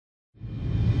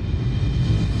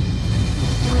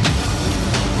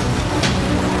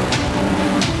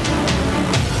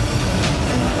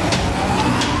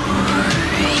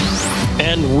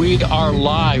We are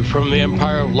live from the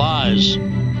Empire of Lies,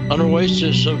 an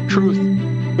oasis of truth,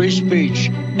 free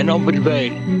speech, and open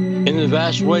debate in the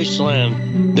vast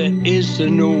wasteland that is the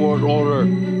New World Order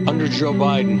under Joe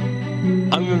Biden.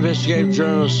 I'm investigative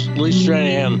journalist Lee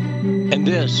Stranahan, and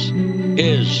this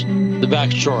is The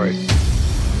Backstory.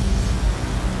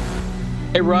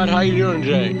 Hey, Rod, how you doing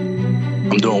today?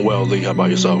 I'm doing well, Lee. How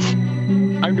about yourself?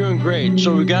 I'm doing great.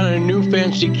 So we got a new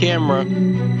fancy camera.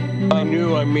 By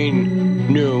new, I mean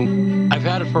new. I've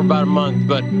had it for about a month,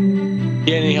 but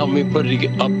Danny helped me put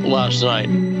it up last night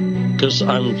because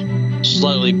I'm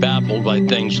slightly baffled by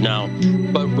things now.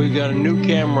 But we've got a new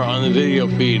camera on the video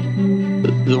feed,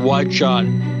 the wide shot,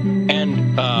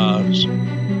 and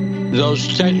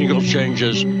those technical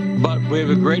changes. But we have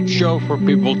a great show for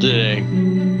people today.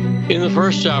 In the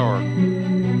first hour,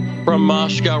 from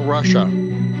Moscow, Russia,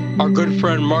 our good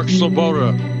friend Mark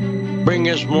Sleboda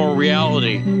bringing us more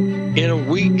reality. In a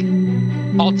week,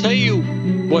 I'll tell you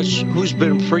who's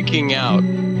been freaking out.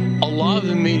 A lot of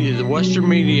the media, the Western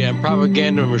media and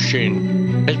propaganda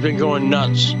machine, has been going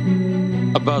nuts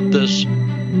about this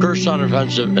Kherson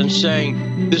offensive and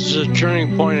saying this is a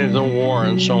turning point in the war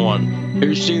and so on. Have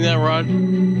you seen that, Rod?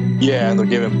 Yeah, and they're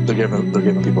giving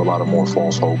people a lot of more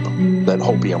false hope, that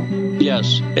hopium.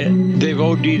 Yes, they've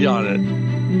OD'd on it,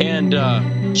 and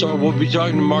so we'll be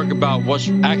talking to Mark about what's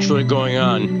actually going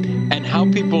on and how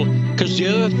people. Because the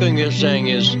other thing they're saying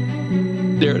is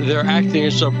they're acting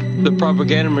as the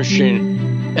propaganda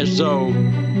machine as though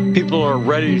people are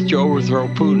ready to overthrow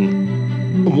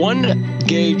Putin. One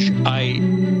gauge I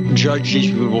judge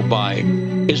these people by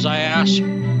is I ask,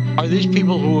 are these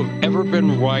people who have ever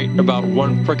been right about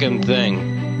one frickin'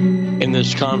 thing in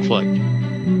this conflict?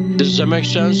 Does that make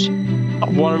sense?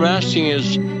 What I'm asking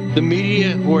is the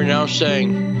media who are now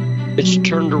saying it's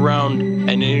turned around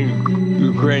and in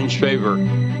Ukraine's favor,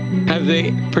 have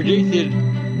they predicted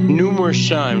numerous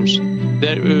times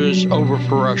that it was over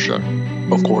for Russia?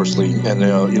 Of course, Lee. And,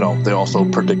 they also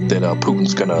predict that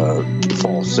Putin's going to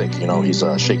fall sick. He's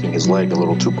shaking his leg a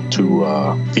little too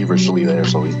feverishly there,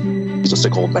 so he's a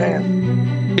sick old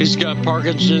man. He's got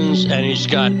Parkinson's, and he's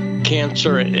got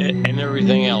cancer and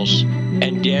everything else.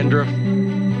 And dandruff,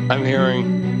 I'm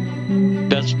hearing.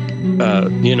 That's,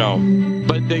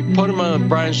 But they put him on the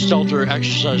Brian Stelter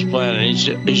exercise plan, and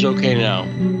he's okay now.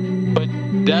 But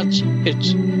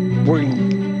we're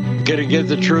going to get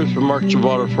the truth from Mark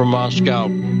Sleboda from Moscow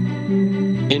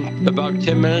in about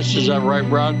 10 minutes. Is that right,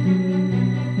 Rod?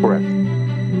 Correct.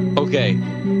 Okay.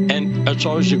 And it's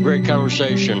always a great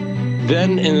conversation.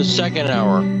 Then in the second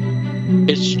hour,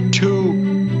 it's two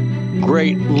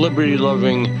great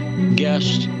liberty-loving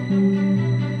guests.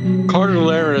 Carter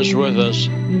Laren is with us,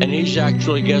 and he's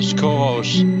actually guest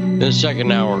co-host in the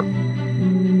second hour.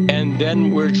 And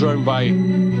then we're joined by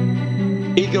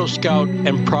Eagle Scout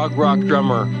and prog rock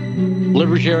drummer,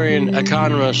 Libertarian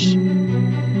Economist,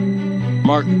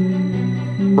 Mark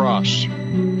Frost.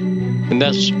 And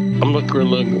I'm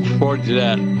looking forward to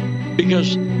that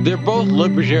because they're both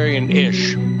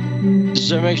libertarian-ish. Does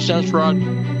that make sense, Rod?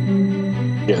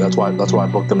 Yeah, that's why I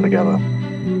booked them together.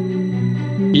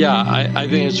 Yeah, I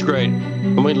think it's great.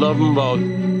 And we love them both.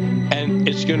 And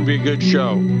it's going to be a good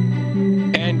show.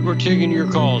 And we're taking your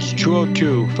calls,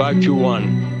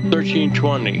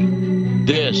 202-521-1320.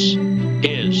 This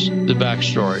is The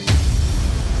Backstory.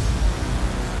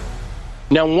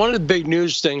 Now, one of the big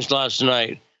news things last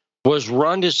night was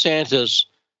Ron DeSantis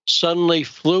suddenly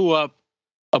flew up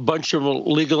a bunch of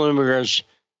illegal immigrants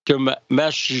to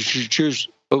Massachusetts.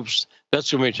 Oops,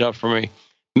 that's going to be tough for me.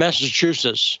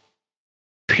 Massachusetts.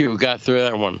 Phew, got through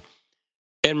that one.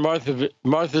 And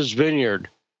Martha's Vineyard,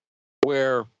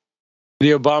 where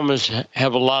the Obamas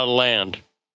have a lot of land.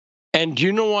 And do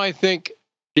you know why I think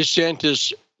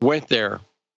DeSantis went there?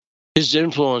 His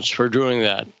influence for doing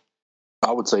that.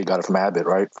 I would say he got it from Abbott,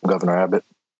 right? From Governor Abbott.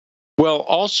 Well,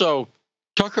 also,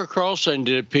 Tucker Carlson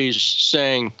did a piece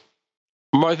saying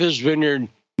Martha's Vineyard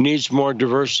needs more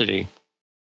diversity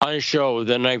on a show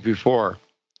the night before.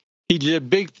 He did a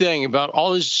big thing about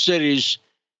all these cities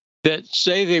that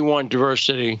say they want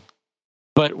diversity,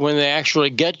 but when they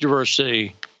actually get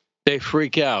diversity, they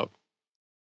freak out.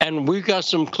 And we've got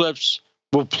some clips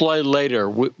we'll play later.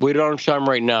 We don't have time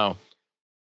right now,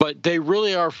 but they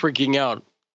really are freaking out.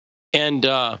 And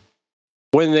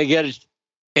when they get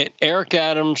Eric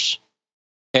Adams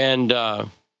and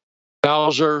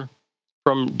Bowser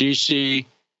from D.C.,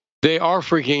 they are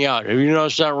freaking out. Have you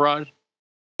noticed that, Rod?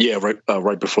 Yeah,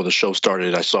 right before the show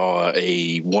started, I saw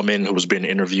a woman who was being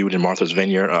interviewed in Martha's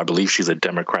Vineyard. I believe she's a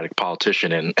Democratic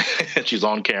politician, and she's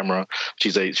on camera.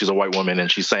 She's a white woman, and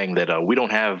she's saying that we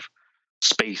don't have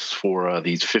space for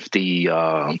these 50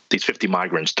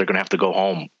 migrants. They're going to have to go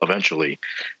home eventually,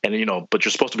 and but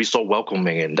you're supposed to be so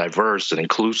welcoming and diverse and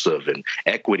inclusive and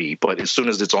equity. But as soon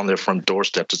as it's on their front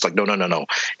doorsteps, it's like no,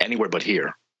 anywhere but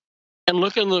here. And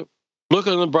look on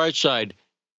the bright side.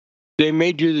 They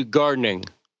may do the gardening.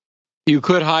 You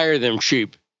could hire them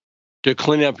cheap to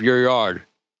clean up your yard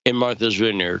in Martha's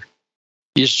Vineyard.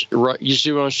 You see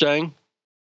what I'm saying?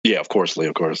 Yeah, of course, Lee,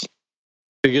 of course.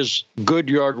 Because good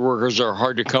yard workers are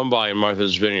hard to come by in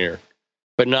Martha's Vineyard,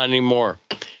 but not anymore.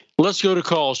 Let's go to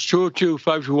calls,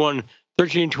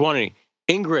 202-521-1320.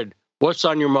 Ingrid, what's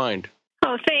on your mind?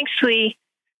 Oh, thanks, Lee.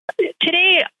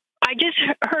 Today, I just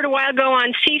heard a while ago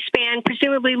on C-SPAN,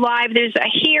 presumably live, there's a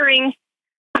hearing,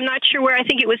 I'm not sure where, I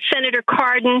think it was Senator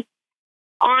Cardin,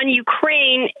 on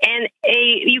Ukraine, and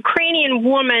a Ukrainian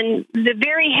woman, the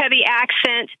very heavy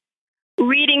accent,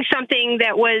 reading something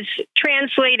that was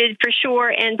translated for sure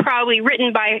and probably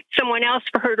written by someone else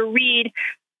for her to read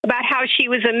about how she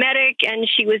was a medic and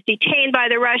she was detained by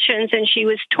the Russians and she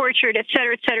was tortured, et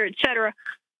cetera, et cetera, et cetera.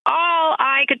 All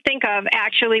I could think of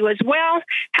actually was, well,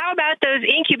 how about those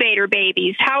incubator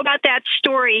babies? How about that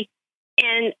story?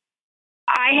 And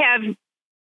I have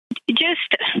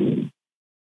just,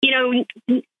 I'm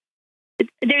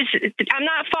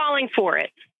not falling for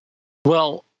it.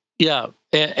 Well, yeah,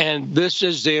 and this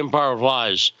is the empire of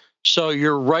lies. So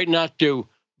you're right not to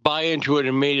buy into it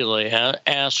immediately and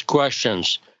ask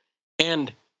questions.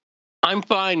 And I'm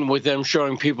fine with them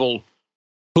showing people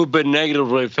who've been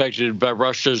negatively affected by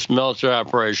Russia's military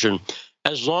operation,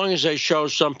 as long as they show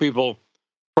some people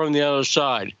from the other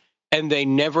side. And they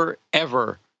never,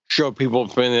 ever show people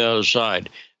from the other side.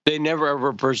 They never,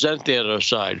 ever present the other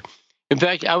side. In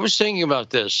fact, I was thinking about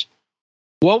this.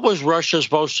 What was Russia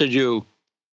supposed to do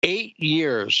 8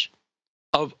 years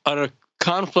of a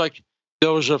conflict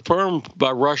that was affirmed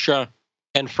by Russia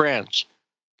and France?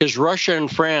 Because Russia and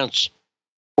France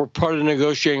were part of the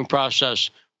negotiating process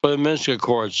for the Minsk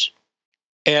Accords.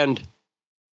 And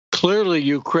clearly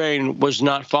Ukraine was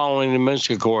not following the Minsk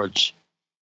Accords.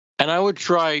 And I would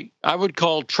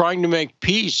call trying to make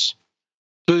peace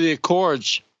through the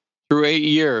Accords through 8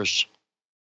 years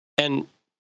and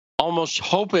almost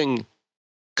hoping,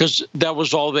 because that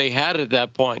was all they had at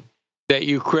that point, that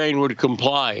Ukraine would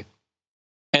comply,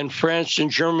 and France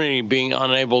and Germany being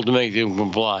unable to make them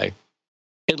comply.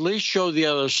 At least show the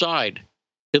other side.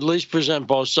 At least present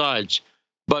both sides.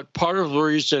 But part of the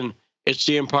reason it's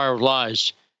the empire of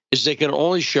lies is they can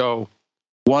only show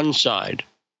one side,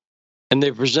 and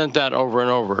they present that over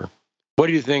and over. What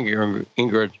do you think,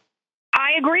 Ingrid?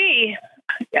 I agree.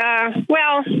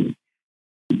 Well,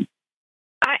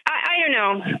 I don't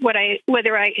know we're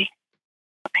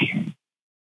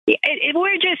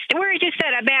just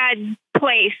at a bad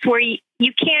place where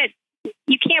you can't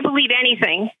believe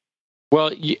anything.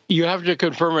 Well, you have to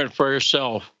confirm it for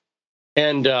yourself,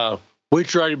 and we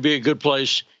try to be a good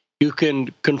place you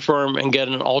can confirm and get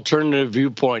an alternative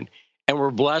viewpoint. And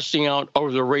we're blasting out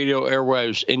over the radio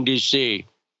airwaves in D.C.,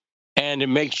 and it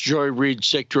makes Joy Reid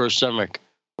sick to her stomach,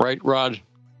 right, Rod?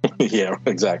 Yeah,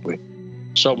 exactly.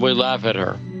 So we laugh at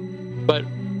her. But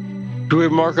do we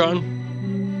have Mark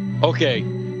on? Okay,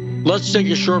 let's take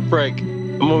a short break.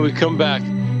 And when we come back,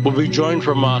 we'll be joined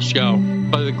from Moscow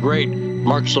by the great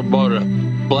Mark Sleboda,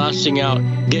 blasting out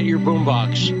Get Your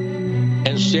Boombox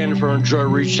and stand in front of Joy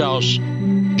Reid's house,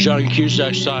 John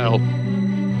Cusack style.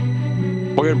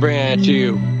 We're going to bring it to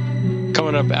you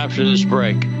coming up after this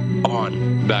break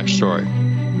on Backstory.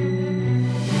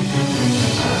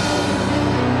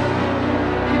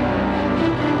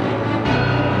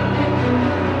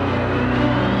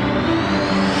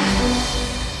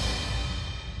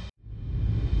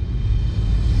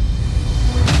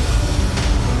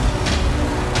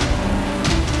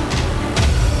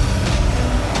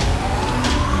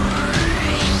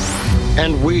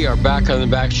 And we are back on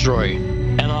the Backstory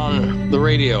and on the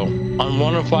radio on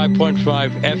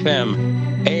 105.5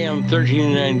 FM, AM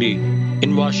 1390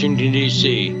 in Washington,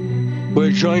 D.C.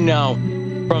 We're joined now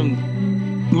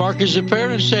from, Mark, is it fair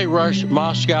to say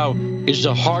Moscow is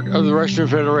the heart of the Russian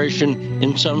Federation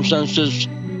in some senses?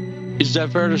 Is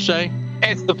that fair to say?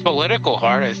 It's the political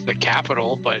heart. It's the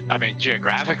capital, but, I mean,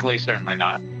 geographically, certainly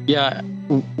not. Yeah.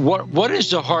 What is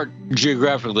the heart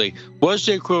geographically? What's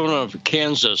the equivalent of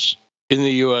Kansas in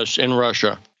the U.S. and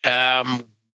Russia?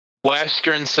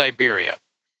 Western Siberia.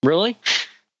 Really?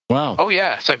 Wow. Oh,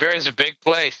 yeah. Siberia is a big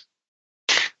place.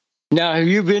 Now, have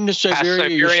you been to Siberia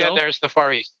yourself? There's the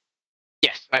Far East.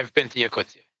 Yes, I've been to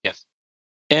Yakutia. Yes.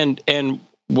 And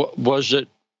was it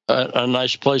a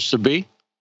nice place to be?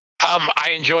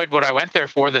 I enjoyed what I went there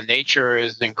for. The nature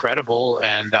is incredible,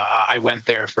 and I went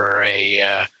there for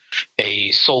a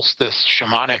a solstice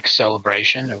shamanic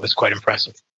celebration. It was quite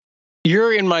impressive.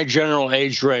 You're in my general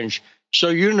age range. So,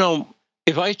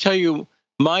 if I tell you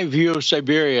my view of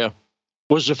Siberia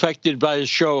was affected by the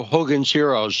show Hogan's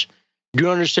Heroes, do you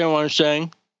understand what I'm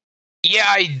saying? Yeah,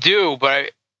 I do.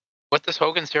 But what does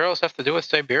Hogan's Heroes have to do with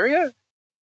Siberia?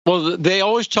 Well, they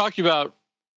always talked about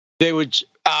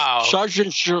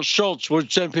Sergeant Schultz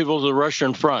would send people to the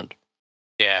Russian front.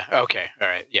 Yeah. Okay. All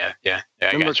right. Yeah.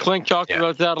 Remember Klink talked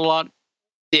about that a lot?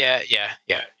 Yeah.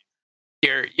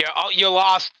 You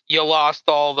lost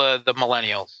all the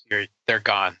millennials. They're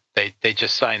gone. They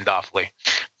just signed awfully.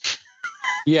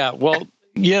 Yeah. Well,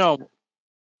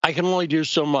 I can only do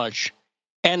so much.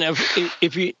 And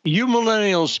if you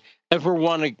millennials ever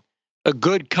want a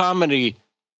good comedy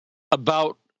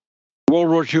about World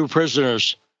War II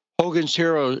prisoners, Hogan's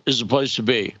Hero is the place to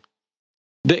be.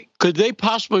 Could they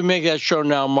possibly make that show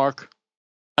now, Mark?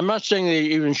 I'm not saying they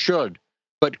even should,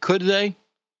 but could they?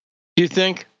 Do you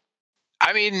think?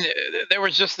 I mean, there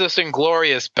was just this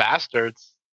Inglorious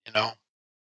Bastards,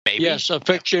 maybe. Yes, a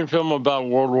fiction film about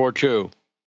World War II.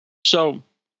 So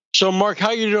Mark,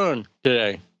 how you doing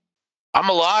today? I'm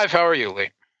alive. How are you, Lee?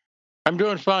 I'm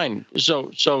doing fine.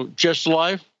 So just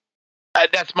alive?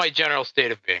 That's my general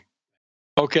state of being.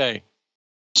 Okay.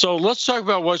 So let's talk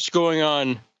about what's going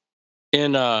on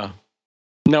in now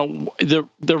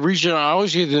the region. I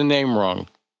always get the name wrong.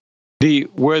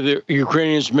 Where the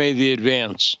Ukrainians made the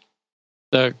advance.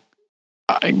 I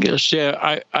guess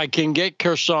I can get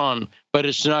Kherson, but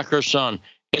it's not Kherson.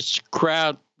 It's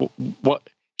what?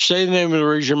 Say the name of the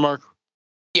region, Mark.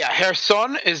 Yeah,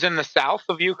 Kherson is in the south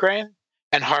of Ukraine,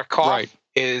 and Kharkov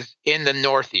is in the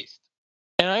northeast.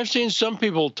 And I've seen some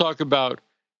people talk about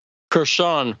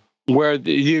Kherson, where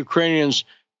the Ukrainians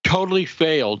totally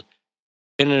failed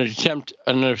in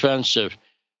an offensive.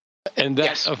 And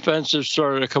that offensive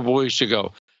started a couple of weeks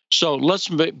ago. So let's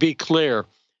be clear.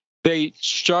 They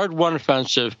started one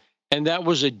offensive, and that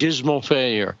was a dismal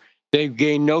failure. They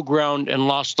gained no ground and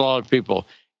lost a lot of people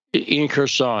in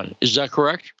Kherson. Is that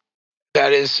correct?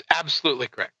 That is absolutely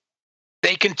correct.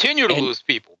 They continue to lose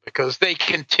people because they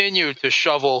continue to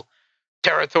shovel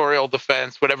territorial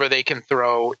defense, whatever they can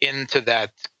throw, into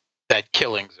that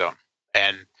killing zone.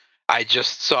 And I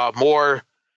just saw more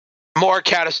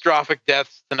catastrophic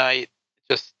deaths tonight.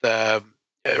 Just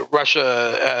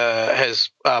Russia has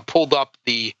pulled up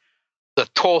the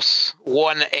TOS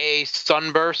 1A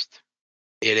Sunburst.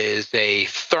 It is a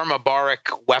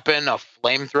thermobaric weapon, a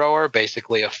flamethrower,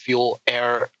 basically a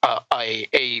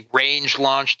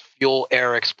range-launched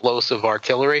fuel-air explosive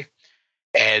artillery.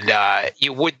 And I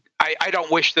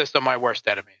don't wish this on my worst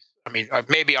enemies. I mean,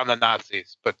 maybe on the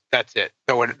Nazis, but that's it.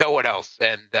 No one else.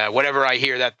 And whenever I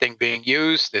hear that thing being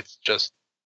used, it's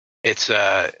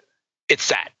sad.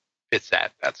 It's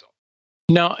sad. That's all.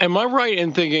 Now, am I right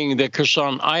in thinking that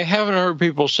Kherson? I haven't heard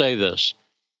people say this,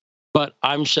 but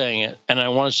I'm saying it, and I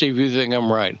want to see if you think I'm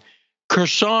right.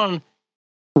 Kherson,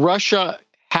 Russia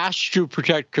has to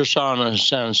protect Kherson in a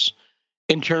sense,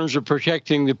 in terms of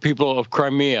protecting the people of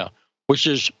Crimea, which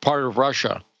is part of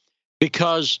Russia,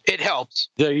 because it helps.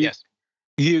 The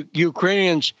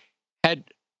Ukrainians had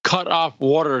cut off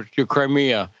water to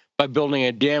Crimea by building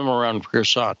a dam around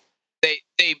Kherson.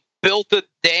 They built a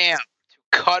dam to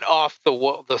cut off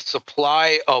the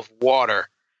supply of water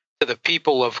to the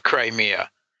people of Crimea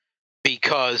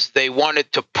because they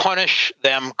wanted to punish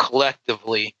them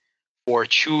collectively for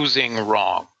choosing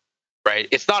wrong, right?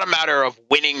 It's not a matter of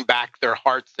winning back their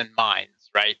hearts and minds,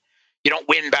 right? You don't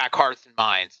win back hearts and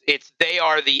minds. They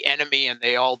are the enemy and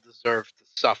they all deserve to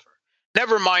suffer.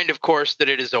 Never mind, of course, that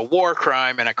it is a war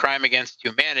crime and a crime against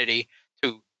humanity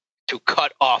to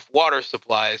cut off water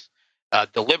supplies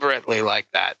deliberately like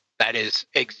that. That is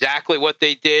exactly what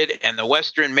they did, and the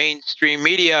Western mainstream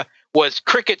media was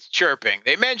crickets chirping.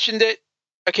 They mentioned it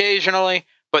occasionally,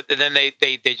 but then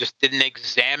they just didn't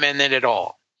examine it at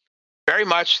all. Very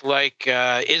much like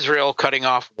Israel cutting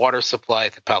off water supply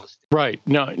to Palestine. Right.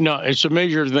 No, it's a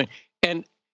major thing. And,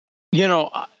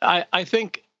 I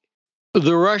think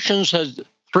the Russians had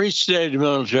three stated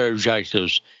military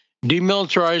objectives: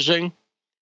 demilitarizing,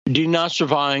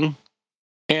 denazifying,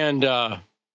 and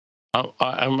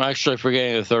I'm actually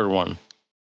forgetting the third one.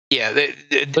 Yeah,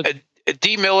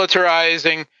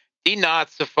 demilitarizing,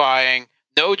 denazifying,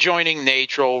 no joining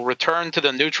NATO, return to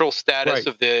the neutral status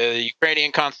of the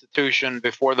Ukrainian constitution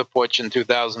before the putsch in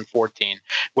 2014,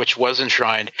 which was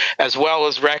enshrined, as well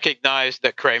as recognize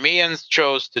that Crimeans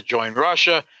chose to join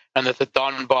Russia and that the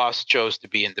Donbass chose to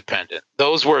be independent.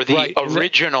 Those were the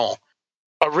original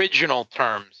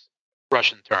terms.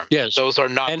 Russian terms. Yes. Those are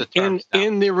not the terms.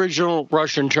 In the original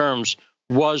Russian terms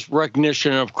was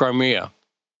recognition of Crimea.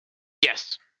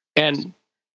 Yes. And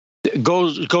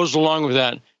goes along with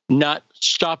that, not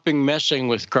stopping messing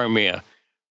with Crimea,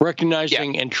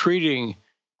 recognizing and treating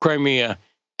Crimea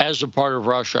as a part of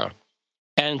Russia.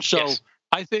 And so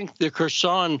I think the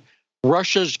Kherson,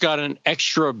 Russia's got an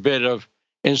extra bit of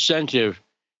incentive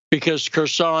because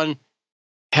Kherson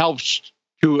helps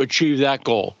to achieve that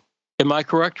goal. Am I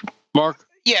correct, Mark?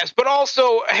 Yes, but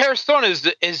also Kherson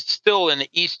is still in the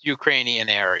East Ukrainian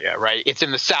area, right? It's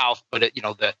in the south, but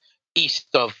the east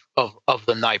of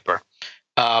the Dnieper.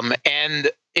 And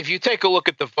if you take a look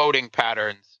at the voting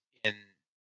patterns in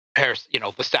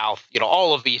the south,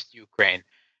 all of East Ukraine,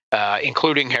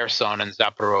 including Kherson and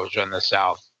Zaporozhye in the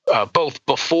south, both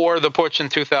before the putsch in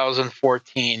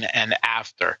 2014 and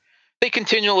after, they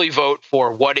continually vote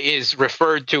for what is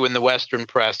referred to in the Western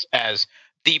press as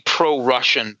the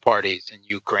pro-Russian parties in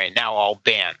Ukraine, now all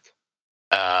banned.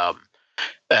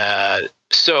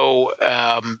 So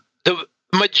the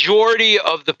majority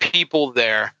of the people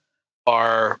there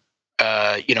are,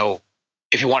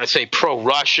 if you want to say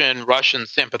pro-Russian, Russian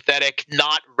sympathetic,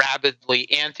 not rabidly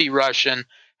anti-Russian,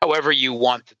 however you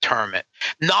want to term it.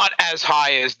 Not as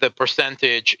high as the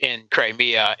percentage in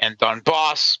Crimea and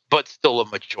Donbass, but still a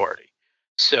majority.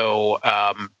 So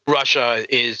Russia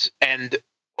is, and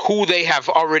who they have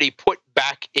already put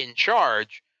back in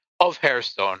charge of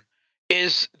Kherson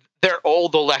is their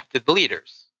old elected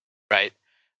leaders, right?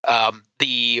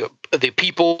 The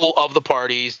people of the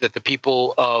parties that the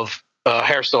people of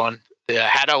Kherson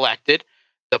had elected,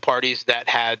 the parties that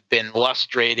had been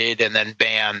lustrated and then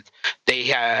banned, they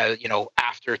had,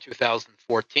 after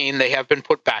 2014, they have been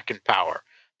put back in power.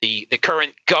 The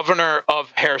current governor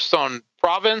of Kherson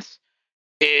province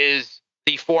is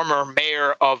the former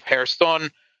mayor of Kherson,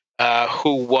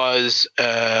 who was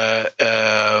of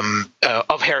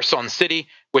Kherson City,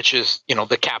 which is,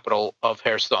 the capital of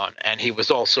Kherson, and he was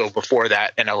also before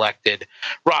that an elected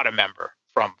Rada member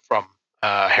from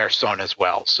Kherson as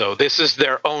well. So this is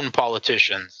their own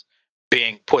politicians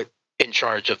being put in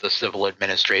charge of the civil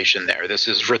administration there. This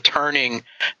is returning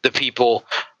the people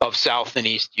of South and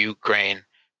East Ukraine,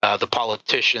 the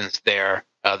politicians there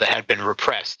that had been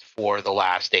repressed for the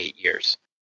last 8 years.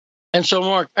 And so,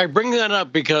 Mark, I bring that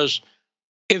up because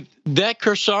if that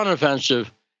Kherson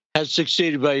offensive had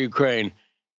succeeded by Ukraine,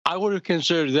 I would have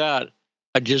considered that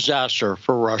a disaster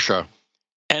for Russia.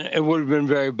 And it would have been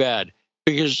very bad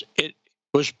because it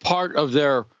was part of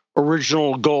their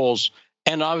original goals.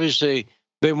 And obviously,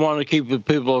 they want to keep the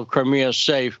people of Crimea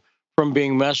safe from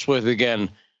being messed with again.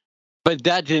 But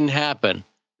that didn't happen.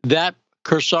 That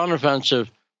Kherson offensive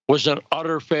was an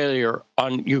utter failure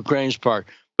on Ukraine's part.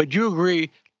 But you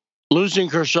agree, losing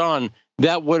Kherson,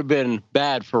 that would have been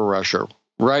bad for Russia,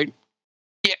 right?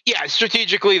 Yeah.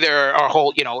 Strategically, there are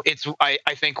whole. It's. I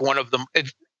think one of them.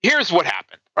 Here's what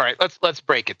happened. All right. Let's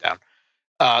break it down.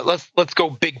 Let's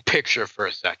go big picture for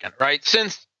a second. Right.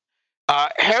 Since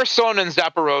Kherson and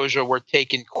Zaporozhye were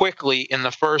taken quickly in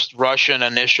the first Russian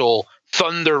initial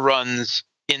thunder runs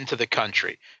into the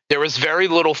country, there was very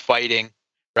little fighting.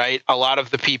 Right. A lot of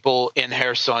the people in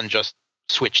Kherson just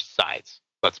switched sides.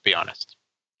 Let's be honest.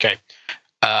 Okay.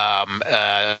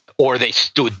 Or they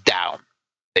stood down.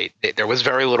 There was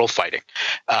very little fighting.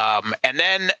 And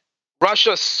then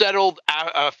Russia settled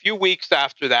a few weeks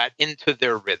after that into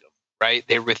their rhythm, right?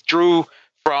 They withdrew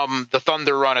from the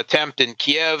Thunder Run attempt in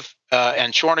Kiev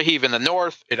and Chernihiv in the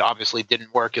north. It obviously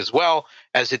didn't work as well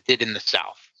as it did in the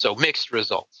south. So mixed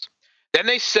results. Then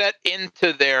they set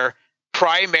into their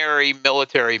primary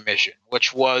military mission,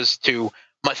 which was to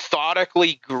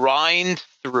methodically grind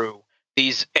through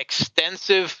these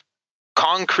extensive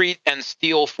concrete and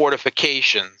steel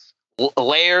fortifications,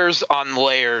 layers on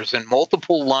layers and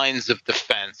multiple lines of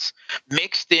defense,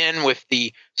 mixed in with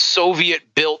the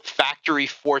Soviet-built factory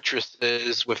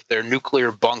fortresses with their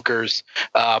nuclear bunkers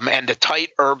and the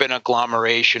tight urban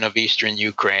agglomeration of eastern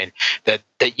Ukraine, that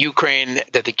the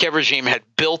Kiev regime had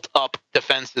built up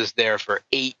defenses there for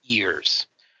 8 years.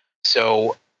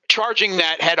 So charging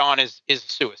that head on is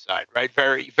suicide, right?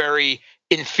 Very, very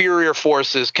inferior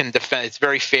forces can defend. It's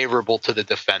very favorable to the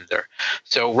defender.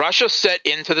 So Russia set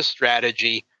into the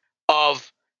strategy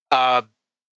of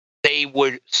they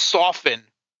would soften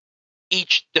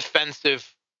each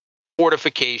defensive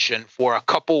fortification for a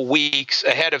couple weeks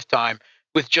ahead of time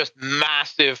with just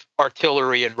massive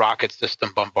artillery and rocket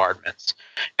system bombardments.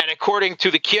 And according to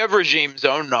the Kiev regime's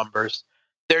own numbers,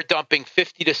 they're dumping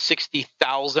 50 to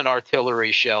 60,000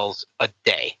 artillery shells a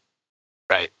day,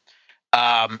 right?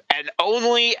 And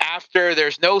only after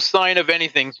there's no sign of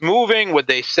anything's moving would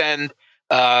they send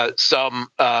some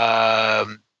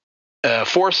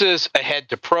forces ahead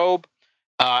to probe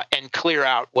and clear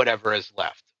out whatever is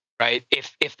left, right?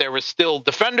 If there was still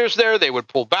defenders there, they would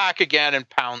pull back again and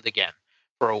pound again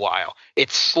for a while.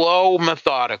 It's slow,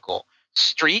 methodical,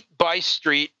 street by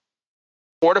street,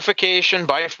 fortification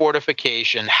by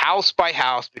fortification, house by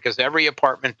house, because every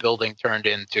apartment building turned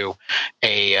into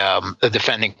a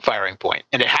defending firing point.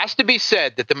 And it has to be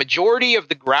said that the majority of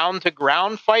the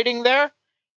ground-to-ground fighting there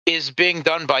is being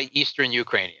done by Eastern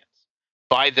Ukrainians,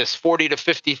 by this 40 to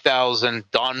 50,000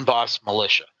 Donbas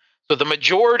militia. So the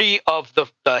majority of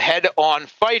the head-on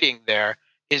fighting there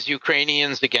is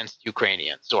Ukrainians against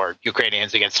Ukrainians, or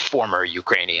Ukrainians against former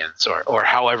Ukrainians, or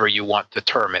however you want to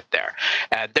term it there.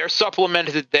 They're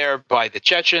supplemented there by the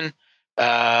Chechen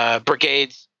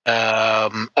brigades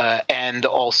and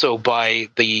also by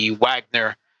the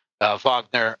Wagner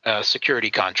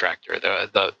security contractor,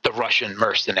 the Russian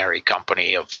mercenary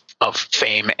company of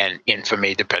fame and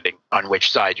infamy, depending on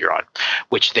which side you're on,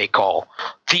 which they call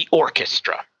the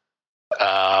Orchestra.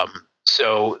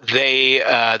 So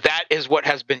that is what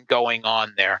has been going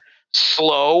on there.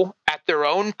 Slow, at their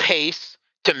own pace,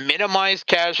 to minimize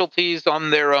casualties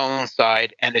on their own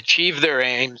side and achieve their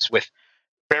aims with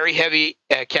very heavy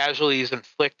casualties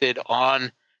inflicted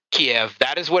on Kiev.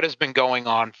 That is what has been going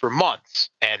on for months.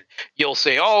 And you'll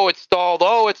say, oh, it's stalled.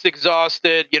 Oh, it's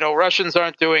exhausted. Russians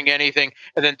aren't doing anything.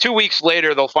 And then 2 weeks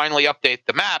later, they'll finally update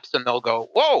the maps and they'll go,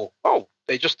 whoa,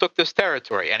 they just took this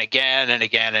territory. And again and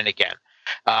again and again.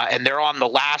 And they're on the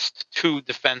last two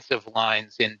defensive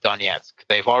lines in Donetsk.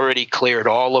 They've already cleared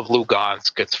all of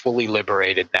Lugansk. It's fully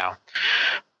liberated now.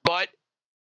 But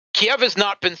Kiev has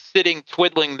not been sitting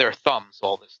twiddling their thumbs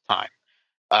all this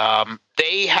time.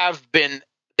 They have been,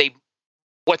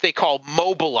 what they call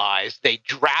mobilized. They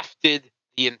drafted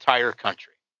the entire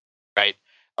country, right?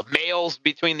 Males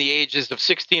between the ages of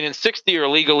 16 and 60 are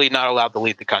legally not allowed to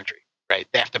lead the country, right?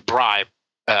 They have to bribe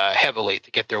heavily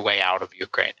to get their way out of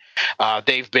Ukraine.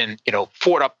 They've been,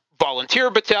 fought up volunteer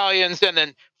battalions and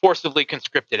then forcibly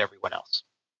conscripted everyone else,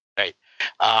 right?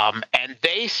 And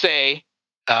they say,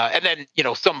 and then,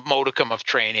 some modicum of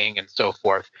training and so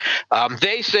forth.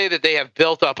 They say that they have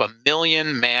built up a 1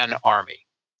 million-man army,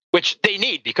 which they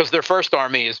need because their first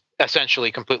army is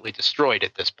essentially completely destroyed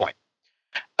at this point.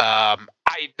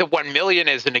 The 1 million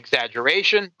is an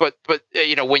exaggeration, but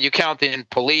when you count in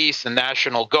police and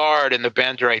National Guard and the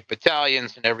Banderite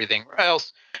battalions and everything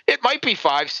else, it might be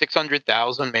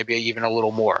 500,000-600,000, maybe even a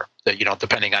little more,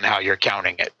 depending on how you're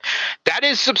counting it. That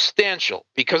is substantial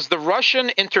because the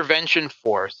Russian intervention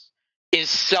force is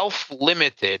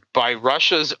self-limited by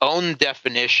Russia's own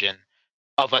definition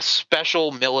of a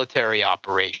special military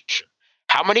operation.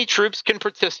 How many troops can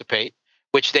participate,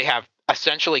 which they have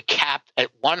essentially capped at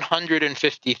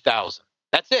 150,000.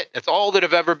 That's it. That's all that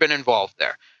have ever been involved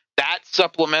there. That's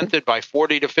supplemented by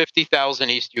 40 to 50,000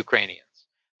 East Ukrainians.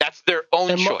 That's their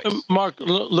own choice. Mark,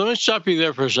 let me stop you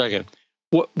there for a second.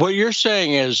 What you're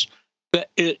saying is that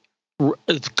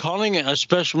calling it a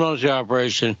special military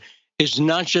operation is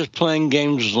not just playing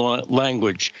games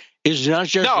language. It's not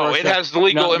just Russia, it has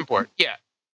legal import. Yeah.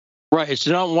 Right. It's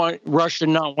not Russia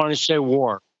not wanting to say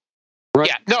war. Right.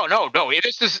 Yeah, no.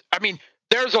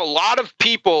 There's a lot of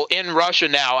people in Russia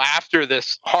now after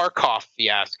this Kharkov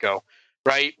fiasco,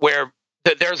 right, where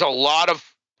there's a lot of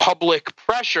public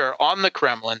pressure on the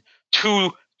Kremlin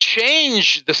to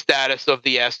change the status of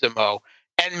the SMO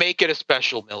and make it a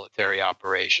special military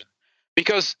operation.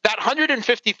 Because that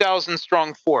 150,000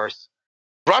 strong force,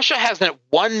 Russia has a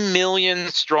 1 million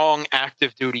strong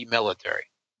active duty military.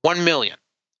 1 million.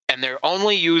 And they're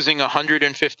only using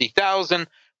 150,000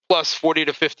 plus 40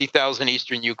 to 50,000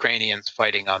 Eastern Ukrainians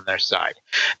fighting on their side.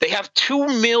 They have 2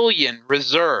 million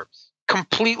reserves,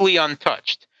 completely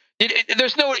untouched.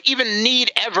 There's no even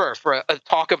need ever for a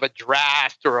talk of a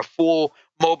draft or a full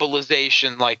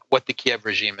mobilization like what the Kiev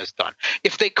regime has done.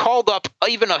 If they called up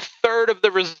even a third of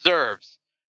the reserves,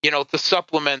 to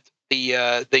supplement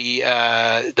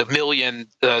the million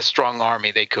strong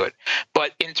army, they could.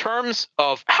 But in terms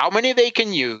of how many they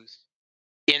can use,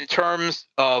 in terms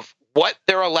of what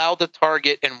they're allowed to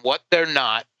target and what they're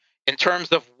not, in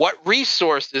terms of what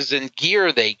resources and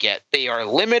gear they get, they are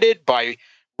limited by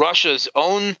Russia's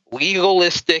own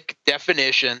legalistic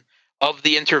definition of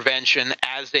the intervention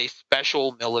as a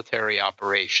special military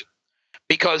operation,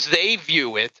 because they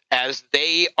view it as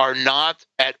they are not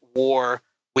at war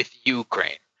with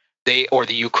Ukraine, or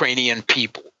the Ukrainian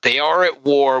people. They are at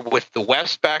war with the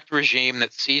West-backed regime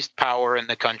that seized power in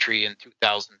the country in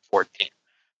 2014.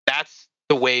 That's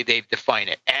the way they define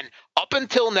it. And up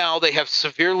until now, they have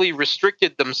severely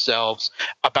restricted themselves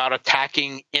about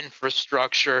attacking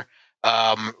infrastructure,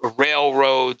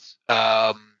 railroads,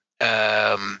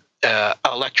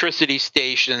 electricity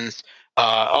stations,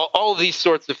 all these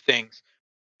sorts of things,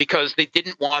 because they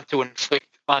didn't want to inflict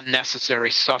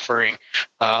unnecessary suffering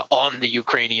on the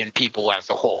Ukrainian people as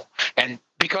a whole. And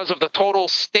because of the total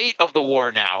state of the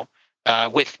war now,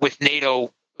 with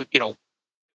NATO,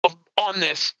 on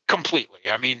this completely.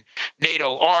 I mean,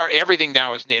 everything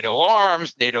now is NATO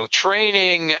arms, NATO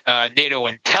training, NATO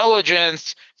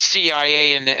intelligence,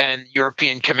 CIA and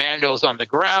European commandos on the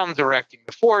ground directing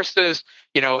the forces.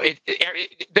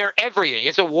 They're everything.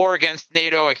 It's a war against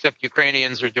NATO, except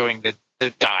Ukrainians are doing the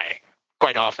dying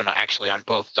quite often, actually, on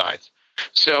both sides.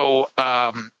 So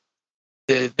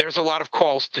there's a lot of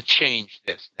calls to change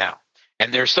this now,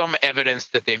 and there's some evidence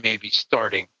that they may be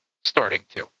starting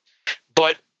to.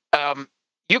 But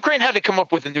Ukraine had to come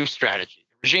up with a new strategy.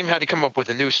 The regime had to come up with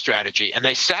a new strategy, and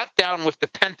they sat down with the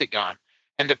Pentagon,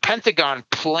 and the Pentagon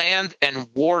planned and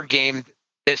war gamed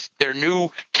their new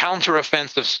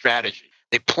counteroffensive strategy.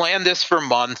 They planned this for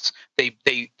months. They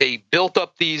built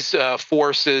up these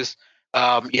forces,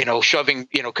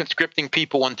 conscripting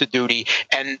people into duty,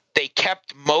 and they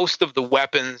kept most of the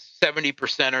weapons,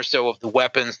 70% or so of the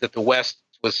weapons that the West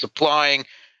was supplying.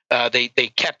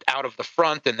 They kept out of the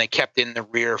front, and they kept in the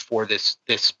rear for this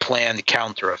planned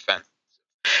counteroffensive.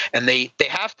 And they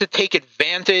have to take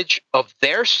advantage of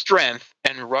their strength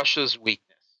and Russia's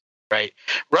weakness, right?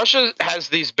 Russia has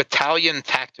these battalion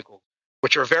tacticals,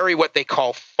 which are very what they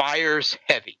call fires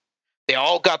heavy. They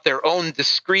all got their own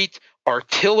discrete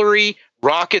artillery,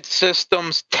 rocket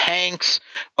systems, tanks,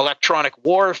 electronic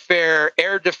warfare,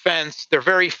 air defense. They're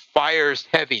very fires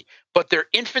heavy, but they're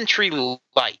infantry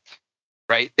light.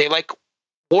 Right? They like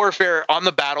warfare on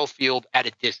the battlefield at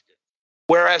a distance.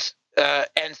 Whereas,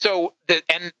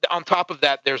 and on top of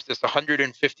that, there's this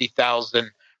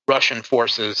 150,000 Russian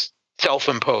forces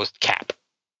self-imposed cap.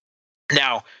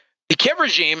 Now, the Kiev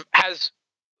regime has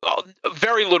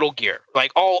very little gear.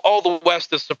 Like all the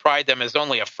West has supplied them is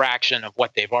only a fraction of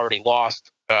what they've already lost.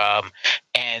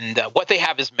 And what they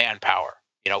have is manpower,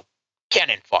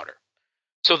 cannon fodder.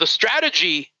 So the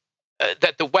strategy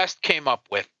that the West came up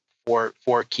with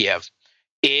for Kiev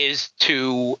is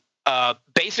to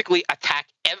basically attack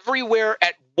everywhere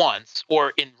at once,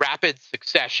 or in rapid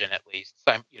succession at least,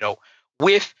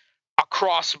 with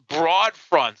across broad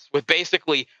fronts, with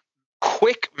basically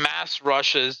quick mass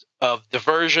rushes of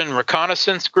diversion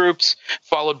reconnaissance groups,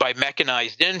 followed by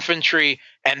mechanized infantry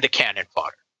and the cannon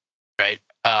fodder, right?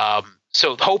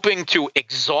 So hoping to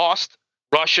exhaust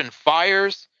Russian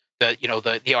fires,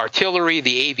 the artillery,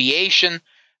 the aviation,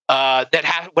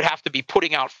 would have to be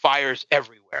putting out fires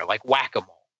everywhere, like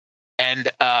whack-a-mole. And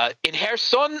in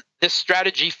Kherson, this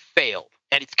strategy failed,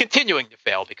 and it's continuing to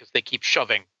fail because they keep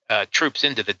shoving troops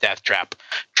into the death trap.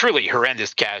 Truly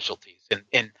horrendous casualties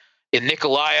in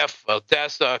Nikolaev,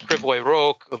 Odessa, Kryvyi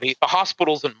Rog. The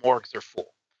hospitals and morgues are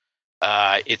full.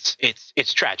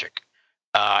 It's tragic,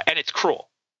 and it's cruel.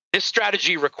 This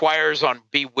strategy requires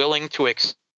be willing to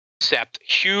accept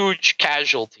huge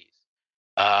casualties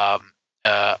of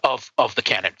the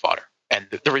cannon fodder, and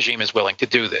the regime is willing to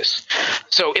do this.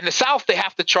 So in the south, they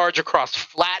have to charge across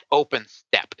flat, open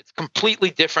steppe. It's completely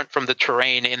different from the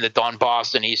terrain in the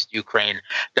Donbass and East Ukraine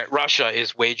that Russia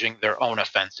is waging their own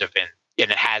offensive in,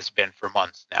 and it has been for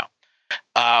months now.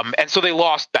 And so they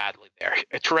lost badly there.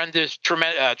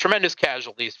 Tremendous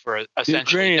casualties for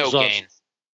essentially no gains.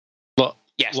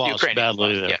 Yes, the Ukrainians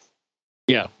badly lost, there. Yes.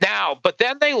 Yeah. Now, but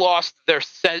then they lost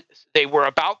they were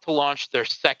about to launch their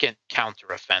second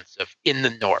counteroffensive in the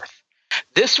north.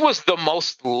 This was the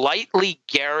most lightly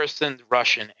garrisoned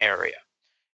Russian area.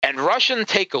 And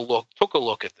Russians took a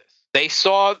look at this. They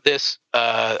saw this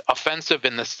offensive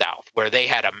in the south, where they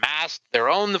had amassed their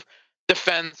own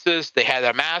defenses, they had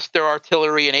amassed their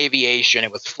artillery and aviation.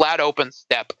 It was flat open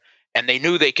steppe, and they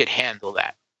knew they could handle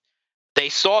that. They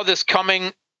saw this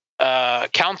coming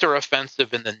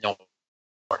counteroffensive in the north.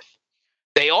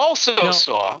 They also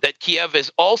saw that Kiev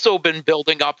has also been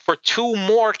building up for two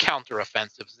more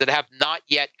counteroffensives that have not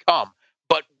yet come,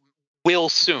 but will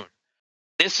soon.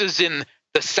 This is in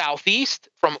the southeast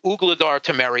from Ugledar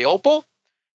to Mariupol,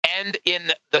 and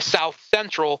in the south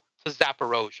central to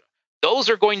Zaporozhye. Those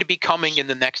are going to be coming in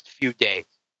the next few days.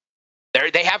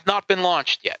 They have not been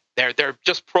launched yet. They're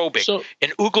just probing. So,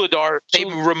 in Ugledar, they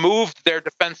removed their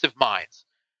defensive mines.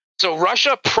 So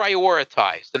Russia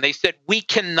prioritized, and they said, we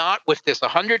cannot, with this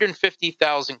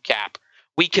 150,000 cap,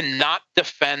 we cannot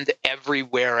defend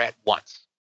everywhere at once.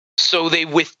 So they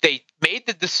made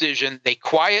the decision. They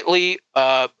quietly,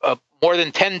 more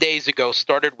than 10 days ago,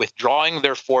 started withdrawing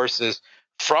their forces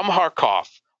from Kharkov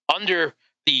under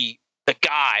the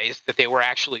guise that they were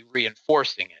actually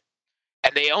reinforcing it.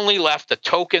 And they only left a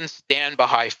token stand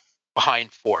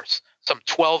behind force, some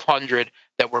 1,200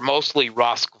 that were mostly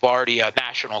Rosgvardia,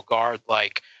 National Guard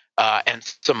like, and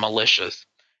some militias.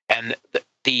 And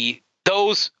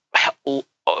those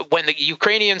when the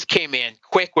Ukrainians came in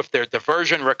quick with their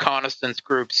diversion reconnaissance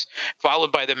groups,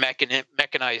 followed by the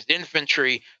mechanized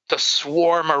infantry to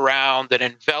swarm around and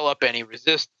envelop any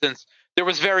resistance, there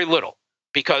was very little,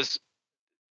 because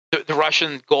the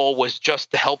Russian goal was just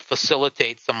to help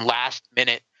facilitate some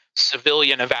last-minute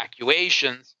civilian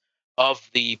evacuations of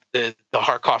the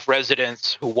Kharkov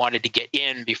residents who wanted to get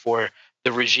in before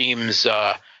the regime's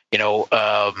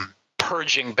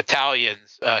purging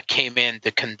battalions came in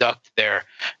to conduct their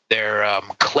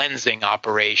cleansing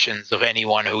operations of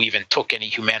anyone who even took any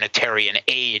humanitarian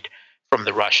aid from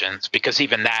the Russians, because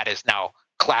even that is now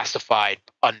classified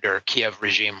under Kiev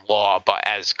regime law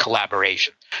as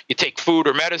collaboration. You take food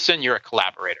or medicine, you're a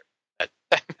collaborator.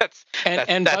 That's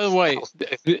by the way,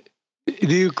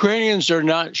 the Ukrainians are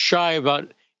not shy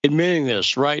about admitting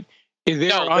this, right?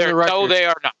 They are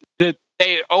not.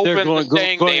 They openly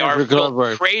saying they are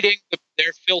filtrating.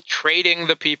 They're filtrating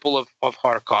the people of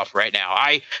Kharkov right now.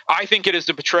 I think it is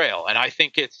a betrayal, and I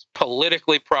think it's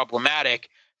politically problematic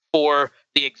for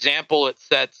the example it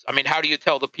sets. I mean, how do you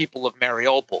tell the people of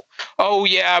Mariupol? Oh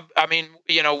yeah, I mean,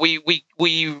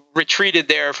 we retreated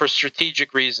there for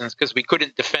strategic reasons because we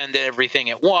couldn't defend everything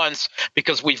at once,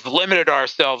 because we've limited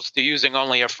ourselves to using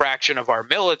only a fraction of our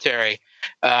military.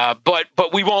 But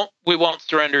we won't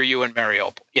surrender you in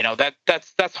Mariupol.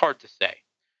 That's hard to say.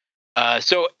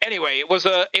 So anyway, it was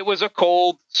a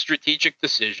cold strategic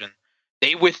decision.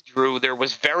 They withdrew. There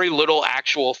was very little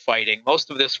actual fighting.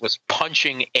 Most of this was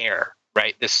punching air,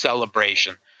 right? This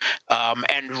celebration.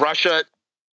 And Russia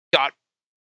got,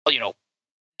 98%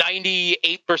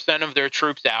 of their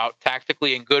troops out,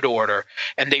 tactically in good order,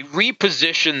 and they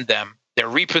repositioned them. They're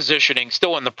repositioning,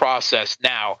 still in the process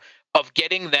now, of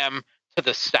getting them to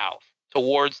the south,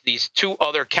 towards these two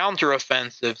other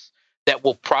counteroffensives that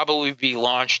will probably be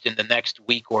launched in the next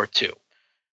week or two.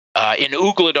 In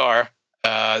Ugledar,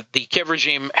 the Kiev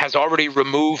regime has already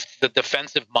removed the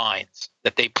defensive mines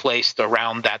that they placed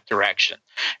around that direction,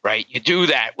 right? You do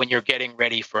that when you're getting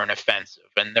ready for an offensive,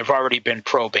 and there have already been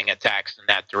probing attacks in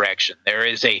that direction. There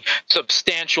is a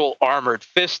substantial armored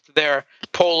fist there.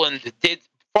 Poland did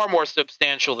far more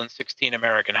substantial than 16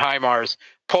 American HIMARS.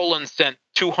 Poland sent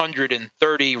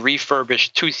 230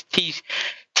 refurbished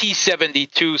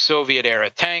T-72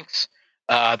 Soviet-era tanks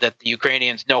that the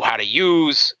Ukrainians know how to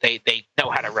use. They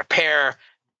know how to repair,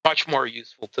 much more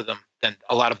useful to them than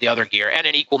a lot of the other gear, and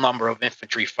an equal number of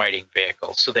infantry fighting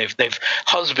vehicles. So they've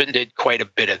husbanded quite a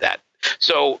bit of that.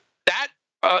 So that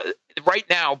right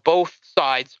now, both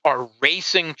sides are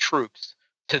racing troops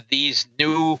to these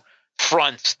new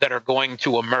fronts that are going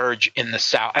to emerge in the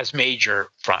south as major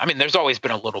front. I mean, there's always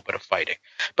been a little bit of fighting,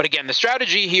 but again, the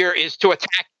strategy here is to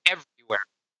attack everywhere.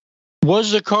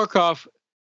 Was the Kharkov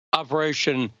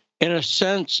operation, in a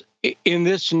sense, in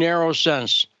this narrow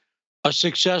sense, a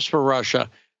success for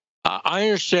Russia? I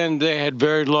understand they had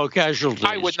very low casualties.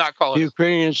 I would not call it. The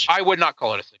Ukrainians. I would not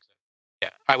call it a success. Yeah,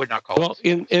 I would not call it. Well,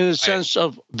 in the sense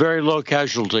of very low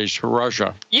casualties for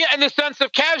Russia. Yeah, in the sense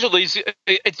of casualties,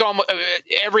 it's almost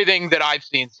everything that I've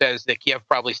seen says that Kiev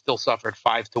probably still suffered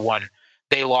 5-1.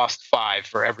 They lost 5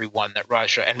 for every one that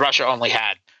Russia, and Russia only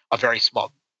had a very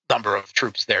small number of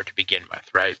troops there to begin with,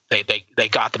 right? They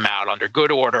got them out under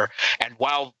good order, and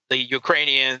while the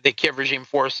Kiev regime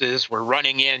forces were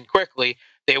running in quickly,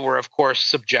 they were of course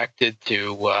subjected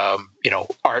to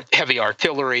heavy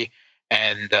artillery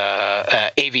and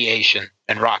aviation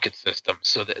and rocket systems.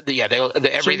 So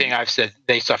everything I've said,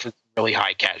 they suffered really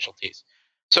high casualties.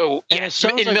 So yes,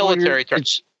 in military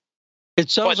terms, it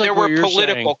sounds like there were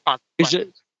political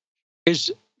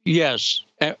consequences. Yes,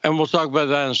 and we'll talk about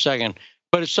that in a second.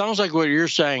 But it sounds like what you're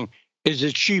saying is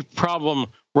the chief problem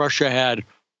Russia had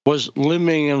was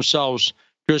limiting themselves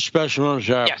to a special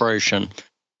military operation.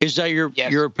 Is that your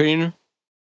opinion?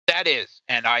 That is,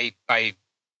 and I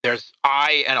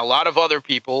and a lot of other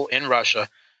people in Russia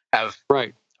are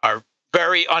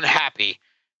very unhappy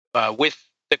with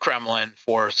the Kremlin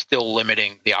for still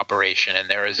limiting the operation, and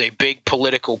there is a big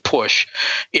political push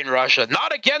in Russia,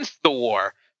 not against the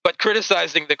war, but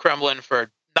criticizing the Kremlin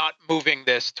for not moving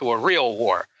this to a real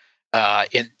war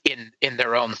in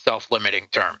their own self-limiting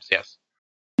terms. Yes.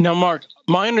 Now, Mark,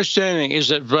 my understanding is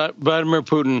that Vladimir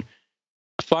Putin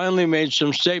finally made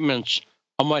some statements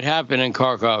on what happened in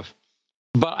Kharkov,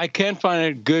 but I can't find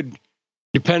a good,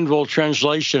 dependable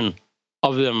translation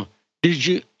of them.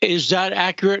 Is that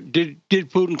accurate? Did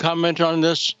Putin comment on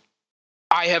this?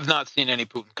 I have not seen any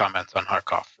Putin comments on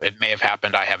Kharkov. It may have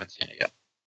happened. I haven't seen it yet.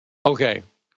 Okay.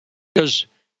 Because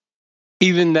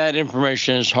even that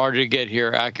information is hard to get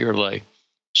here accurately.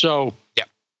 So, yeah.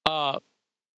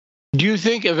 Do you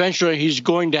think eventually he's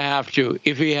going to have to,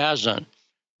 if he hasn't,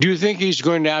 do you think he's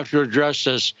going to have to address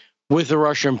this with the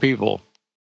Russian people?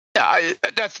 Yeah,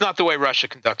 that's not the way Russia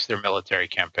conducts their military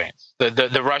campaigns.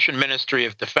 The Russian Ministry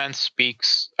of Defense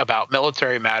speaks about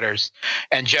military matters,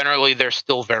 and generally they're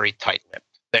still very tight-lipped.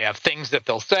 They have things that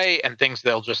they'll say and things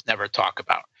they'll just never talk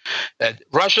about.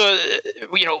 Russia,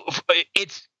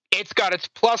 it's got its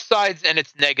plus sides and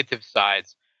its negative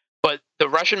sides, but the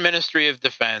Russian Ministry of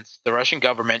Defense, the Russian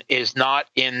government, is not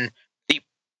in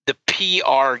the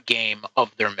PR game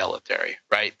of their military,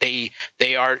 right?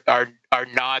 They are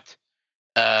not,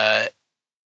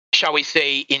 shall we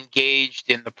say,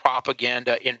 engaged in the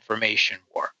propaganda information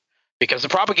war, because the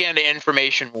propaganda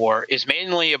information war is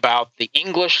mainly about the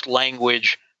English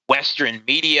language Western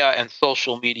media and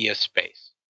social media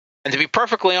space. And to be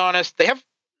perfectly honest, they have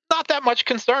not that much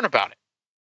concern about it.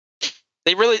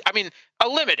 They really, I mean, a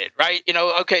limited, right?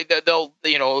 Okay,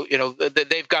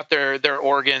 they've got their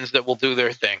organs that will do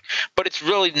their thing, but it's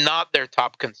really not their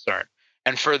top concern.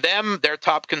 And for them, their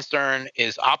top concern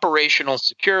is operational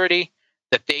security,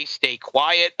 that they stay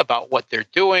quiet about what they're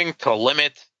doing to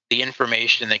limit the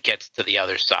information that gets to the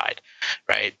other side,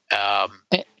 right?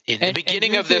 In the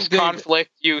beginning of this conflict,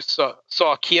 you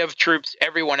saw Kiev troops,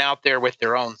 everyone out there with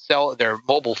their own their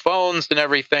mobile phones and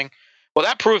everything. Well,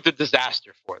 that proved a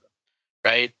disaster for them,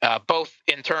 right? Both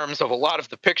in terms of a lot of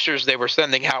the pictures they were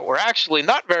sending out were actually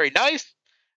not very nice,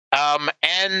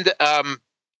 and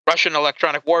Russian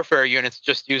electronic warfare units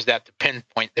just use that to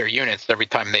pinpoint their units every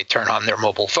time they turn on their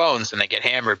mobile phones, and they get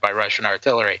hammered by Russian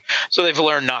artillery. So they've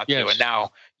learned not to, and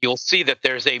now you'll see that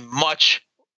there's a much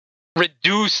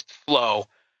reduced flow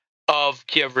of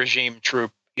Kiev regime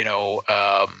troop,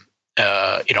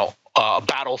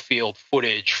 battlefield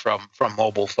footage from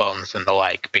mobile phones and the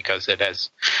like, because it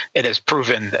has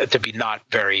proven to be not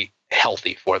very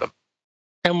healthy for them.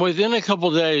 And within a couple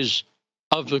of days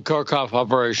of the Kharkov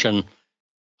operation,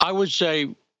 I would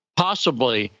say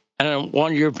possibly, and I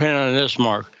want your opinion on this,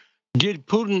 Mark, did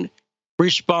Putin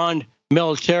respond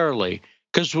militarily?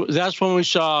 Because that's when we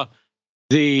saw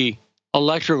the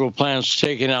electrical plants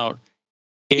taken out.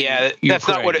 Yeah, that's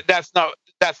not what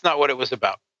it was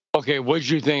about. Okay, what did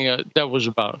you think that was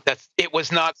about? It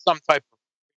was not some type of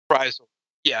reprisal.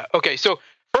 Yeah. Okay. So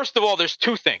first of all, there's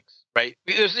two things, right?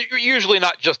 There's usually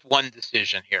not just one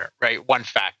decision here, right? One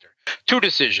factor. Two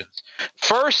decisions.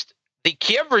 First, the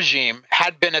Kiev regime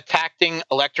had been attacking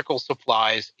electrical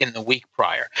supplies in the week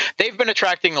prior. They've been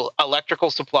attracting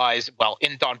electrical supplies,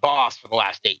 in Donbass for the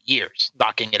last 8 years,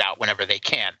 knocking it out whenever they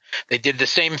can. They did the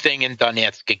same thing in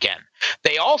Donetsk again.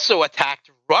 They also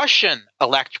attacked Russian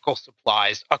electrical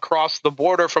supplies across the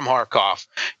border from Kharkov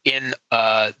in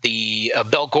the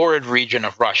Belgorod region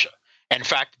of Russia. In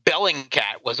fact,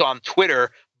 Bellingcat was on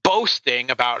Twitter boasting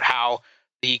about how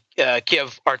the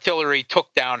Kiev artillery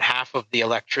took down half of the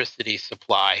electricity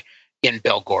supply in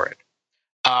Belgorod.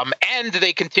 And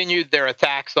they continued their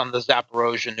attacks on the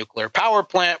Zaporozhye nuclear power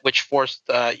plant, which forced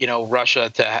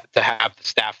Russia to have the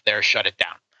staff there shut it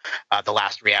down, the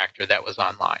last reactor that was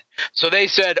online. So they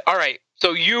said, all right,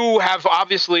 so you have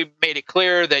obviously made it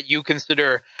clear that you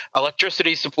consider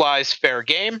electricity supplies fair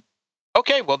game.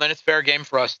 Okay, well, then it's fair game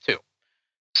for us too.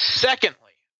 Secondly,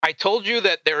 I told you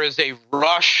that there is a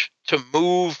rush to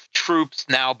move troops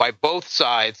now by both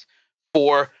sides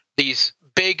for these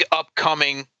big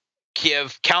upcoming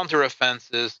Kiev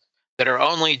counteroffensives that are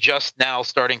only just now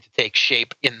starting to take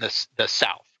shape in the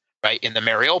south, right? In the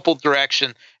Mariupol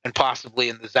direction and possibly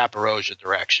in the Zaporozhye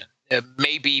direction.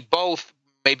 Maybe both,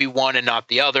 maybe one and not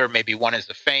the other. Maybe one is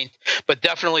a feint, but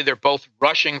definitely they're both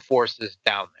rushing forces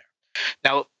down there.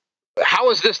 Now,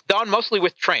 how is this done? Mostly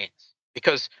with trains.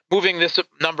 Because moving this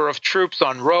number of troops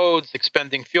on roads,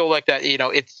 expending fuel like that,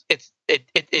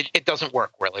 it doesn't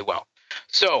work really well.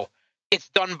 So it's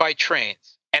done by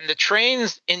trains, and the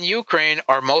trains in Ukraine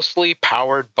are mostly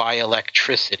powered by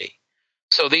electricity.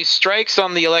 So these strikes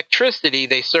on the electricity,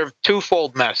 they serve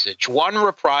twofold message: one,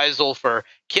 reprisal for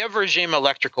Kiev regime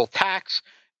electrical tax,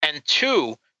 and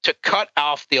two, to cut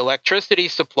off the electricity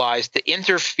supplies to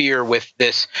interfere with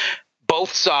this.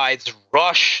 Both sides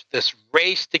rush this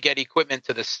race to get equipment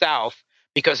to the south,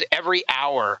 because every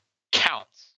hour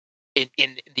counts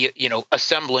in the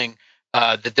assembling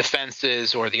the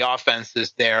defenses or the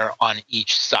offenses there on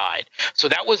each side. So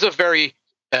that was a very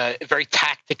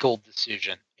tactical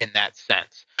decision in that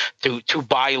sense, to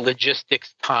buy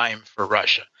logistics time for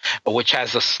Russia, which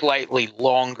has a slightly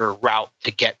longer route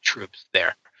to get troops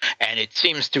there, and it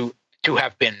seems to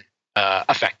have been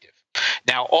effective.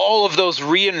 Now, all of those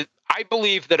I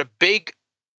believe that a big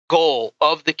goal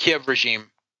of the Kiev regime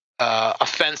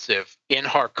offensive in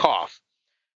Kharkov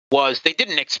was they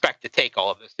didn't expect to take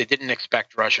all of this. They didn't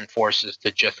expect Russian forces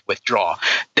to just withdraw.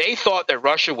 They thought that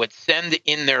Russia would send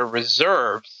in their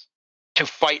reserves to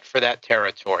fight for that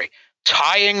territory,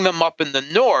 tying them up in the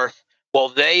north, while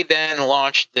they then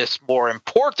launched this more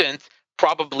important,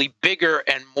 probably bigger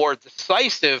and more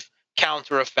decisive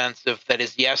counteroffensive that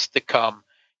is yet to come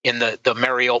in the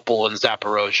Mariupol and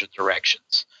Zaporozhye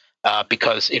directions.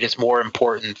 Because it is more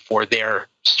important for their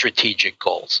strategic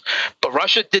goals. But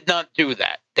Russia did not do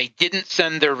that. They didn't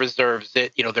send their reserves,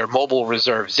 their mobile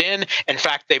reserves in. In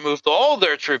fact, they moved all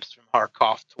their troops from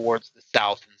Kharkov towards the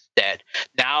south instead.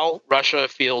 Now Russia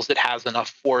feels it has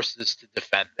enough forces to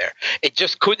defend there. It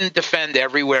just couldn't defend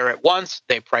everywhere at once.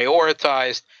 They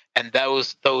prioritized, and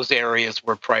those areas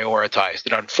were prioritized.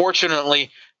 And unfortunately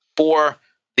for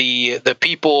the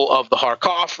people of the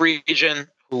Kharkov region,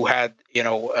 who had, you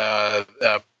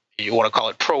want to call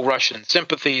it pro-Russian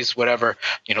sympathies, whatever,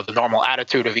 the normal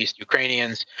attitude of East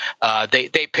Ukrainians,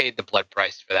 they paid the blood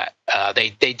price for that.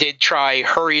 They did try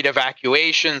hurried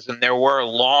evacuations, and there were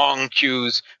long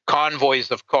queues,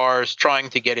 convoys of cars trying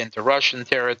to get into Russian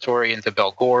territory, into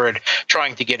Belgorod,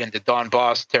 trying to get into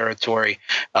Donbass territory,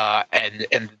 and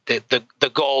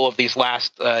the goal of these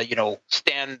last,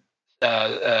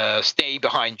 stay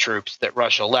behind troops that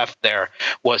Russia left there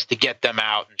was to get them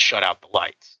out and shut out the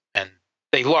lights. And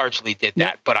they largely did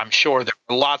that, but I'm sure there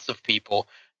were lots of people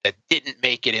that didn't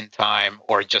make it in time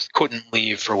or just couldn't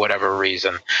leave for whatever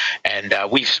reason. And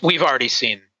we've already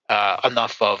seen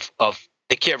enough of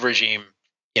the Kiev regime,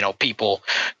 people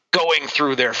going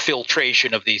through their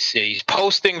filtration of these cities,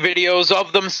 posting videos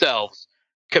of themselves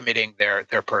committing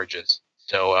their purges.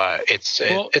 So it's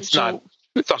not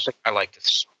something I like to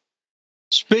see.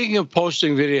 Speaking of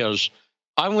posting videos,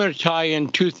 I'm going to tie in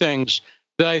two things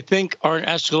that I think are an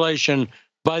escalation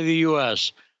by the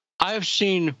U.S. I've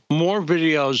seen more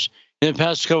videos in the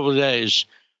past couple of days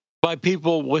by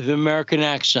people with American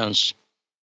accents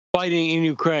fighting in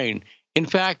Ukraine. In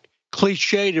fact,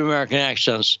 cliched American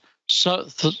accents,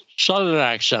 Southern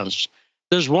accents.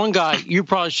 There's one guy, you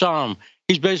probably saw him.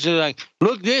 He's basically like,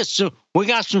 look this, we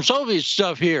got some Soviet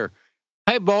stuff here.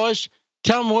 Hey, boys,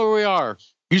 tell them where we are.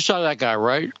 You saw that guy,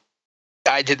 right?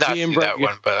 I did not see that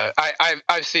one, but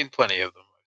I've seen plenty of them.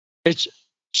 It's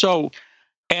so,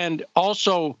 and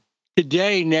also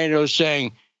today NATO is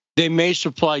saying they may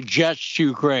supply jets to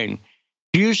Ukraine.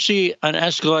 Do you see an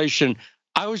escalation?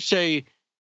 I would say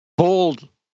bold,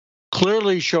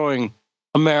 clearly showing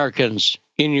Americans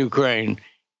in Ukraine,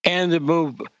 and the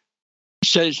move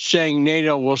saying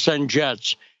NATO will send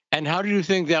jets. And how do you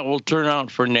think that will turn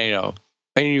out for NATO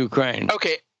in Ukraine?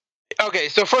 Okay,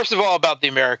 so first of all, about the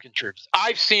American troops,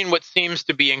 I've seen what seems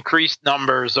to be increased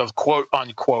numbers of quote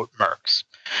unquote mercs.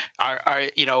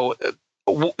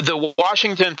 The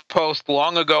Washington Post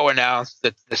long ago announced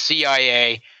that the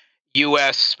CIA,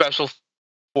 U.S. Special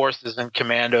Forces and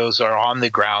Commandos are on the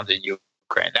ground in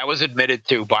Ukraine. That was admitted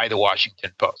to by the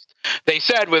Washington Post. They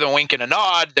said with a wink and a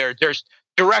nod, they're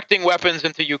directing weapons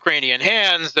into Ukrainian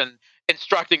hands and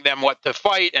instructing them what to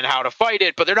fight and how to fight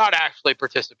it, but they're not actually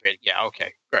participating. Yeah,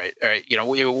 okay, right, all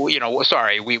right.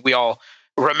 Sorry, we all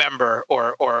remember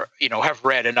or have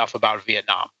read enough about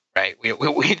Vietnam, right? We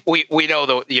know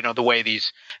the way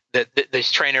these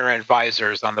trainer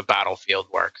advisors on the battlefield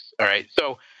works. All right,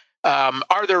 so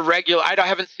are there regular? I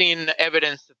haven't seen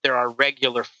evidence that there are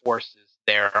regular forces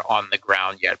there on the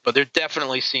ground yet, but there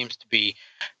definitely seems to be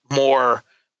more.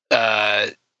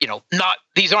 Not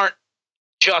these aren't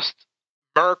just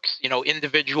mercs,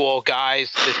 individual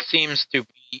guys. This seems to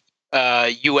be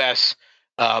U.S.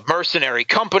 Mercenary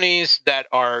companies that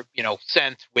are,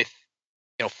 sent with,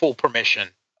 full permission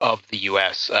of the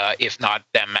U.S., if not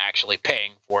them actually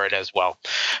paying for it as well.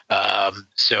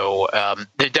 So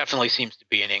there definitely seems to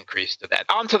be an increase to that.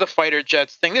 On to the fighter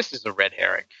jets thing. This is a red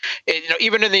herring.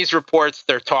 Even in these reports,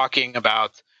 they're talking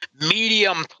about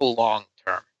medium to long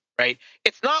term. Right?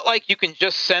 It's not like you can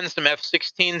just send some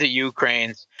F-16 to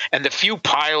Ukraine and the few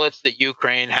pilots that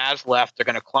Ukraine has left are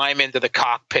going to climb into the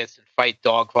cockpits and fight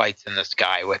dogfights in the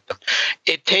sky with them.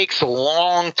 It takes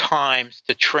long times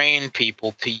to train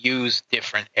people to use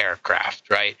different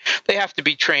aircraft, right? They have to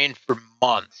be trained for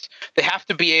months. They have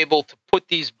to be able to put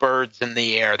these birds in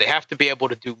the air. They have to be able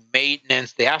to do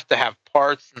maintenance. They have to have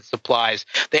parts and supplies.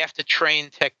 They have to train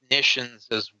technicians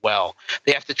as well.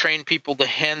 They have to train people to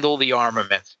handle the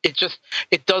armaments.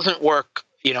 It doesn't work,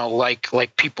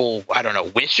 like people, I don't know,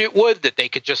 wish it would, that they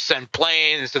could just send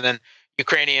planes and then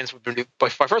Ukrainians would be.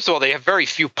 But first of all, they have very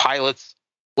few pilots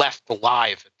left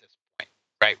alive at this point,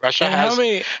 right? Russia and has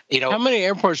how many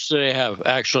airports do they have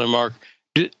actually, Mark?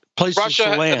 Places Russia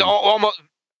to land. almost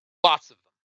lots of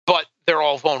them, but they're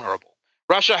all vulnerable.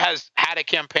 Russia has had a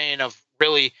campaign of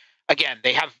really, again,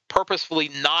 they have purposefully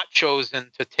not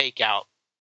chosen to take out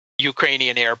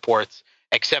Ukrainian airports,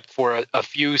 except for a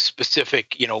few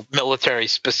specific, military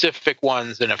specific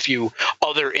ones and a few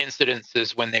other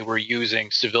incidences when they were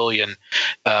using civilian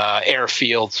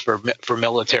airfields for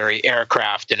military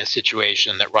aircraft in a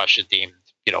situation that Russia deemed,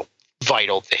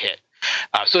 vital to hit.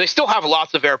 So they still have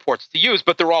lots of airports to use,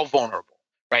 but they're all vulnerable,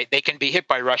 right? They can be hit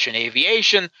by Russian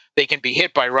aviation. They can be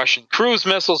hit by Russian cruise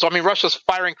missiles. I mean, Russia's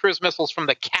firing cruise missiles from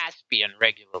the Caspian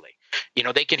regularly.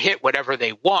 They can hit whatever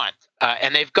they want,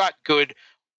 and they've got good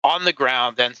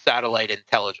on-the-ground and satellite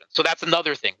intelligence. So that's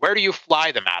another thing. Where do you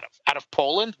fly them out of? Out of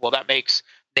Poland? Well, that makes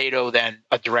NATO then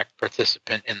a direct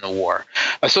participant in the war.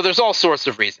 So there's all sorts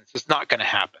of reasons. It's not going to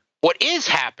happen. What is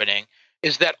happening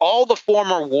is that all the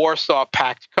former Warsaw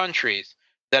Pact countries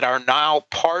that are now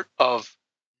part of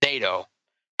NATO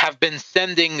have been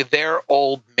sending their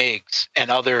old MiGs and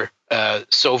other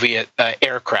Soviet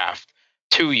aircraft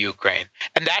to Ukraine.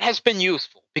 And that has been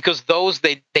useful because those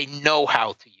they know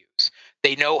how to use.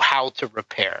 They know how to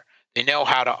repair. They know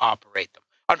how to operate them.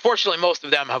 Unfortunately, most of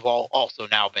them have also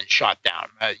now been shot down.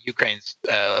 Ukraine's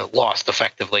lost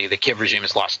effectively. The Kiev regime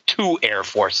has lost 2 air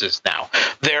forces now,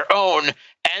 their own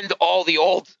and all the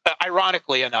old.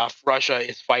 Ironically enough, Russia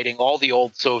is fighting all the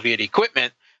old Soviet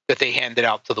equipment that they handed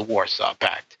out to the Warsaw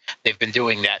Pact. They've been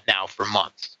doing that now for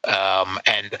months.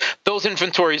 And those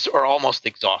inventories are almost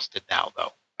exhausted now,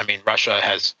 though. I mean, Russia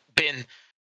has been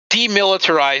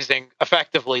demilitarizing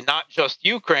effectively not just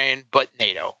Ukraine, but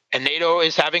NATO. And NATO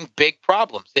is having big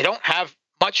problems. They don't have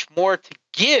much more to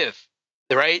give,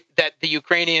 right, that the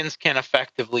Ukrainians can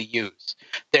effectively use.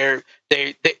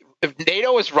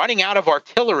 NATO is running out of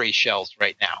artillery shells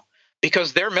right now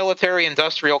because their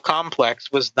military-industrial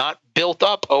complex was not built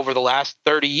up over the last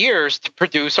 30 years to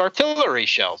produce artillery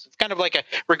shells. It's kind of like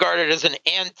regarded as an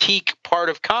antique part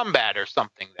of combat or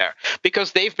something there,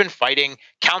 because they've been fighting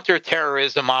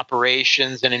counterterrorism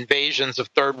operations and invasions of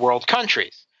third world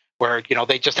countries where,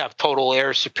 they just have total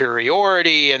air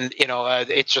superiority and,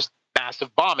 it's just massive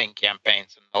bombing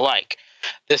campaigns and the like.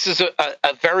 This is a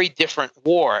very different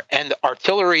war, and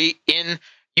artillery in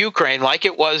Ukraine, like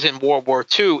it was in World War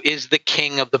II, is the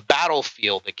king of the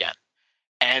battlefield again.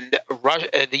 And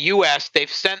Russia, the U.S.,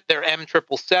 they've sent their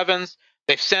M777s.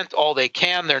 They've sent all they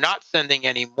can. They're not sending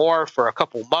any more for a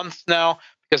couple months now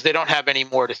because they don't have any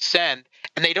more to send.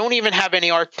 And they don't even have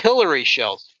any artillery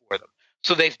shells for them.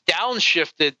 So they've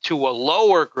downshifted to a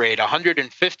lower grade,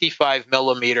 155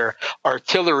 millimeter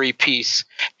artillery piece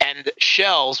and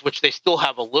shells, which they still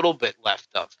have a little bit left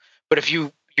of. But if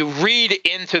you read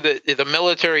into the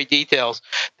military details,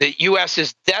 the U.S.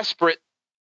 is desperately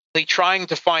trying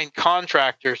to find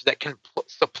contractors that can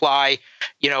supply,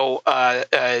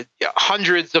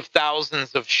 hundreds of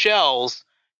thousands of shells,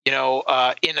 in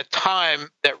a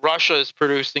time that Russia is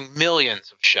producing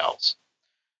millions of shells.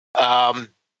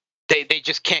 They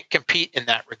just can't compete in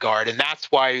that regard, and that's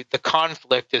why the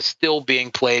conflict is still being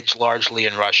played largely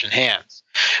in Russian hands.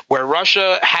 Where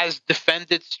Russia has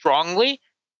defended strongly,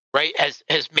 right,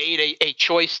 has made a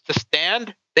choice to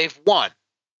stand, they've won,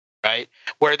 right?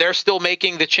 Where they're still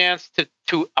making the chance to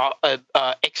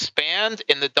expand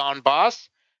in the Donbass,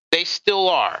 they still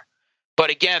are. But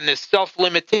again, this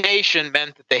self-limitation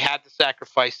meant that they had to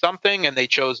sacrifice something, and they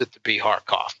chose it to be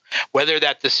Kharkov. Whether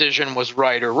that decision was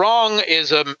right or wrong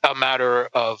is a matter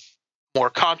of more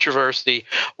controversy,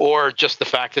 or just the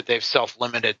fact that they've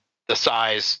self-limited the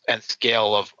size and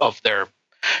scale of their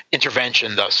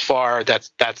intervention thus far.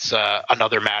 That's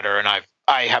another matter, and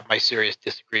I have my serious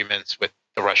disagreements with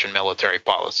the Russian military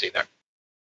policy there.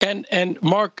 And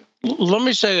Mark, let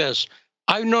me say this: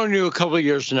 I've known you a couple of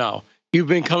years now. You've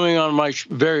been coming on my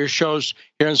various shows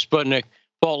here in Sputnik,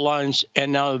 Fault Lines,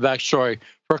 and now the Backstory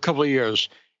for a couple of years.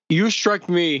 You strike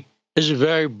me as a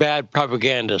very bad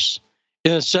propagandist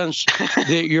in the sense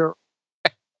that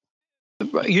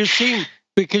you seem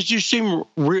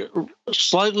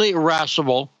slightly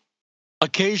irascible.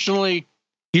 Occasionally,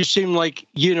 you seem like,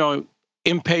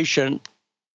 impatient.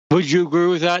 Would you agree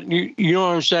with that? You know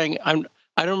what I'm saying? I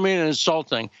don't mean it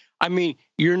insulting. I mean,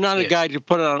 you're not a guy to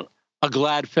put on a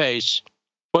glad face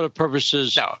for the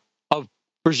purposes of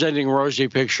presenting a rosy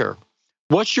picture.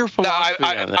 What's your philosophy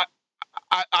on that?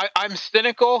 I'm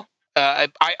cynical. I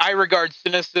regard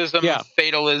cynicism,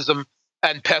 fatalism,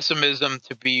 and pessimism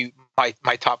to be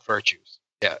my top virtues.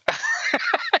 Yeah.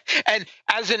 And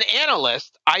as an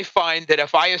analyst, I find that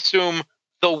if I assume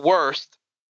the worst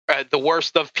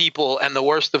of people and the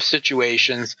worst of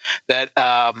situations, that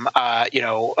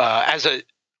as a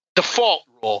default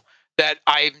rule, that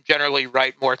I'm generally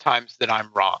right more times than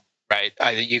I'm wrong. right?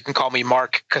 You can call me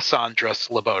Mark Cassandra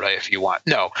Sleboda if you want.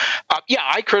 No. Yeah,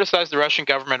 I criticize the Russian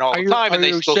government all the time, and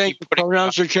they still keep putting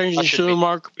pronouns are changing soon,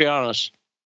 Mark? Be honest.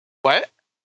 What?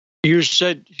 You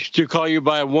said to call you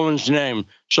by a woman's name,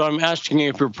 so I'm asking you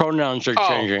if your pronouns are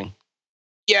changing.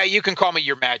 Yeah, you can call me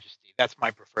Your Majesty. That's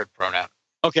my preferred pronoun.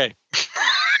 Okay.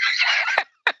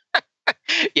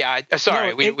 Yeah,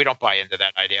 sorry, we don't buy into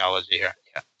that ideology here.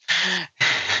 Yeah.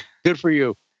 Good for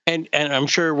you, and I'm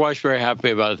sure your wife's very happy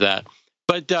about that.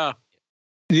 But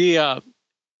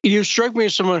you strike me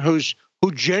as someone who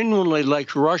genuinely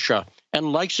likes Russia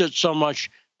and likes it so much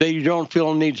that you don't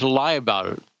feel a need to lie about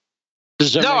it.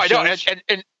 Does that make sense? I don't.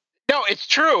 And no, it's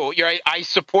true. You're right. I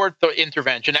support the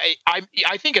intervention.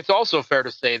 I think it's also fair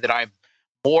to say that I'm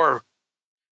more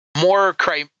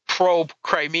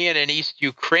pro-Crimean and East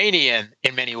Ukrainian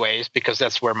in many ways, because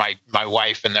that's where my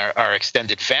wife and our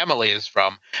extended family is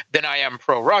from, than I am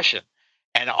pro-Russian.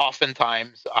 And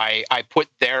oftentimes I put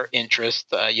their interest,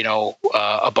 above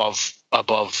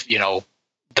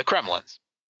the Kremlin's.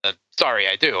 Sorry,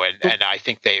 I do, and I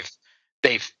think they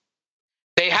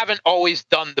haven't always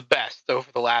done the best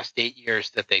over the last 8 years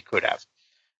that they could have.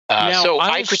 So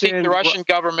I critique the Russian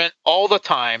government all the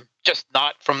time, just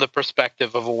not from the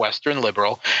perspective of a Western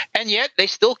liberal. And yet they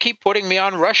still keep putting me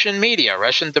on Russian media,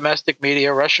 Russian domestic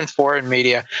media, Russian foreign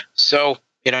media. So,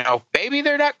 maybe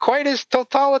they're not quite as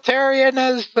totalitarian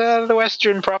as the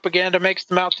Western propaganda makes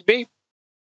them out to be.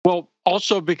 Well,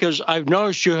 also because I've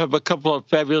noticed you have a couple of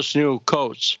fabulous new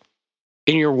coats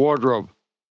in your wardrobe.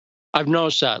 I've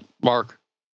noticed that, Mark.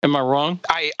 Am I wrong?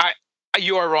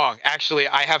 You are wrong. Actually,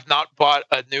 I have not bought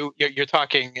a new. You're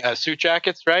talking suit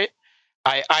jackets, right?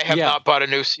 I have not bought a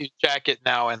new suit jacket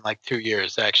now in like 2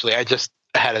 years. Actually, I just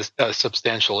had a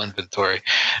substantial inventory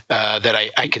that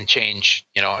I can change,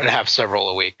 and have several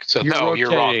a week. So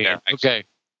you're wrong there. Okay.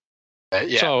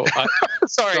 Yeah. So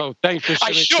sorry. So thanks for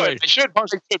I should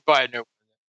buy a new.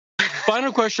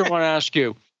 Final question I want to ask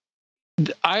you.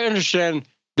 I understand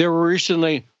there were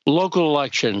recently local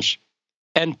elections,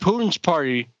 and Putin's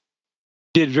party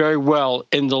did very well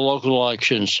in the local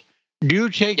elections. Do you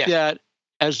take that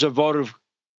as a vote of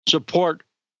support,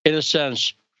 in a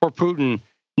sense, for Putin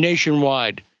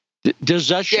nationwide? Does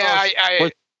that show?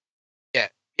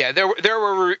 Yeah. There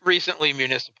were recently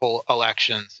municipal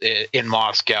elections in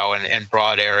Moscow and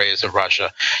broad areas of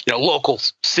Russia. Local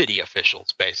city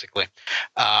officials, basically,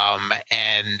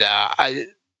 and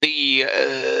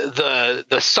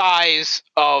the size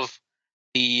of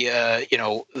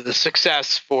the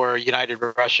success for United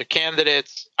Russia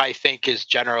candidates, I think, is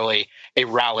generally a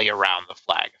rally around the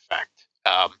flag effect.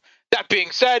 That being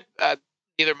said,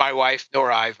 neither my wife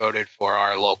nor I voted for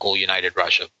our local United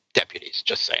Russia deputies.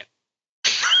 Just saying.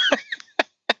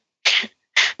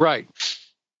 Right,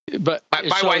 but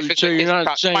my wife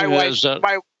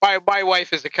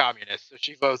is a communist, so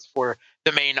she votes for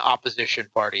the main opposition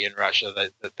party in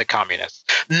Russia, the communists.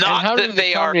 Not that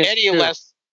they are any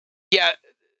less. Yeah,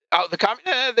 the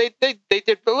they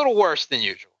did a little worse than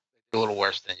usual.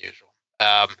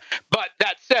 But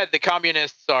that said, the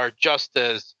communists are just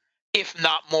as, if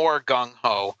not more, gung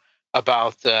ho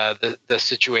about the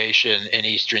situation in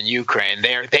eastern Ukraine.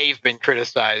 They've been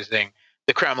criticizing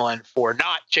the Kremlin for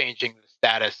not changing the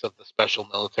status of the special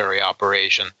military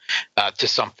operation to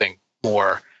something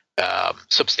more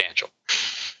substantial.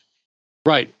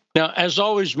 Right. Now, as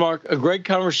always, Mark, a great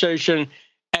conversation,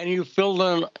 and you filled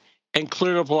in and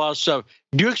cleared up a lot of stuff.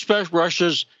 Do you expect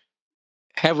Russia's?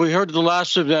 Have we heard the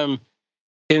last of them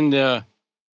in the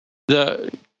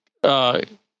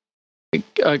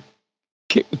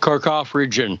Kharkov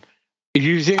region? Do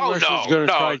you think Russia's going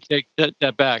to try to take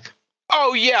that back?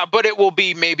 Oh yeah, but it will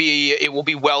be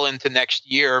well into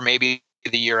next year, maybe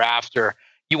the year after.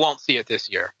 You won't see it this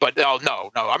year. But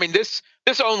no. I mean, this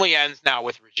only ends now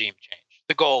with regime change.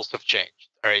 The goals have changed.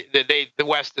 All right, the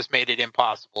West has made it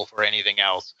impossible for anything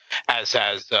else, as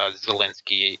has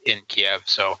Zelensky in Kiev.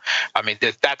 So, I mean,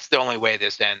 that's the only way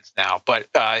this ends now. But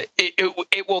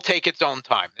it will take its own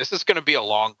time. This is going to be a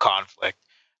long conflict,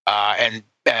 and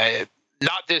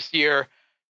not this year.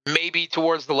 Maybe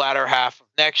towards the latter half of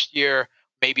next year,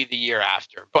 maybe the year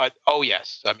after. But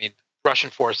yes, I mean, Russian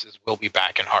forces will be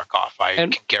back in Kharkov. I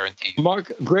can guarantee you.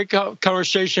 Mark, great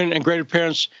conversation and great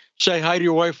appearance. Say hi to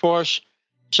your wife for us.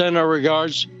 Send our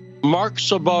regards. Mark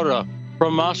Sleboda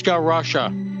from Moscow,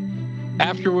 Russia.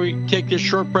 After we take this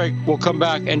short break, we'll come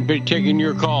back and be taking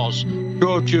your calls.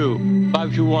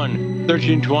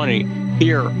 202-521-1320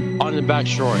 here on The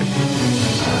Backstory.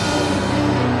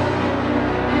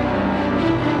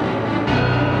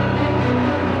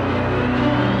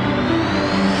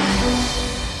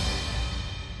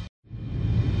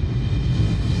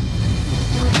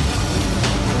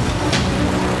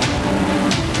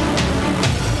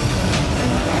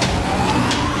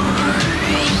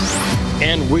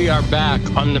 And we are back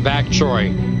on the Backstory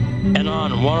and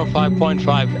on 105.5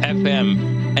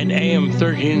 FM and AM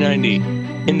 1390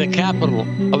 in the capital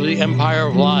of the Empire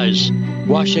of Lies,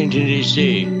 Washington,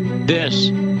 D.C.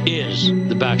 This is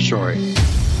the Backstory.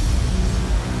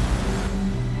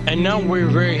 And now we're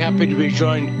very happy to be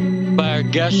joined by our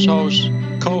guest host,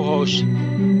 co-host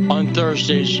on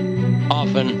Thursdays,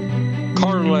 often,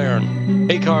 Carter Laren.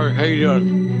 Hey, Carter, how you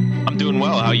doing? I'm doing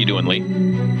well. How you doing, Lee?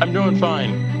 I'm doing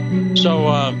fine.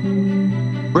 So,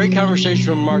 great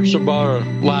conversation with Mark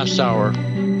Sleboda last hour.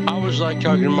 I always like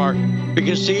talking to Mark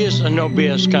because he is a no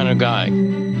BS kind of guy.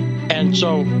 And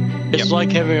so it's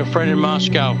like having a friend in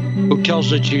Moscow who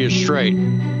tells it to you straight.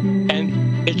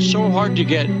 And it's so hard to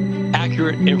get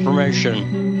accurate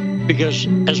information because,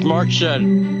 as Mark said,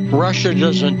 Russia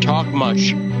doesn't talk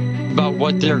much about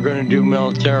what they're going to do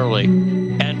militarily.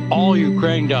 And all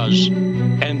Ukraine does,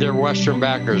 and their Western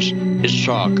backers, is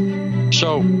talk.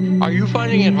 So are you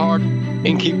finding it hard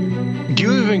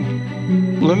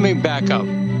let me back up.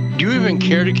 Do you even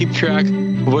care to keep track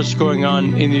of what's going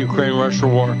on in the Ukraine-Russia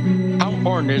war? How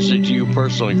important is it to you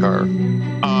personally, Carter?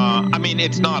 I mean,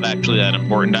 it's not actually that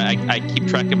important. I keep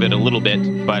track of it a little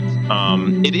bit, but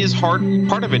it is hard.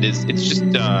 Part of it is it's just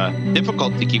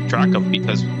difficult to keep track of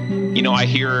because, I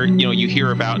hear, you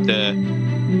hear about the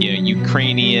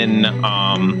Ukrainian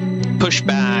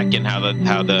pushback and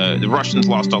how the Russians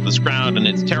lost all this ground and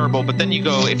it's terrible. But then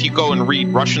if you go and read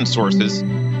Russian sources,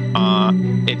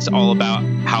 it's all about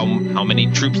how many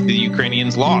troops the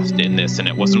Ukrainians lost in this, and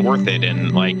it wasn't worth it,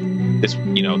 and like this,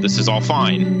 this is all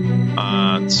fine.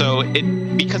 So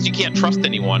because you can't trust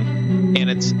anyone, and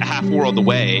it's half a world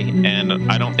away,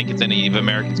 and I don't think it's any of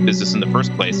Americans' business in the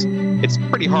first place. It's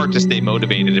pretty hard to stay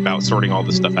motivated about sorting all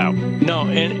this stuff out. No,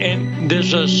 and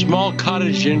there's a small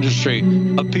cottage industry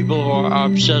of people who are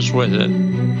obsessed with it,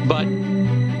 but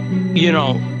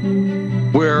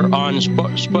we're on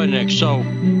Sputnik, so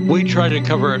we try to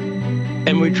cover it,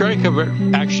 and we try to cover it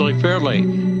actually fairly.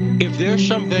 If there's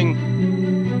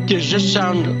something, does this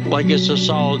sound like it's a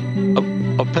solid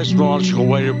epistemological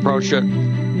way to approach it?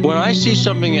 When I see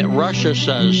something that Russia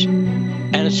says,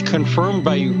 and it's confirmed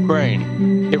by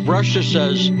Ukraine, if Russia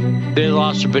says they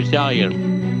lost a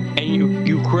battalion, and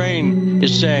Ukraine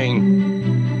is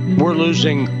saying we're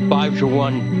losing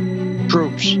 5-1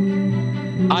 troops,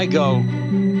 I go,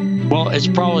 well, it's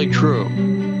probably true.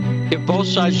 If both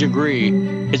sides agree,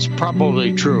 it's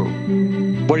probably true.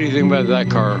 What do you think about that,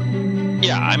 Carter?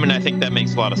 Yeah, I mean, I think that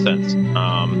makes a lot of sense.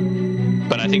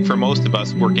 But I think for most of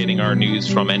us, we're getting our news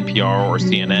from NPR or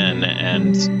CNN,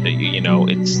 and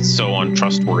it's so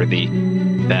untrustworthy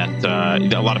that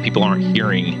a lot of people aren't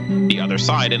hearing the other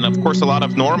side. And of course, a lot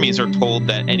of normies are told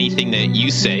that anything that you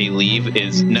say, Leave,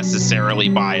 is necessarily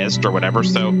biased or whatever.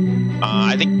 So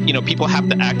I think people have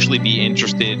to actually be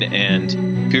interested and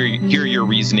hear your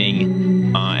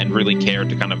reasoning and really care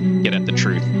to kind of get at the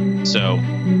truth. So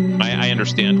I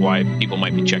understand why people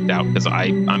might be checked out, because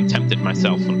I'm tempted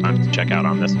myself sometimes to check out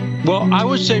on this. Well, I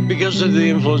would say because of the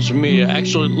influence of media.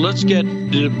 Actually, let's get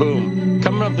to the boom.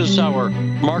 Coming up this hour,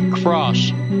 Mark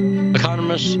Frost,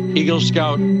 Economist, Eagle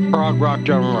Scout, prog rock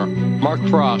drummer, Mark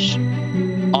Frost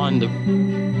on the...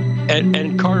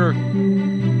 And Carter,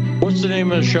 what's the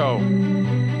name of the show?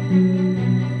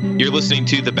 You're listening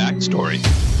to The Backstory.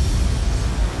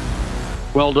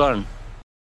 Well done.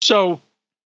 So,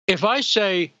 if I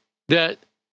say that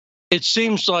it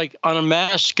seems like on a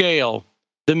mass scale,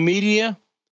 the media,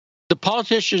 the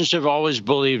politicians have always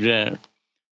believed in it,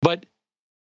 but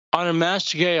on a mass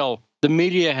scale, the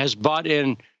media has bought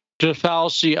in to the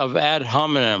fallacy of ad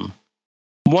hominem,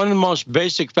 one of the most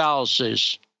basic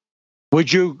fallacies.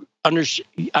 Would you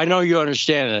understand? I know you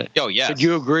understand it. Oh, yes. Would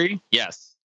you agree?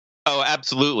 Yes. Oh,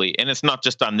 absolutely. And it's not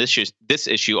just on this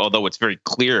issue, although it's very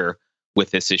clear with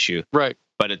this issue. Right.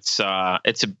 But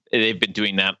they've been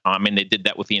doing that. I mean, they did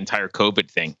that with the entire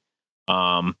COVID thing,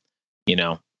 and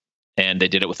they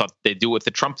do it with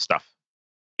the Trump stuff.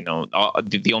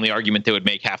 The only argument they would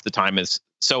make half the time is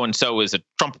so-and-so is a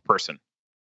Trump person,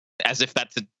 as if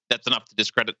that's enough to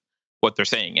discredit what they're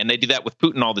saying. And they do that with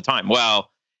Putin all the time. Well,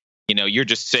 you're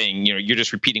just saying, you're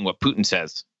just repeating what Putin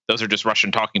says. Those are just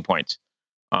Russian talking points,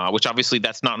 which obviously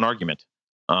that's not an argument.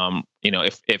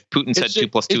 If Putin said 2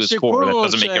 + 2 is 4, that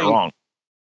doesn't make it wrong.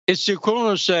 It's the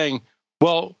equivalent of saying,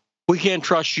 well, we can't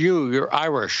trust you, you're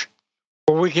Irish.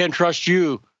 Or we can't trust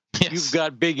you, yes, you've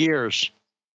got big ears.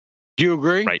 Do you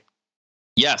agree? Right.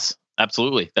 Yes,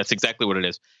 absolutely. That's exactly what it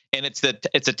is. And it's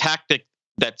a tactic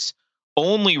that's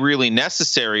only really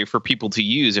necessary for people to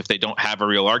use if they don't have a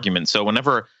real argument. So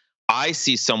whenever I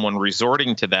see someone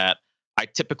resorting to that, I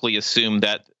typically assume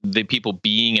that the people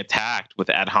being attacked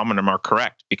with ad hominem are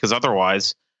correct, because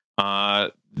otherwise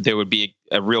there would be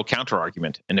a real counter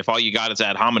argument. And if all you got is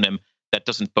ad hominem, that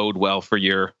doesn't bode well for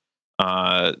your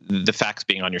the facts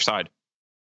being on your side.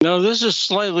 No, this is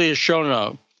slightly a show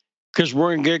note because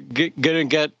we're going to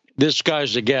get this guy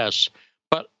as a guest.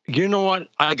 But you know what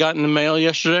I got in the mail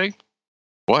yesterday?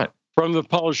 What? From the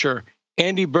publisher,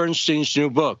 Andy Bernstein's new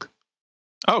book.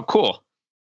 Oh, cool.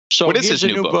 So what is his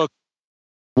new book?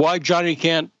 Why Johnny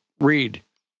Can't Read.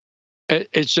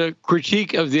 It's a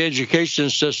critique of the education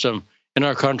system in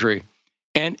our country.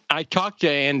 And I talked to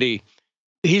Andy.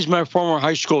 He's my former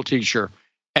high school teacher.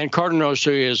 And Carter knows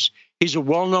who he is. He's a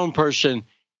well-known person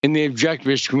in the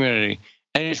objectivist community.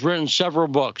 And he's written several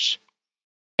books.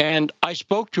 And I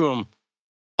spoke to him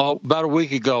about a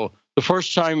week ago, the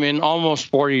first time in almost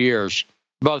 40 years,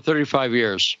 about 35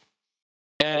 years.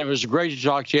 And it was great to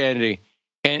talk to Andy.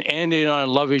 And Andy and I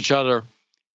love each other.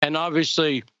 And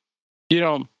obviously,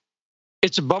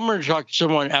 it's a bummer to talk to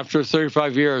someone after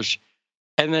 35 years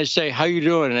and they say, how you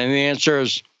doing? And the answer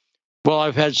is, well,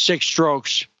 I've had 6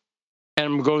 strokes and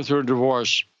I'm going through a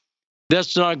divorce.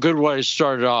 That's not a good way to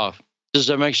start it off. Does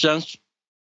that make sense?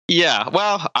 Yeah.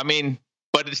 Well, I mean,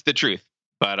 but it's the truth.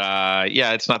 But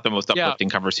yeah, it's not the most uplifting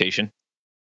conversation.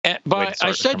 But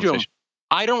I said to him,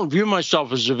 I don't view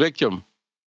myself as a victim.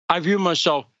 I view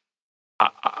myself,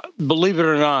 believe it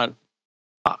or not,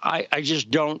 I just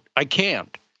don't, I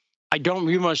can't. I don't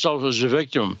view myself as a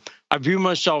victim. I view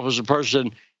myself as a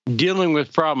person dealing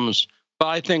with problems, but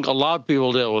I think a lot of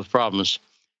people deal with problems.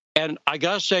 And I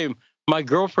got to say, my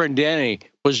girlfriend, Danny,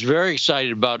 was very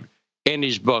excited about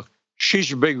Andy's book.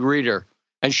 She's a big reader,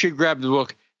 and she grabbed the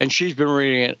book, and she's been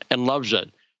reading it and loves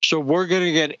it. So we're going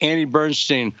to get Andy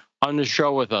Bernstein on the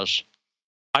show with us,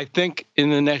 I think, in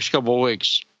the next couple of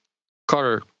weeks.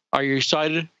 Carter, are you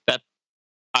excited?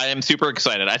 I am super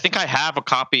excited. I think I have a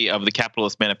copy of the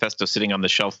Capitalist Manifesto sitting on the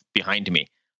shelf behind me.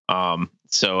 I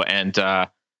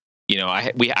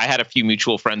had a few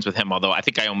mutual friends with him, although I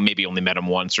think I maybe only met him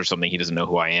once or something. He doesn't know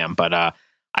who I am, but I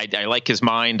like his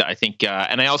mind. I think,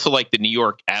 and I also like the New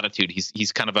York attitude.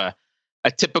 He's kind of a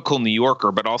typical New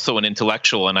Yorker, but also an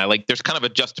intellectual. And I like, there's kind of a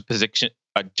juxtaposition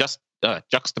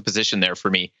there for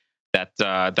me that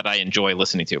I enjoy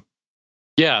listening to.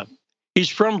 Yeah, he's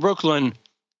from Brooklyn.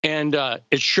 And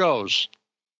it shows.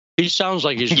 He sounds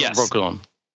like he's from Brooklyn.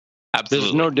 Absolutely.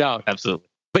 There's no doubt. Absolutely.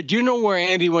 But do you know where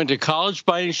Andy went to college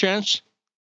by any chance?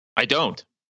 I don't.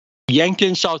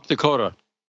 Yankton, South Dakota.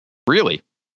 Really?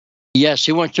 Yes,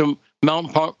 he went to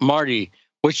Mount Marty,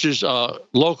 which is a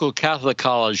local Catholic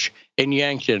college in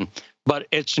Yankton. But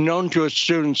it's known to its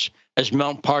students as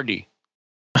Mount Party.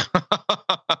 I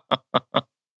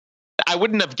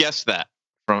wouldn't have guessed that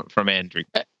from Andrew.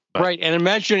 Right, and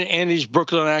imagine Andy's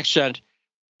Brooklyn accent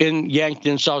in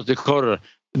Yankton, South Dakota.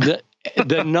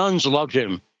 The nuns loved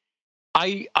him.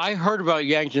 I heard about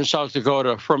Yankton, South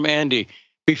Dakota from Andy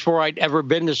before I'd ever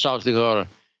been to South Dakota.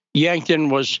 Yankton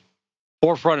was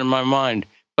forefront in my mind.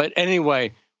 But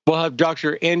anyway, we'll have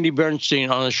Dr. Andy Bernstein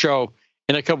on the show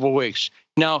in a couple of weeks.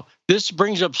 Now, this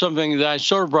brings up something that I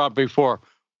sort of brought up before.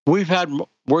 We're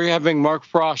having Mark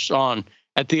Frost on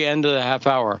at the end of the half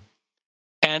hour.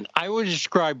 And I would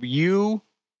describe you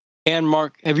and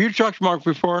Mark. Have you talked to Mark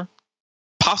before?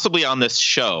 Possibly on this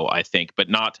show, I think, but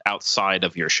not outside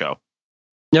of your show.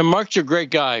 Now, Mark's a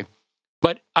great guy,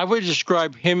 but I would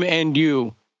describe him and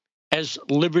you as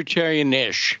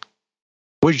libertarian-ish.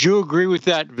 Would you agree with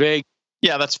that, vague?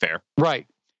 Yeah, that's fair. Right.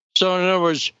 So, in other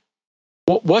words,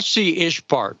 what's the ish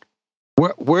part?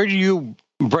 Where do you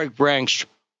break ranks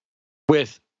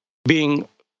with being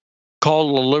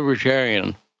called a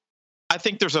libertarian? I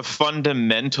think there's a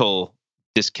fundamental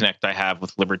disconnect I have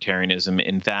with libertarianism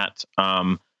in that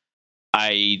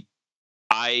I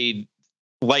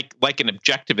like an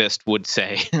objectivist would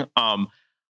say,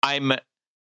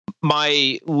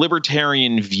 my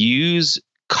libertarian views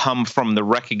come from the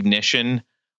recognition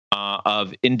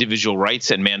of individual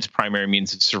rights and man's primary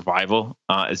means of survival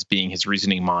as being his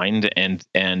reasoning mind, and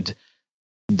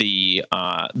the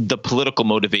political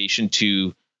motivation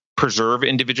to preserve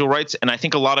individual rights. And I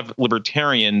think a lot of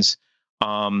libertarians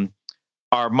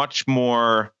are much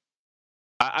more,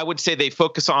 I would say they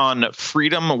focus on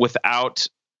freedom without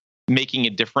making a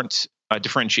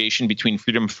differentiation between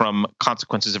freedom from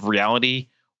consequences of reality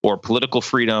or political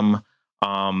freedom.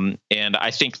 And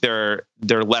I think they're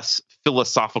less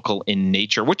philosophical in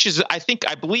nature, which is, I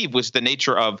believe was the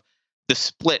nature of the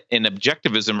split in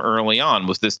objectivism early on,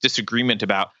 was this disagreement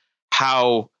about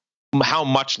how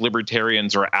much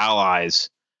libertarians are allies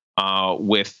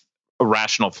with a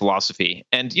rational philosophy.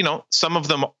 And, some of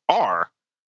them are,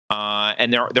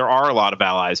 and there are a lot of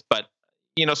allies, but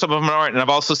some of them aren't. And I've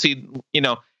also seen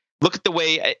look at the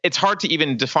way it's hard to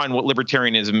even define what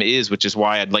libertarianism is, which is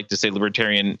why I'd like to say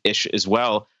libertarian-ish as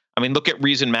well. I mean, look at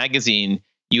Reason Magazine.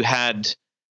 You had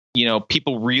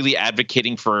people really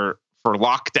advocating for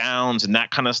lockdowns and that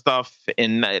kind of stuff,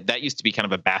 and that used to be kind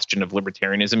of a bastion of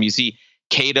libertarianism. You see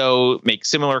Cato make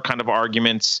similar kind of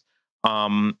arguments.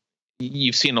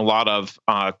 You've seen a lot of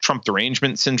Trump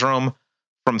derangement syndrome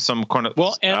from some kind of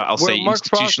I'll say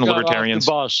institutional libertarians.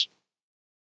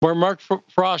 Where Mark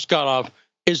Frost got off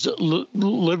is the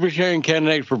libertarian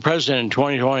candidate for president in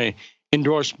 2020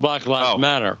 endorsed Black Lives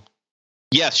Matter.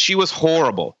 Yes, she was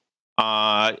horrible.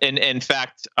 And in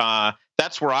fact,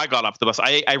 that's where I got off the bus.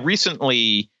 I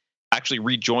recently actually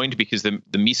rejoined because the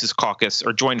Mises Caucus,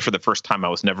 or joined for the first time. I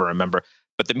was never a member,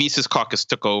 but the Mises Caucus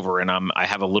took over, and I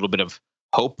have a little bit of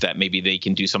hope that maybe they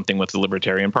can do something with the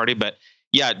Libertarian Party. But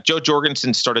yeah, Joe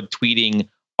Jorgensen started tweeting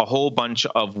a whole bunch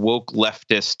of woke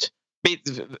leftist,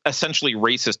 essentially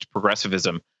racist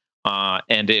progressivism,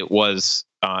 and it was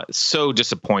so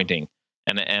disappointing.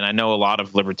 And I know a lot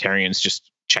of libertarians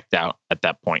just checked out at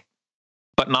that point,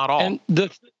 but not all. And the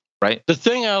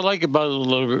thing I like about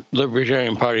the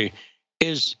Libertarian Party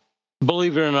is,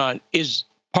 believe it or not, is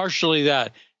partially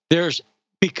that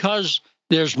because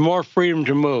there's more freedom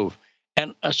to move.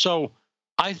 And so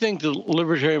I think the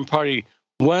Libertarian Party,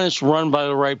 when it's run by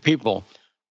the right people,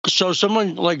 so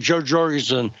someone like Joe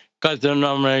Jorgensen got the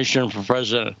nomination for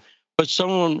president, but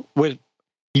someone with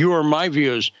you or my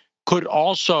views could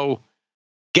also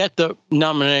get the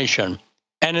nomination.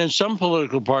 And in some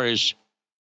political parties,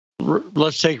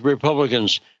 let's take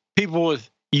Republicans, people with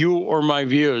you or my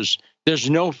views, there's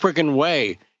no freaking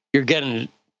way you're getting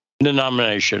the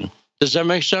nomination. Does that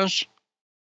make sense?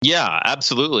 Yeah,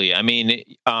 absolutely. I mean,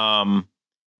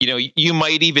 you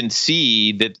might even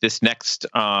see that this next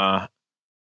run,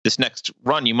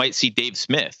 you might see Dave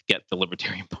Smith get the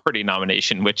Libertarian Party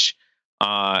nomination, which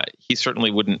he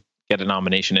certainly wouldn't get a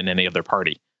nomination in any other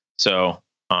party. So,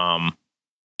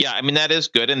 yeah, I mean, that is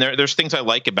good. And there's things I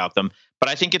like about them, but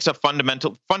I think it's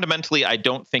fundamentally, I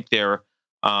don't think they're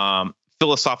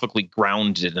philosophically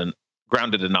grounded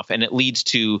enough. And it leads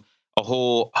to a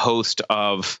whole host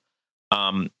of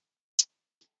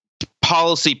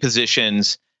policy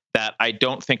positions that I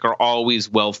don't think are always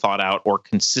well thought out or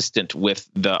consistent with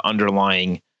the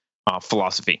underlying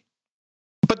philosophy.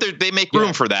 But they make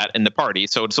room for that in the party,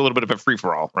 so it's a little bit of a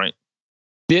free-for-all, right?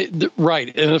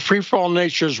 Right, and the free-for-all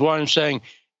nature is why I'm saying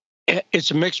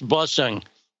it's a mixed blessing,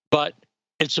 but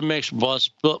it's a mixed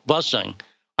blessing.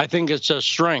 I think it's a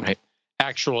strength,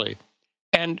 actually.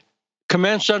 And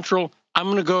Command Central, I'm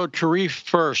going to go Tarif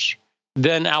first,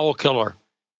 then Owl Killer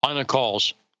on the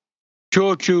calls.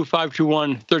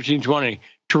 202-521-1320.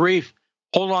 Tarif,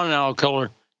 hold on, Owl Killer.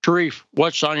 Tarif,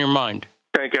 what's on your mind?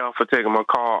 Thank y'all for taking my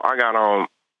call. I got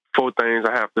 4 things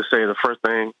I have to say. The first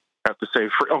thing I have to say,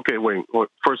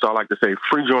 first I'd like to say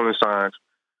free Jordan signs.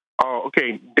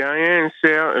 Okay, Diane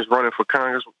Sale is running for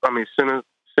Senate.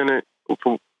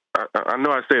 I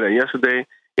know I said that yesterday.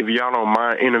 If y'all don't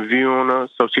mind interviewing her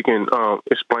so she can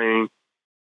explain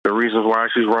the reasons why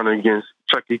she's running against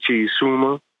Chuck E. Cheese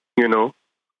Schumer,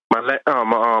 My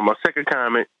second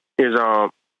comment is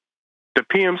the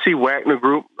PMC Wagner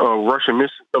group, Russian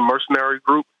mercenary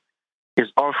group,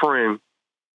 is offering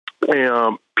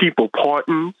people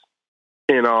pardons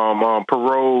and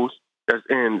paroles that's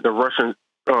in the Russian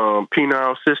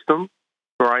penal system,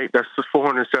 right? That's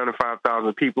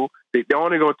 475,000 people. They're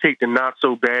only going to take the not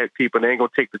so bad people. They ain't going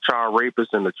to take the child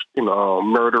rapists and the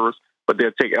murderers, but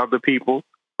they'll take other people,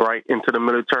 right, into the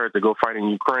military to go fight in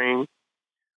Ukraine.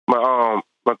 My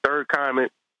third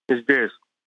comment is this: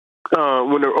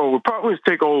 when the Republicans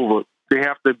take over, they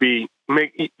have to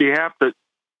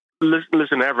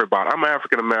listen to everybody. I'm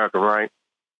African American, right?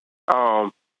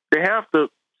 They have to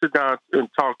sit down and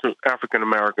talk to African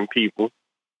American people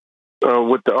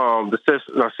with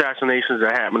the assassinations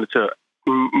that happened to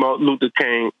Martin Luther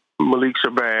King, Malik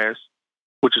Shabazz,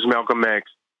 which is Malcolm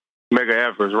X, Medgar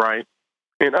Evers, right,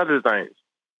 and other things.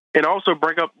 And also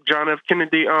bring up John F.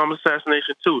 Kennedy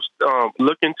assassination too.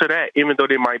 Look into that, even though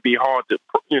they might be hard to,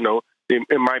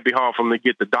 it might be hard for them to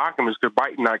get the documents because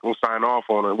Biden not going to sign off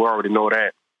on it. We already know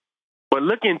that. But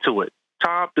look into it.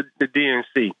 Tie up the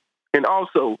DNC. And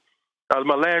also,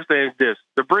 my last thing is this: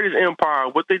 the British Empire,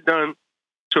 what they've done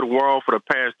to the world for the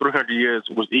past 300 years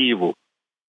was evil.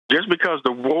 Just because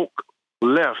the woke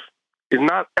left is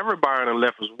not everybody on the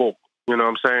left is woke. You know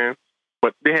what I'm saying?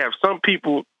 But they have some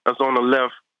people that's on the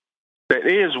left that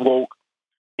is woke,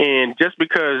 and just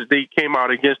because they came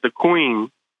out against the Queen,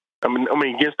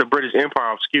 against the British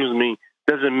Empire,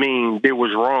 doesn't mean they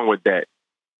was wrong with that.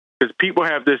 Because people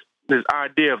have this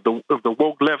idea if the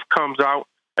woke left comes out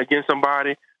against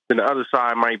somebody, then the other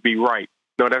side might be right.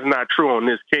 No, that's not true on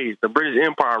this case. The British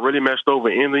Empire really messed over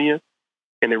India,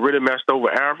 and they really messed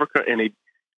over Africa, and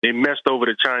they messed over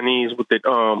the Chinese with the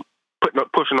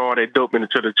pushing all that dope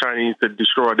into the Chinese to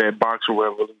destroy that Boxer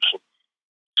Revolution.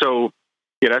 So,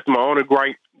 yeah, that's my only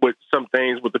gripe with some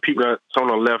things with the people that's on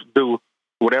the left do.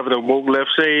 Whatever the woke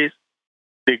left says,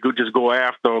 they could just go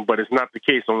after them, but it's not the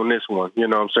case on this one. You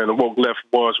know what I'm saying? The woke left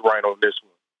was right on this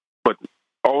one. But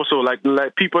also, like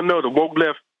people know, the woke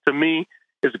left, to me,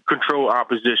 is a controlled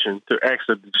opposition to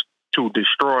actually to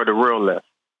destroy the real left,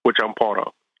 which I'm part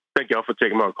of. Thank y'all for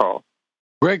taking my call.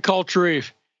 Great call,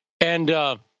 Sharif. And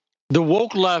the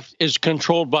woke left is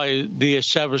controlled by the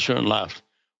establishment left,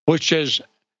 which is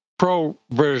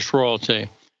pro-British royalty.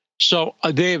 So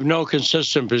they have no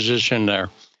consistent position there.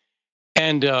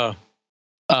 And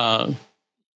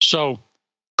so,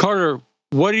 Carter,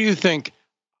 what do you think?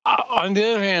 On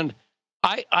the other hand,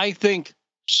 I think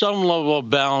some level of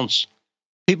balance,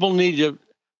 people need to,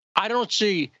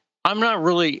 I'm not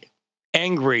really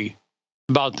angry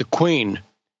about the Queen,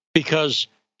 because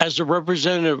as a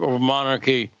representative of a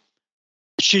monarchy,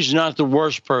 she's not the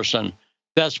worst person.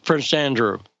 That's Prince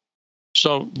Andrew.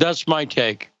 So that's my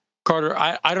take. Carter,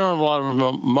 I don't have a lot of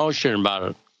emotion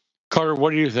about it. Carter,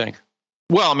 what do you think?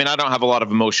 Well, I mean, I don't have a lot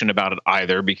of emotion about it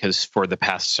either, because for the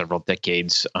past several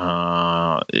decades,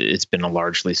 it's been a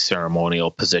largely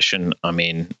ceremonial position. I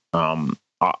mean,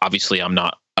 obviously, I'm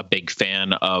not a big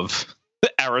fan of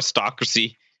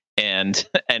aristocracy and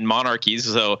monarchies,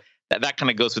 so that kind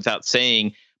of goes without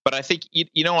saying. But I think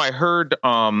I heard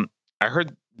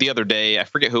the other day, I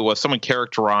forget who it was, someone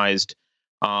characterized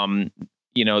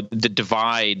the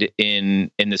divide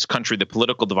in this country, the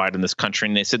political divide in this country,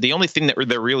 and they said the only thing that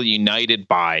they're really united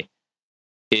by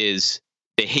is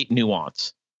they hate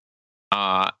nuance.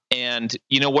 And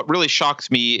what really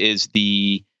shocks me is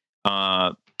the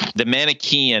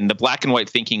Manichaean, the black and white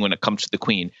thinking when it comes to the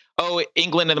Queen. Oh,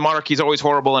 England and the monarchy is always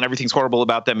horrible, and everything's horrible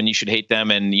about them, and you should hate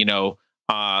them, and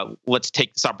let's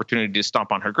take this opportunity to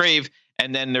stomp on her grave.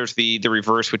 And then there's the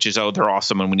reverse, which is, oh, they're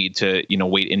awesome, and we need to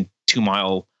wait in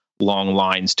 2-mile long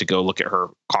lines to go look at her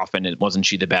coffin. And wasn't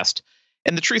she the best?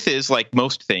 And the truth is, like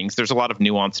most things, there's a lot of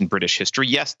nuance in British history.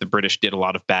 Yes, the British did a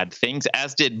lot of bad things,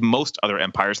 as did most other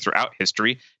empires throughout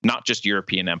history, not just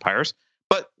European empires.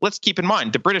 But let's keep in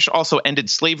mind, the British also ended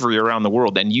slavery around the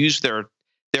world and used their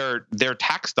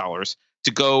tax dollars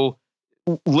to go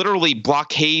literally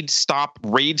blockade, stop,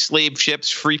 raid slave ships,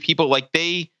 free people. Like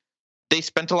they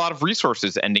spent a lot of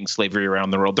resources ending slavery around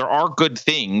the world. There are good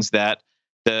things that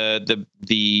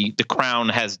the crown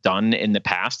has done in the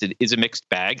past. It is a mixed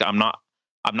bag. I'm not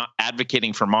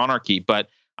advocating for monarchy, but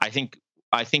I think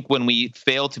when we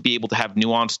fail to be able to have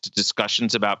nuanced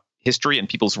discussions about history and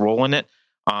people's role in it,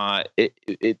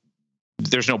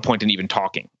 there's no point in even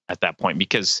talking at that point,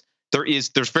 because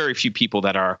there's very few people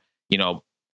that are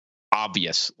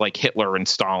obvious, like Hitler and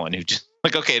Stalin, who just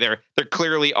like, okay, they're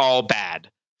clearly all bad.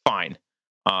 Fine.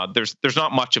 There's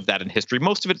not much of that in history.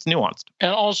 Most of it's nuanced.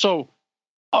 And also,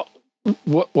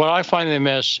 what I find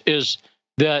amiss is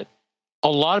that a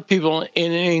lot of people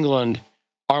in England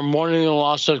are mourning the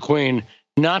loss of the Queen,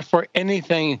 not for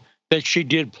anything that she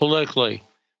did politically,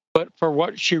 but for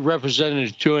what she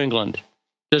represented to England.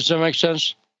 Does that make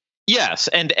sense? Yes,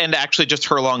 and actually just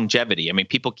her longevity. I mean,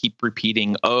 people keep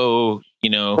repeating,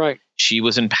 right. She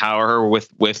was in power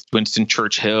with Winston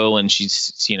Churchill, and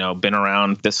she's been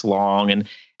around this long, and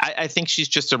I think she's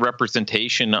just a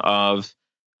representation of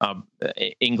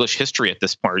English history at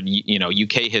this point,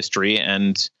 UK history,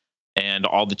 and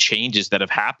all the changes that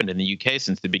have happened in the UK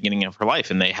since the beginning of her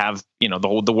life, and they have,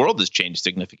 the world has changed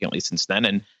significantly since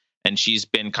then, and she's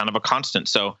been kind of a constant.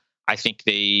 So I think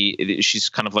she's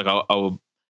kind of like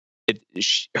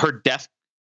her death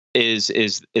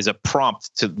is a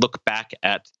prompt to look back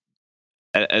at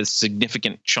a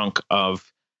significant chunk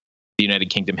of the United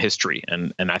Kingdom history,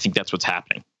 and I think that's what's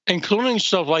happening, including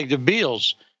stuff like the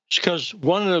Beatles. Because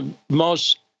one of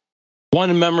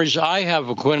the memories I have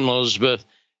of Queen Elizabeth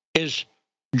is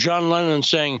John Lennon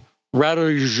saying "Rattle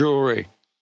your jewelry"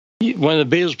 when the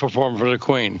Beatles performed for the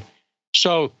Queen.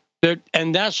 So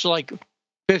and that's like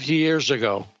 50 years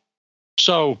ago.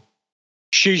 So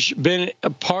she's been a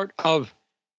part of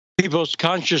people's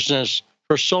consciousness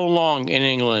for so long in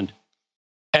England,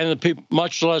 and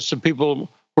much less the people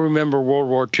who remember World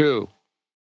War II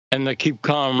and they keep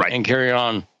calm right. and carry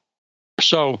on.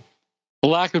 So, the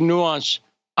lack of nuance,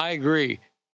 I agree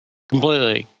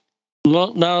completely.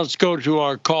 Now let's go to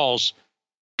our calls.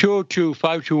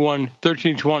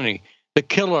 202-521-1320. The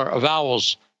killer of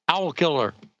owls, Owl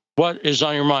Killer. what is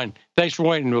on your mind. Thanks for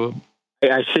waiting. Hey,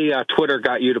 I see Twitter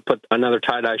got you to put another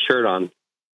tie-dye shirt on.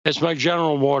 It's my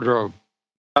general wardrobe.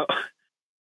 Oh,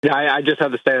 yeah, I just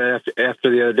have to say that after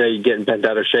the other day, you getting bent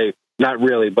out of shape. Not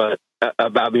really, but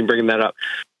about me bringing that up.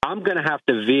 I'm going to have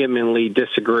to vehemently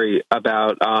disagree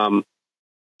about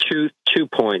two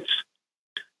points.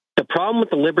 The problem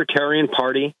with the Libertarian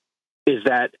Party is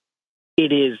that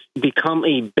it has become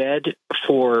a bed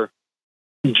for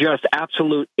just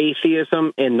absolute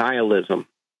atheism and nihilism.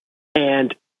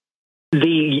 And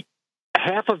the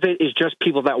half of it is just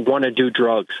people that want to do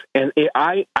drugs. And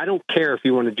I don't care if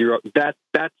you want to do drugs.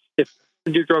 That's if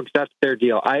you do drugs, that's their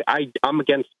deal. I'm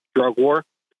against drug war.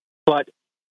 But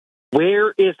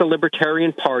where is the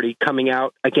Libertarian Party coming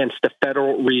out against the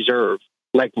Federal Reserve,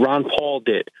 like Ron Paul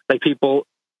did, like people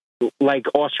like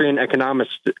Austrian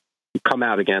economists come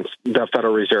out against the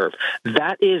Federal Reserve?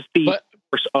 That is the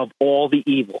source of all the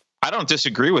evil. I don't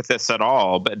disagree with this at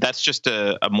all, but that's just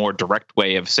a more direct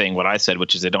way of saying what I said,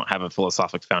 which is they don't have a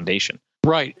philosophical foundation.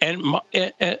 Right. And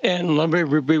let me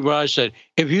repeat what I said.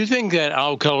 If you think that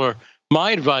Al Keller,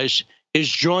 my advice is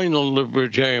join the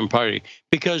Libertarian Party,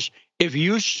 because if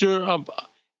you stood up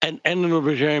and end the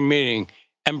Libertarian meeting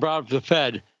and brought up the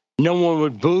Fed, no one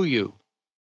would boo you.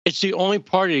 It's the only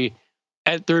party,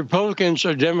 at the Republicans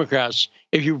or Democrats,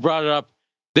 if you brought it up,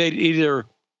 they'd either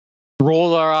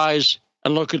roll their eyes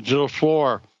and look into the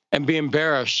floor and be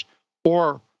embarrassed,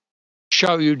 or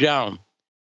shout you down.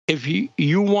 If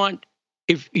you want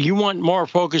more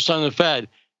focus on the Fed,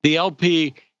 the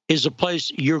LP is a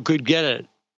place you could get it.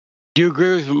 Do you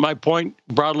agree with my point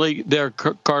broadly there,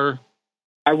 Carter?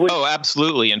 I would. Oh,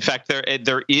 absolutely. In fact, there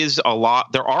are a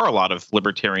lot of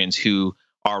libertarians who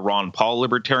are Ron Paul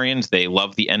libertarians. They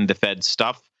love the end the Fed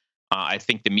stuff. I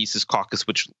think the Mises Caucus,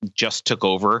 which just took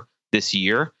over this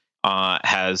year,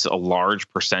 has a large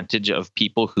percentage of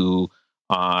people who,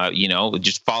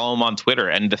 just follow them on Twitter.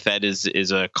 And the Fed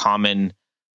is a common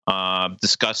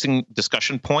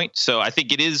discussion point. So I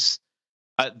think it is.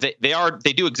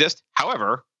 They do exist.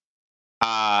 However,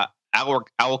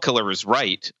 Al Keller is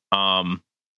right.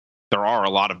 There are a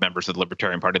lot of members of the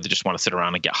Libertarian Party that just want to sit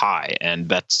around and get high, and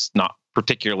that's not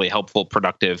particularly helpful,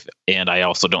 productive. And I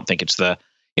also don't think it's I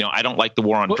don't like the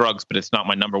war on drugs, but it's not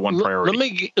my number one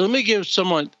priority. Let me give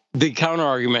someone the counter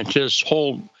argument to this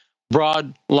whole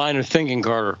broad line of thinking,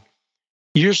 Carter.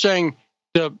 You're saying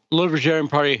the Libertarian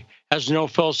Party has no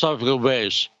philosophical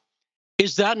base.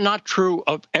 Is that not true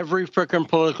of every freaking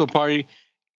political party?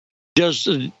 Does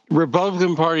the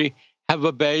Republican Party have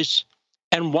a base?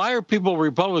 And why are people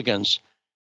Republicans?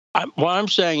 What I'm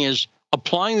saying is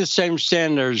applying the same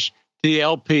standards to the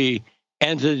LP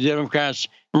and to the Democrats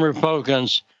and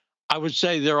Republicans, I would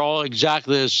say they're all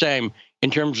exactly the same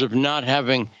in terms of not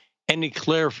having any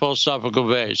clear philosophical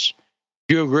base.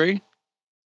 Do you agree?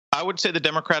 I would say the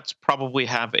Democrats probably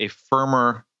have a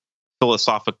firmer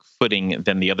philosophic footing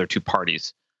than the other two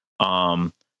parties.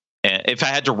 If I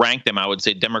had to rank them, I would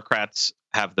say Democrats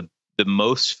have the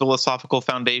most philosophical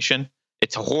foundation.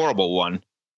 It's a horrible one,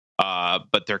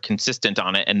 but they're consistent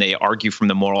on it, and they argue from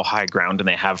the moral high ground, and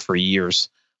they have for years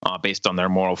based on their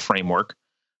moral framework.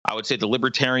 I would say the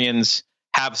Libertarians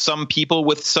have some people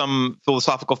with some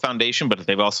philosophical foundation, but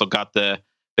they've also got the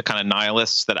kind of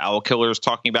nihilists that Al Keller is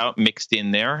talking about mixed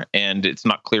in there, and it's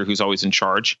not clear who's always in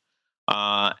charge.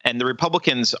 And the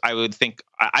Republicans, I think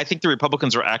the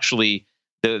Republicans are actually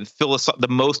the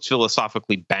most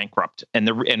philosophically bankrupt, and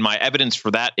my evidence for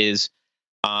that is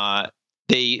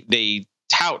they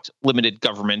tout limited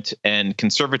government and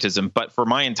conservatism, but for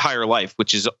my entire life,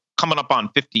 which is coming up on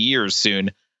 50 years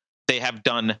soon, they have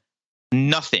done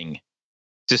nothing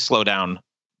to slow down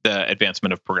the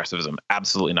advancement of progressivism.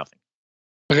 Absolutely nothing.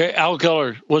 Okay, Al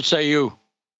Keller, what say you?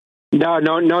 No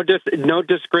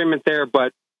disagreement there.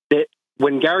 But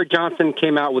when Gary Johnson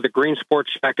came out with a green sports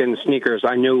jacket and sneakers,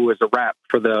 I knew it was a wrap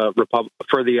for the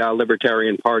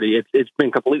Libertarian Party. It's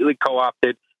been completely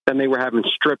co-opted. Then they were having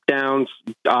strip downs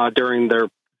during their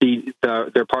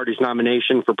party's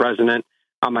nomination for president.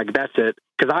 I'm like, that's it,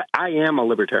 because I am a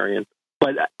libertarian,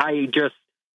 but I just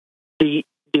the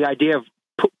idea of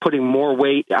putting more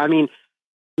weight. I mean,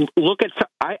 look at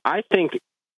I think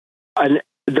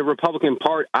the Republican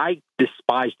Party. I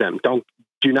despise them. Don't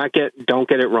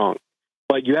get it wrong.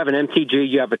 But you have an MTG,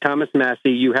 you have a Thomas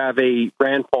Massey, you have a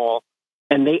Rand Paul,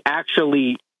 and they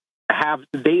actually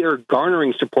they are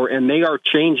garnering support, and they are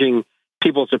changing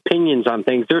people's opinions on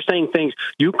things. They're saying things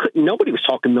nobody was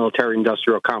talking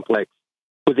military-industrial complex,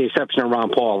 with the exception of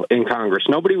Ron Paul in Congress.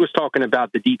 Nobody was talking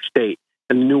about the deep state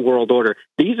and the New World Order.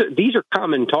 These are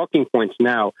common talking points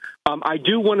now. I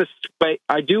do want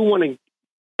to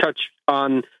touch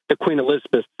on the Queen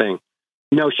Elizabeth thing.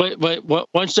 No. Wait,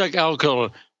 one sec, Al Killer.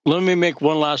 Let me make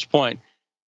one last point.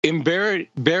 Buried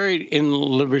in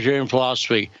libertarian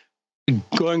philosophy,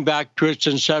 going back to its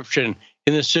inception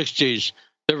in the 60s,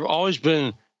 there have always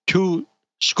been two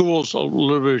schools of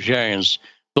libertarians,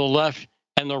 the left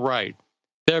and the right.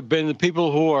 There have been the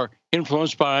people who are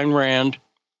influenced by Ayn Rand.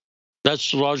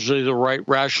 That's largely the right,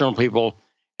 rational people,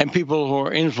 and people who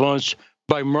are influenced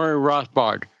by Murray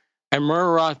Rothbard. And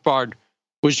Murray Rothbard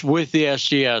was with the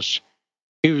SDS.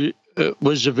 He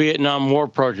was a Vietnam War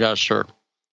protester.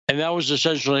 And that was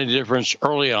essentially the difference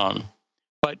early on.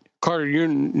 But, Carter, you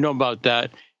know about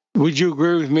that. Would you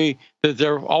agree with me that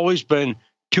there have always been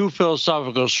two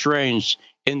philosophical strains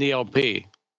in the LP?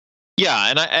 Yeah,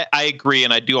 and I agree.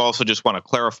 And I do also just want to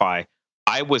clarify.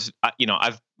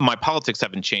 My politics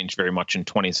haven't changed very much in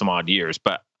 20 some odd years,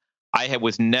 but I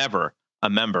was never a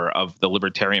member of the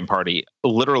Libertarian Party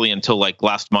literally until like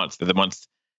last month or the month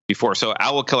before. So,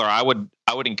 Owl Killer, I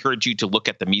would encourage you to look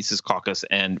at the Mises Caucus,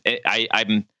 and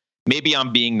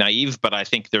I'm being naive, but I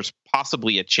think there's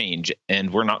possibly a change,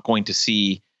 and we're not going to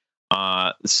see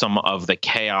some of the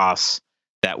chaos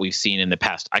that we've seen in the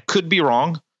past. I could be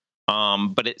wrong,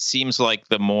 but it seems like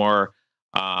the more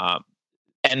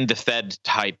end the Fed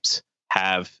types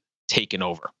have taken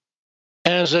over.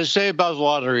 And as I say about the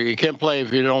lottery, you can't play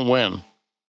if you don't win.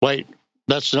 Wait,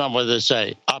 that's not what they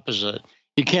say. Opposite.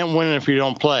 You can't win if you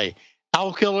don't play.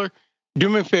 Owl Killer, do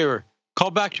me a favor.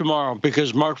 Call back tomorrow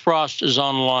because Mark Frost is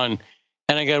on the line,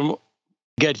 and I got to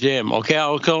get to him. Okay,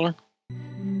 Owl Killer?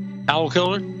 Owl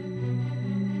Killer?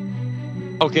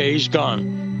 Okay, he's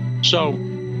gone. So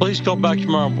please call back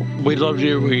tomorrow. We'd love to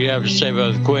hear what you have to say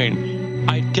about the Queen.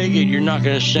 I take it you're not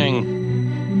going to sing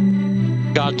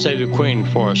God Save the Queen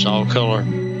for us, Owl Killer.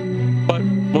 But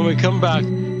when we come back,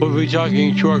 we'll be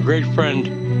talking to our great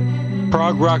friend,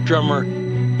 prog rock drummer,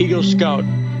 Eagle Scout,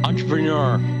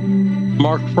 entrepreneur,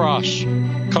 Mark Frost,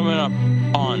 coming up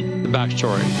on The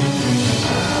Backstory.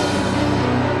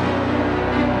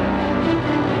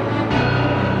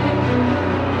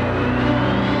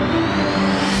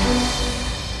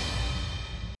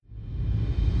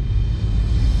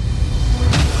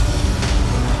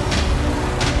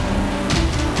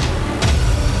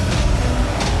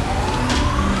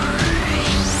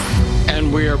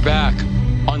 And we are back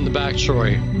on The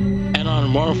Backstory and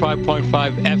on 105.5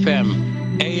 FM.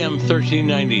 AM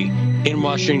 1390 in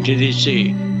Washington,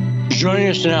 D.C. Joining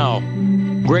us now,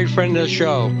 great friend of the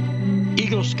show,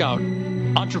 Eagle Scout,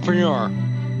 entrepreneur,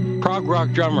 prog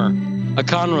rock drummer,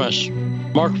 economist,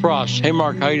 Mark Frost. Hey,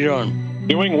 Mark, how you doing?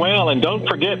 Doing well, and don't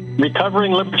forget,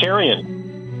 recovering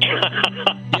libertarian.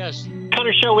 Yes. What kind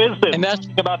of show is this? And that's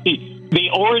about the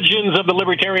origins of the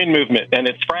libertarian movement and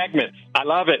its fragments. I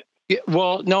love it. Yeah,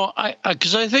 well, no,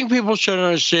 because I think people should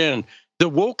understand the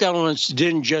woke elements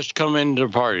didn't just come into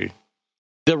the party.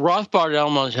 The Rothbard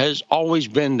element has always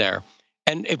been there.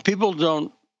 And if people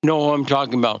don't know who I'm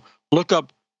talking about, look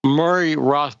up Murray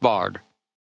Rothbard,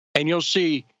 and you'll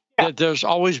see that there's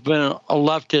always been a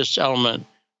leftist element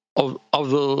of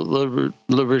the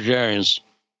libertarians.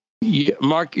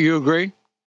 Mark, you agree?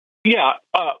 Yeah.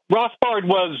 Rothbard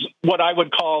was what I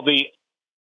would call the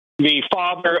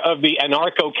father of the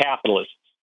anarcho-capitalists,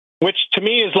 which to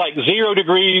me is like 0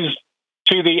 degrees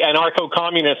to the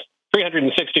anarcho-communist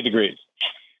 360 degrees.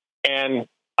 And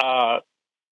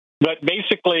but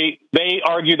basically, they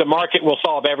argue the market will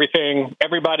solve everything.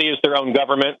 Everybody is their own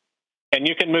government, and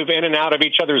you can move in and out of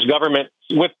each other's government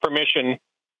with permission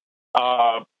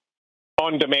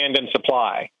on demand and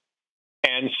supply.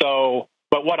 And so,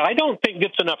 but what I don't think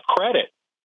gets enough credit,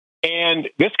 and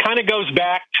this kind of goes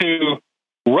back to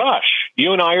Rush.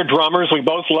 You and I are drummers. We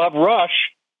both love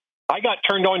Rush. I got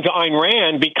turned on to Ayn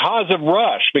Rand because of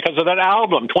Rush, because of that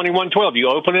album, 2112. You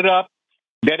open it up,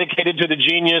 dedicated to the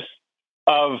genius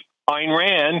of Ayn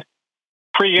Rand.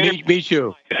 Me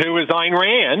too. Who is Ayn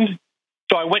Rand?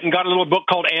 So I went and got a little book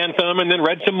called Anthem and then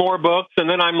read some more books. And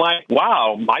then I'm like,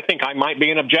 wow, I think I might be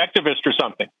an objectivist or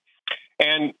something.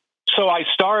 And so I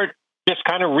start just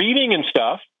kind of reading and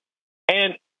stuff.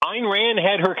 And Ayn Rand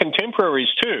had her contemporaries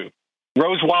too.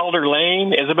 Rose Wilder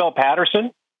Lane, Isabel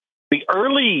Patterson. The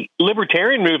early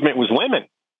libertarian movement was women.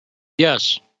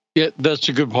 Yes, yeah, that's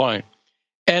a good point.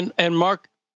 And Mark,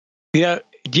 yeah,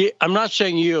 I'm not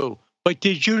saying you, but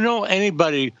did you know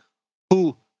anybody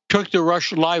who took the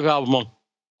Rush live album,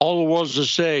 All the World's a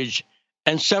Stage,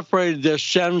 and separated their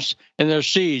stems and their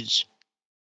seeds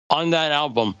on that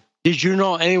album? Did you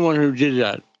know anyone who did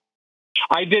that?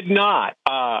 I did not.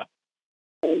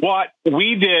 What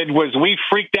we did was we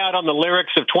freaked out on the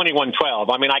lyrics of 2112.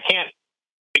 I mean, I can't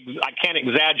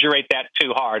exaggerate that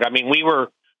too hard. I mean, we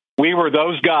were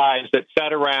those guys that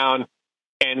sat around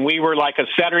and we were like a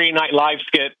Saturday Night Live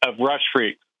skit of Rush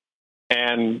Freaks.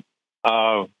 And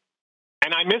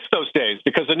I miss those days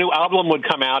because a new album would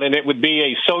come out and it would be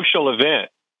a social event.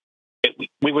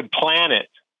 We would plan it.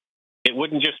 It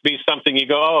wouldn't just be something you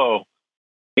go, oh,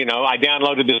 you know, I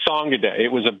downloaded this song today.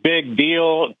 It was a big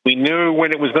deal. We knew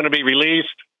when it was going to be released,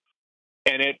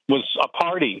 and it was a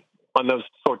party on those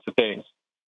sorts of things.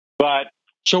 But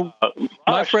so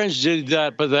my friends did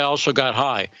that, but they also got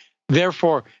high.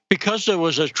 Therefore, because it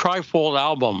was a trifold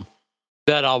album,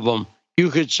 that album, you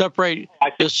could separate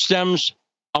the stems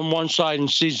on one side and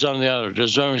seeds on the other.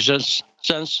 Does that make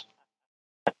sense?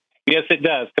 Yes, it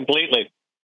does, completely.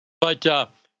 But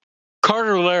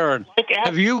Carter Laren,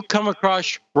 have you come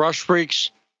across Rush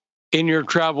Freaks in your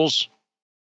travels?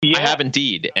 Yeah. I have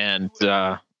indeed. And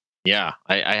I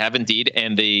have indeed.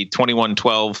 And the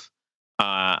 2112,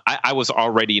 I was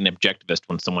already an objectivist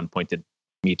when someone pointed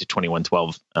me to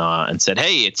 2112 and said,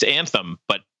 hey, it's Anthem,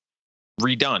 but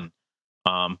redone.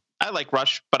 I like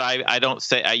Rush, but I don't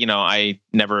say, I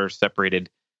never separated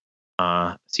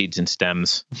seeds and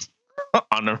stems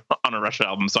on a Rush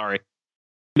album. Sorry.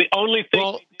 The only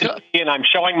thing, and I'm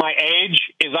showing my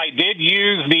age, is I did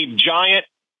use the giant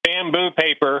bamboo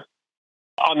paper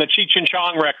on the Cheech and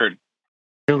Chong record.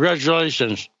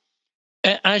 Congratulations.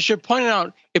 And I should point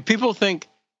out, if people think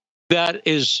that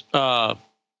is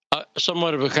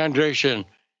somewhat of a contradiction,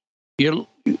 you're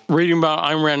reading about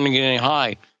Ayn Rand and getting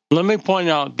high. Let me point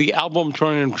out the album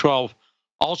 2012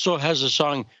 also has a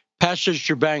song, Passage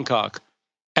to Bangkok.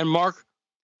 And Mark,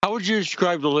 how would you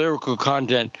describe the lyrical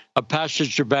content of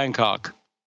Passage to Bangkok?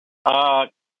 I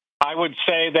would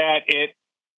say that it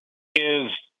is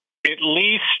at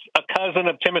least a cousin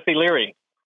of Timothy Leary.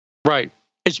 Right.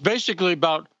 It's basically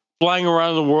about flying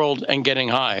around the world and getting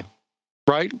high,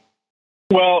 right?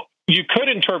 Well, you could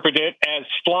interpret it as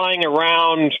flying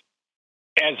around,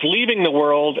 as leaving the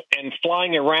world and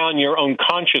flying around your own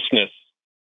consciousness.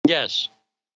 Yes,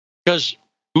 because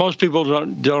most people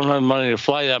don't have money to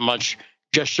fly that much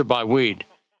just to buy weed.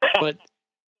 But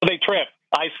they trip.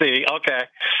 I see. Okay.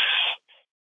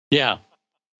 Yeah.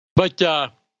 But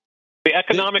the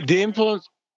economic... The influence...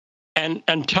 And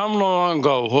Tom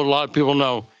Luongo, who a lot of people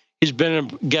know, he's been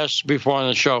a guest before on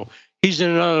the show. He's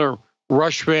another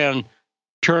Rush fan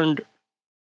turned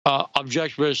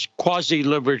objectivist,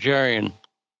 quasi-libertarian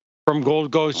from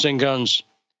Gold Ghosts and Guns.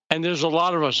 And there's a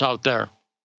lot of us out there.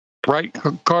 Right,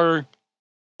 Carter?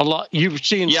 A lot. You've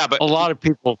seen a lot of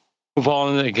people who fall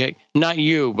in the gate. Not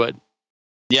you, but...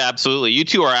 Yeah, absolutely. You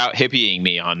two are out hippieing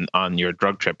me on your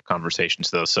drug trip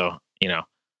conversations, though. So,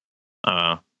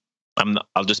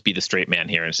 I'll just be the straight man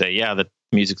here and say, yeah, the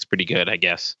music's pretty good, I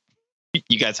guess.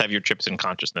 You guys have your trips in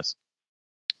consciousness.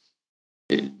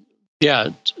 Yeah.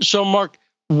 So, Mark,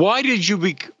 why are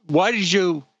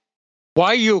you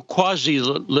a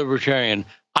quasi-libertarian?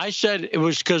 I said it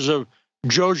was because of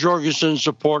Joe Jorgensen's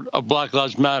support of Black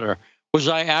Lives Matter. Was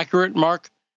I accurate,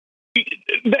 Mark?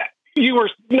 You were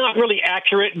not really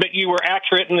accurate, but you were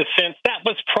accurate in the sense that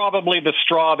was probably the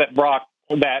straw that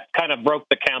kind of broke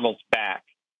the camel's back.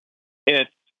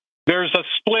 There's a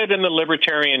split in the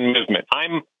libertarian movement.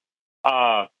 I'm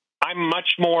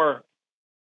much more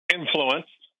influenced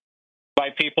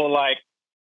by people like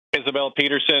Isabel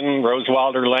Peterson, Rose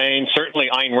Wilder Lane, certainly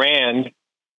Ayn Rand,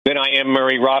 than I am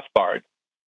Murray Rothbard.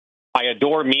 I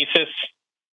adore Mises.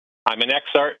 I'm an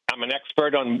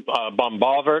expert on von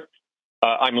Balvert.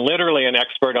 I'm literally an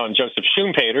expert on Joseph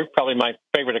Schumpeter, probably my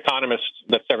favorite economist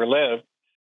that's ever lived.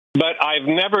 But I've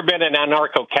never been an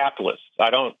anarcho-capitalist. I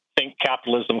don't think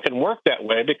capitalism can work that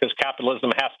way because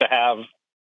capitalism has to have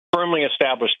firmly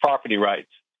established property rights.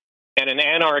 And in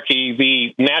anarchy,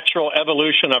 the natural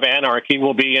evolution of anarchy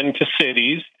will be into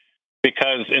cities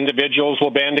because individuals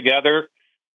will band together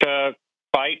to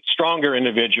fight stronger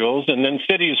individuals, and then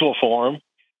cities will form,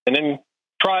 and then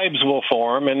tribes will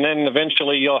form, and then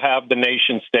eventually you'll have the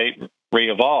nation state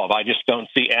re-evolve. I just don't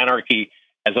see anarchy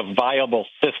as a viable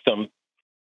system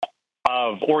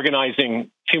of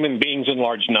organizing human beings in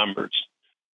large numbers.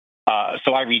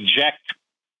 So I reject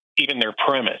even their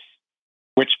premise,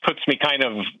 which puts me kind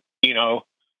of,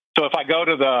 so if I go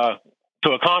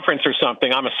to a conference or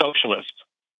something, I'm a socialist,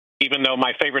 even though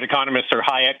my favorite economists are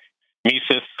Hayek,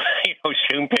 Mises,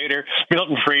 Schumpeter,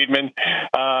 Milton Friedman,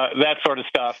 that sort of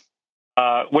stuff,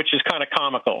 which is kind of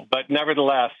comical. But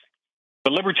nevertheless,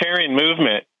 the libertarian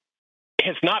movement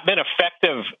has not been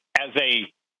effective as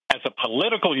a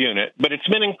political unit, but it's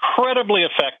been incredibly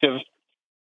effective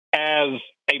as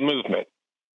a movement.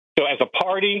 So as a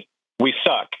party, we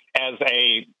suck. As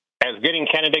getting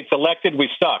candidates elected, we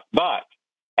suck. But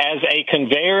as a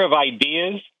conveyor of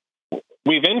ideas,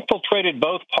 we've infiltrated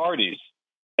both parties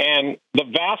And the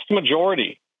vast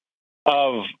majority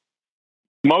of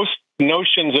most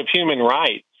notions of human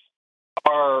rights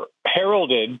are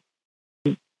heralded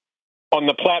on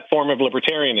the platform of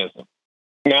libertarianism.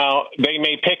 Now, they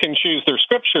may pick and choose their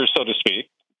scriptures, so to speak,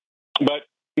 but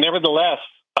nevertheless,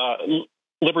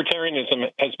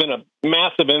 libertarianism has been a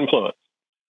massive influence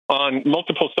on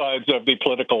multiple sides of the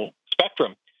political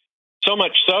spectrum. So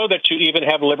much so that you even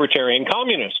have libertarian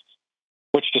communists,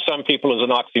 which to some people is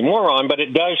an oxymoron, but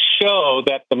it does show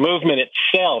that the movement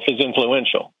itself is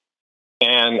influential.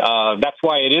 And that's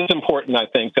why it is important, I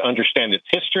think, to understand its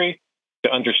history,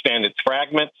 to understand its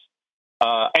fragments,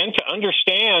 and to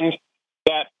understand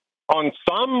that on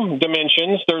some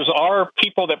dimensions, there are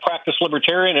people that practice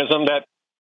libertarianism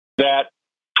that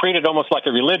treat it almost like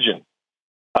a religion,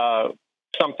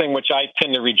 something which I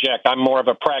tend to reject. I'm more of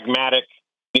a pragmatic,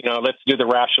 let's do the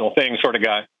rational thing sort of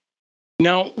guy.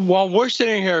 Now, while we're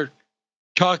sitting here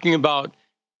talking about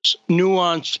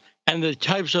nuance and the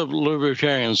types of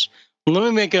libertarians, let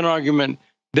me make an argument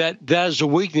that is a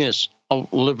weakness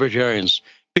of libertarians,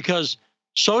 because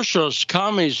socialists,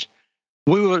 communists,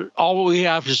 all we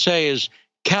have to say is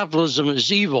capitalism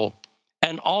is evil,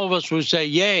 and all of us would say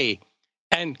yay.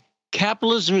 And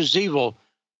capitalism is evil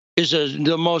is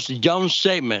the most dumb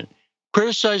statement.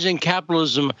 Criticizing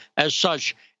capitalism as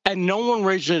such, and no one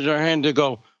raises their hand to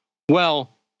go,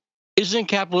 well, isn't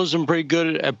capitalism pretty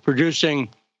good at producing,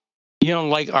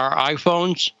 like our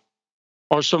iPhones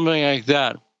or something like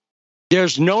that?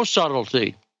 There's no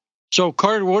subtlety. So,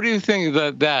 Carter, what do you think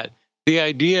about that? The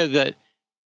idea that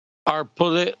I'd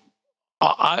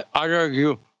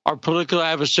argue our political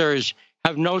adversaries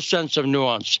have no sense of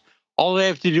nuance. All they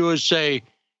have to do is say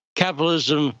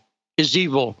capitalism is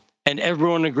evil, and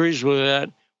everyone agrees with that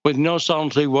with no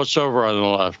subtlety whatsoever on the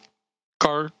left.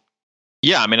 Carter?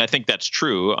 Yeah, I mean, I think that's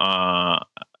true.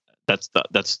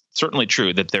 That's certainly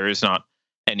true that there is not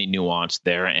any nuance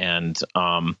there, and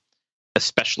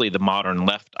especially the modern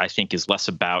left, I think, is less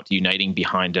about uniting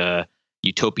behind a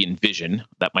utopian vision.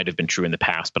 That might have been true in the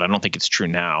past, but I don't think it's true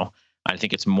now. I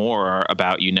think it's more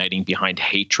about uniting behind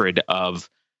hatred of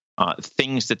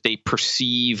things that they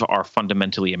perceive are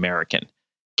fundamentally American: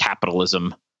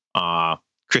 capitalism,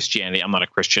 Christianity. I'm not a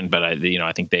Christian, but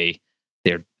I think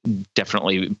they're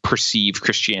definitely perceive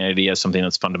Christianity as something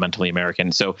that's fundamentally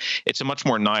American. So it's a much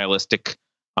more nihilistic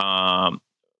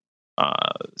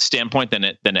standpoint than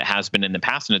it has been in the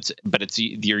past, and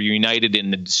they're united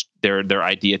in their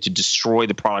idea to destroy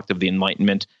the product of the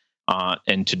Enlightenment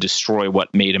and to destroy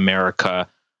what made America,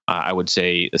 I would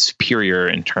say, superior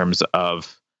in terms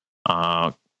of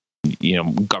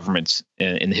governments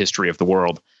in the history of the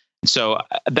world. So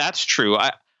that's true.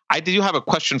 I do have a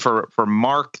question for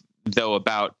Mark, though,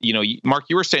 about, Mark,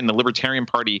 you were saying the Libertarian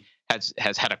Party has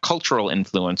had a cultural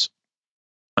influence.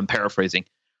 I'm paraphrasing.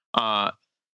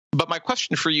 But my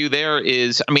question for you there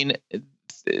is, I mean,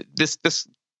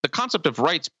 the concept of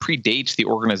rights predates the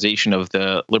organization of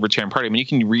the Libertarian Party. I mean, you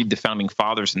can read the Founding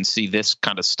Fathers and see this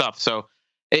kind of stuff. So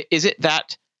is it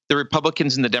that the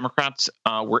Republicans and the Democrats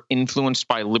were influenced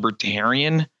by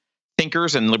libertarian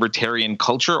thinkers and libertarian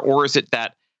culture, or is it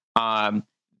that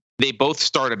they both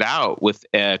started out with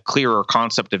a clearer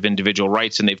concept of individual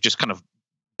rights, and they've just kind of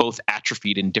both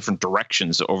atrophied in different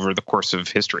directions over the course of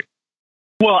history?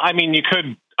 Well,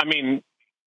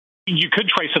 you could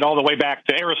trace it all the way back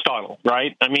to Aristotle,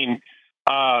 right?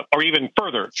 Or even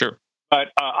further. Sure. But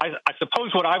I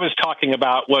suppose what I was talking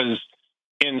about was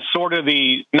in sort of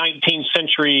the 19th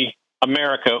century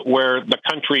America, where the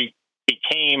country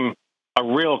became a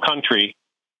real country,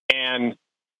 and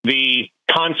the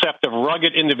concept of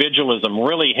rugged individualism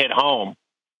really hit home,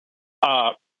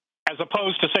 as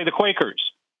opposed to, say, the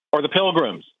Quakers or the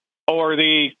Pilgrims, or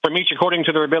from each according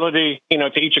to their ability,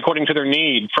 to each according to their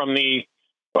need, from the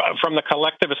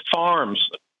collectivist farms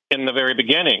in the very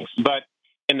beginnings. But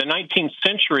in the 19th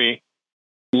century,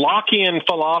 Lockean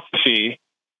philosophy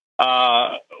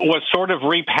was sort of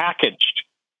repackaged,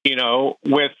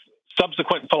 with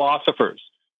subsequent philosophers,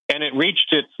 and it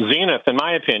reached its zenith, in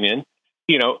my opinion,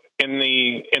 in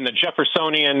the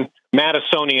Jeffersonian,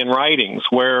 Madisonian writings,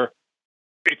 where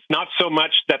it's not so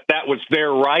much that was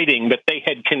their writing, but they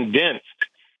had condensed,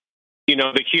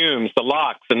 the Humes, the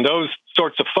Locks, and those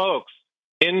sorts of folks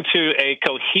into a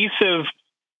cohesive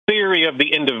theory of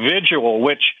the individual,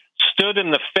 which stood in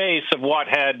the face of what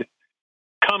had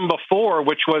come before,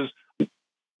 which was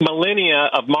millennia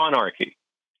of monarchy.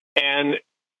 And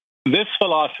this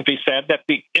philosophy said that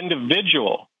the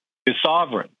individual is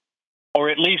sovereign, or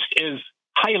at least is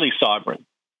highly sovereign.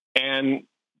 And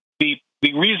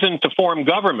the reason to form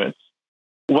governments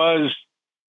was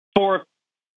for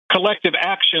collective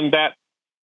action that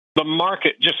the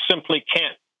market just simply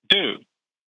can't do.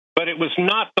 But it was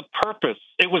not the purpose.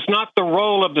 It was not the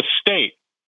role of the state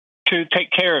to take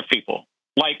care of people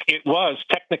like it was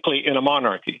technically in a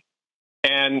monarchy.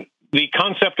 And the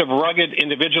concept of rugged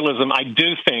individualism, I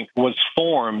do think, was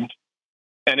formed,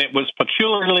 and it was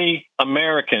peculiarly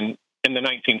American in the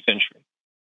 19th century.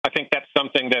 I think that's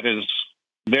something that is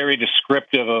very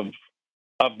descriptive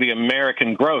of the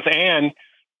American growth. And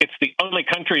it's the only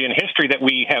country in history that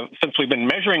we have, since we've been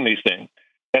measuring these things,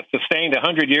 that sustained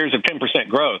 100 years of 10%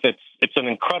 growth. It's an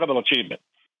incredible achievement.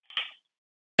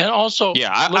 And also,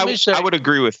 yeah, I would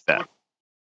agree with that.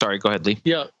 Sorry, go ahead, Lee.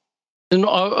 Yeah, and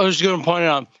I was going to point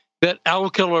out that Al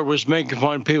Killer was making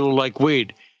fun of people like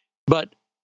weed, but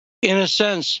in a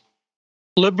sense,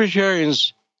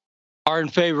 libertarians are in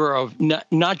favor of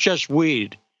not just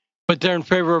weed, but they're in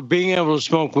favor of being able to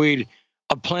smoke weed,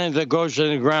 a plant that goes in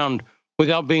the ground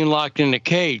without being locked in a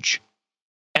cage.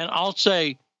 And I'll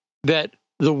say that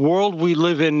the world we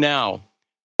live in now,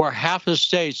 where half the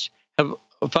states have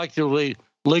effectively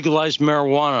legalized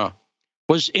marijuana,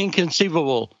 was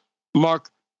inconceivable. Mark,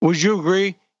 would you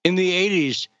agree? In the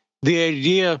 80s, the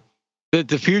idea that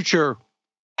the future,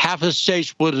 half the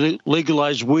states would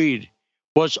legalize weed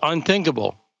was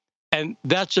unthinkable. And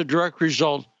that's a direct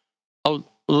result of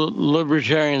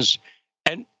libertarians.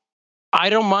 And I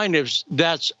don't mind if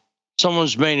that's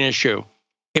someone's main issue.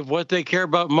 If what they care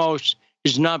about most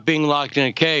is not being locked in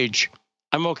a cage,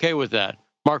 I'm okay with that.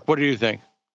 Mark, what do you think?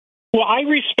 Well, I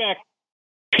respect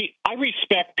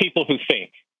people who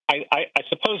think. I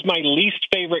suppose my least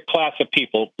favorite class of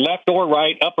people, left or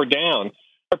right, up or down,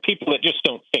 are people that just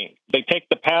don't think. They take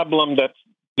the pablum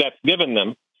that's given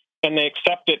them, and they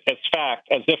accept it as fact,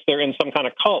 as if they're in some kind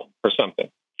of cult or something.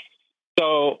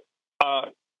 So,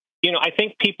 I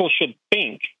think people should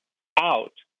think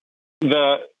out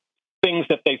the things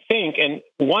that they think, and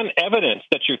one evidence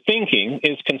that you're thinking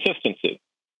is consistency.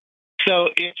 So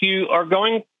if you are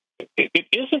going, it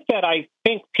isn't that I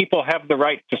think people have the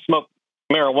right to smoke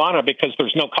marijuana because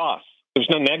there's no cost, there's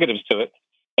no negatives to it,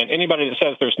 and anybody that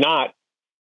says there's not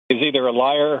is either a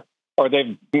liar or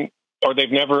they've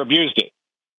never abused it.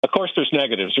 Of course, there's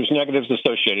negatives. There's negatives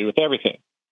associated with everything,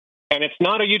 and it's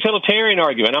not a utilitarian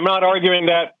argument. I'm not arguing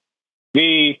that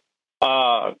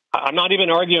I'm not even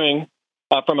arguing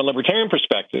from a libertarian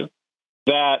perspective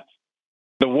that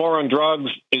the war on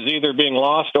drugs is either being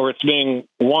lost or it's being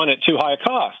won at too high a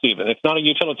cost. Even it's not a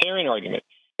utilitarian argument.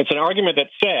 It's an argument that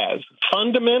says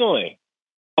fundamentally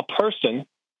a person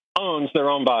owns their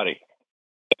own body.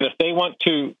 And if they want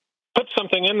to put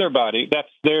something in their body,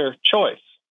 that's their choice.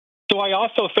 So I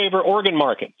also favor organ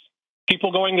markets.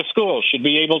 People going to school should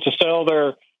be able to sell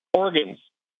their organs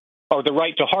or the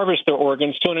right to harvest their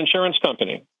organs to an insurance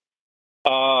company.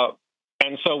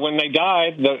 And so when they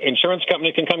die, the insurance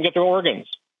company can come get their organs.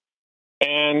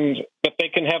 And that they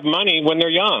can have money when they're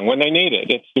young, when they need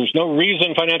it. There's no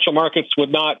reason financial markets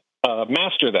would not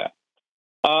master that.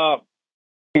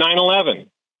 9/11.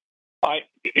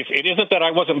 It isn't that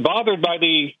I wasn't bothered by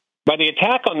the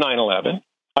attack on 9/11.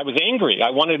 I was angry.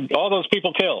 I wanted all those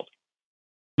people killed.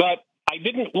 But I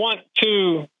didn't want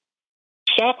to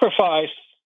sacrifice.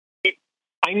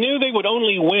 I knew they would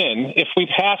only win if we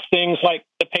passed things like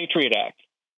the Patriot Act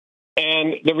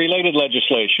and the related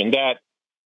legislation that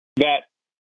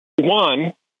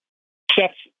one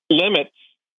sets limits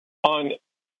on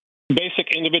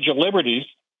basic individual liberties,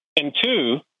 and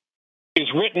two is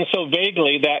written so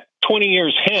vaguely that 20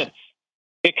 years hence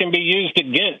it can be used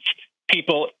against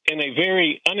people in a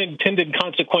very unintended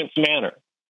consequence manner.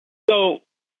 So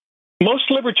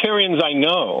most libertarians I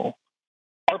know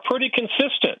are pretty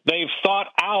consistent. They've thought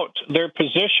out their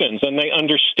positions and they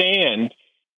understand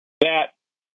that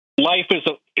life is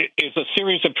a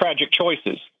series of tragic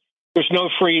choices. There's no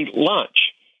free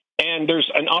lunch, and there's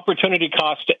an opportunity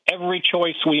cost to every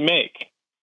choice we make.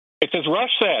 It's as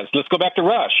Rush says, let's go back to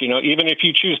Rush, even if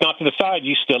you choose not to decide,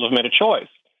 you still have made a choice.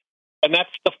 And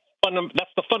that's the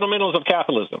fundamentals of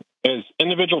capitalism, is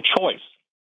individual choice.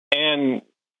 And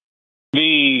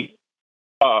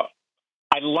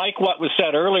I like what was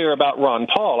said earlier about Ron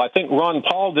Paul. I think Ron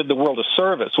Paul did the world a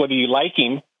service, whether you like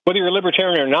him, whether you're a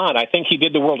libertarian or not. I think he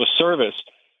did the world a service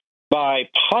by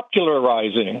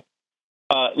popularizing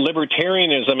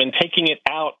libertarianism and taking it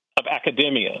out of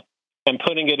academia and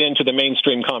putting it into the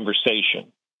mainstream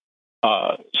conversation.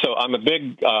 So I'm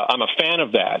a fan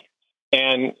of that.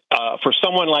 And for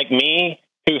someone like me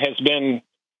who has been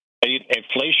an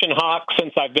inflation hawk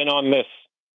since I've been on this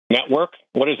network,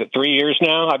 3 years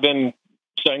now? I've been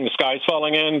saying the sky's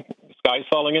falling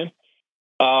in.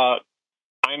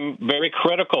 I'm very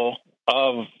critical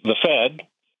of the Fed.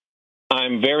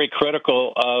 I'm very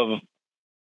critical of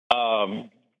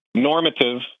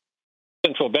normative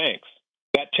central banks.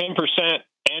 That 10%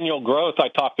 annual growth I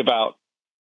talked about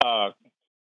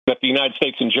that the United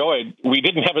States enjoyed, we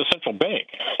didn't have a central bank.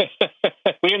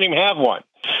 We didn't even have one.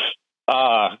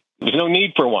 There's no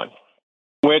need for one.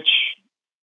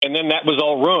 And then that was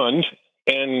all ruined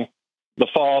in the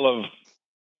fall of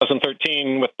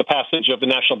 2013 with the passage of the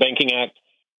National Banking Act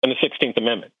and the 16th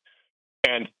Amendment.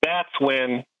 And that's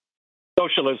when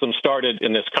socialism started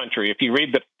in this country. If you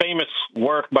read the famous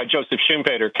work by Joseph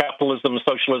Schumpeter, Capitalism,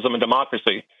 Socialism, and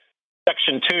Democracy,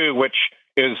 Section 2, which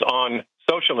is on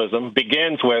socialism,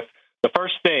 begins with the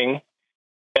first thing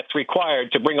that's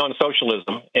required to bring on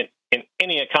socialism in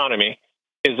any economy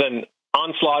is an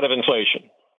onslaught of inflation.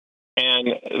 And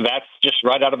that's just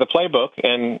right out of the playbook,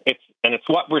 and it's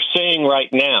what we're seeing right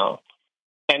now.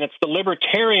 And it's the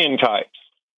libertarian types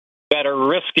that are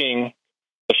risking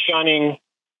the shunning,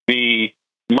 the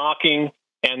mocking,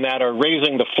 and that are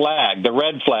raising the flag, the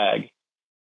red flag,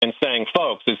 and saying,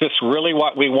 folks, is this really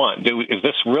what we want? Is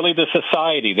this really the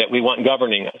society that we want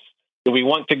governing us? Do we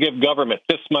want to give government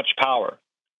this much power?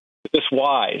 Is this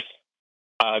wise?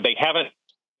 They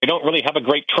don't really have a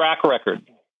great track record.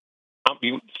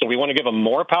 So we want to give them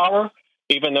more power,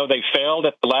 even though they failed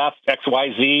at the last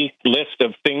XYZ list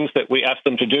of things that we asked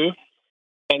them to do.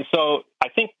 And so I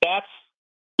think that's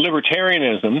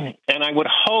libertarianism, and I would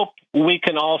hope we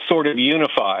can all sort of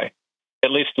unify,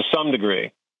 at least to some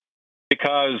degree,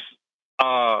 because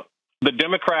the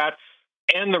Democrats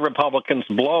and the Republicans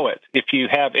blow it if you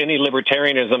have any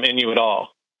libertarianism in you at all.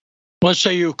 What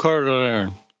say you, Carter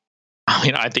Laren? I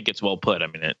mean, I think it's well put. I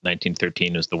mean,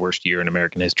 1913 was the worst year in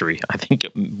American history, I think,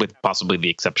 with possibly the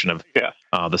exception of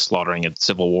the slaughtering of the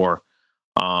Civil War.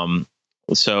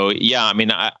 So, yeah, I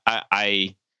mean,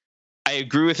 I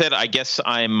agree with it. I guess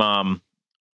I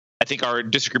think our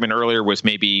disagreement earlier was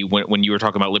maybe when you were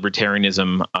talking about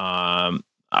libertarianism,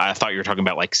 I thought you were talking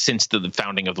about like since the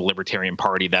founding of the Libertarian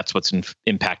Party, that's what's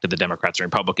impacted the Democrats and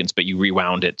Republicans, but you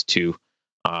rewound it to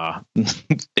the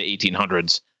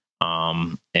 1800s.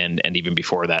 And even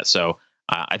before that. So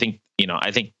I think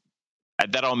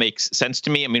that all makes sense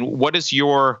to me. I mean, what is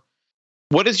your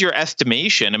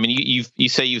estimation? I mean, you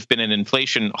say you've been an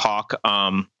inflation hawk.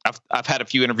 I've had a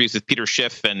few interviews with Peter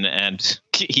Schiff, and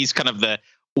he's kind of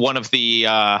one of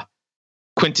the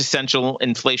quintessential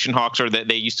inflation hawks, or that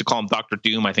they used to call him Dr.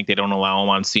 Doom. I think they don't allow him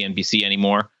on CNBC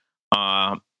anymore.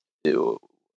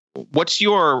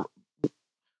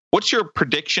 What's your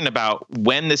prediction about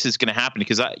when this is going to happen?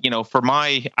 Because I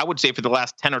would say for the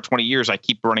last 10 or 20 years, I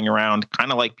keep running around kind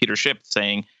of like Peter Schiff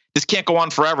saying, this can't go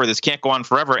on forever. This can't go on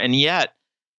forever. And yet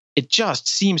it just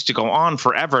seems to go on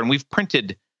forever. And we've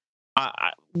printed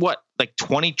like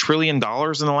 $20 trillion in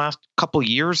the last couple of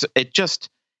years.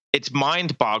 It's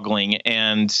mind boggling.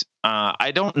 And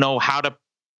I don't know how to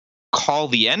call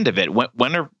the end of it.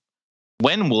 When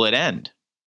will it end?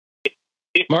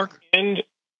 Mark?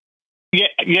 Yeah,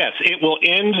 yes, it will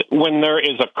end when there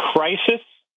is a crisis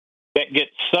that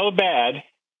gets so bad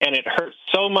and it hurts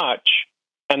so much,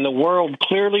 and the world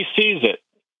clearly sees it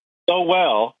so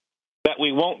well that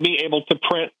we won't be able to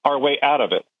print our way out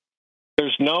of it.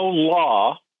 There's no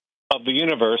law of the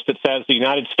universe that says the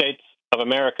United States of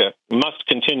America must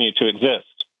continue to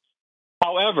exist.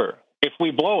 However, if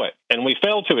we blow it and we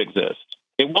fail to exist,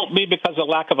 it won't be because of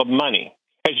lack of money.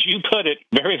 As you put it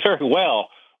very, very well,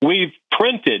 we've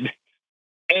printed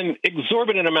an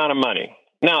exorbitant amount of money.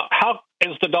 Now, how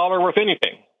is the dollar worth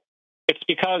anything? It's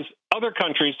because other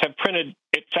countries have printed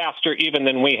it faster even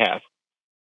than we have.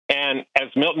 And as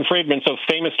Milton Friedman so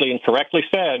famously and correctly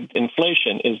said,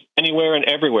 inflation is anywhere and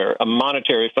everywhere a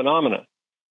monetary phenomenon.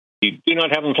 You do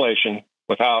not have inflation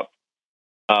without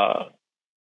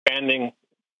expanding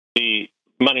the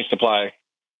money supply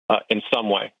in some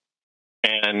way.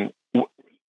 And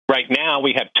right now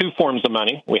we have two forms of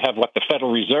money. We have what the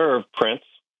Federal Reserve prints.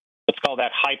 Let's call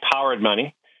that high-powered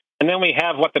money. And then we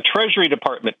have what the Treasury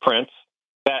Department prints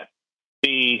that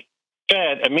the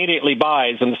Fed immediately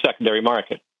buys in the secondary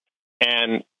market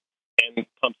and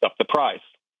pumps up the price.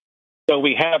 So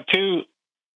we have an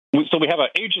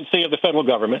agency of the federal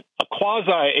government, a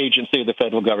quasi-agency of the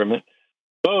federal government,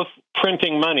 both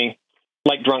printing money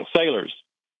like drunk sailors.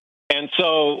 And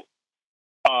so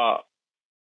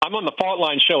I'm on the Fault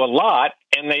Line show a lot,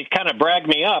 and they kind of brag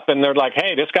me up, and they're like,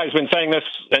 hey, this guy's been saying this,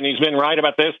 and he's been right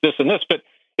about this, this, and this. But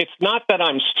it's not that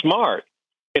I'm smart.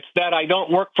 It's that I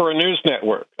don't work for a news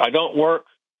network. I don't work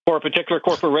for a particular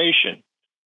corporation.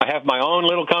 I have my own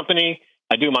little company.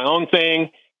 I do my own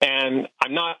thing, and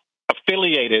I'm not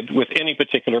affiliated with any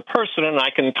particular person, and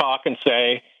I can talk and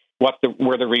say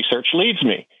where the research leads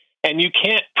me. And you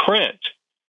can't print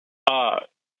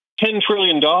 $10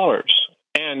 trillion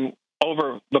and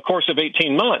over the course of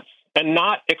 18 months and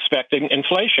not expecting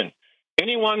inflation.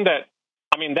 Anyone that,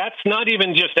 I mean, that's not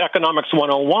even just economics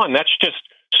 101. That's just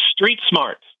street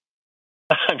smarts.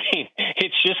 I mean,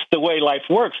 it's just the way life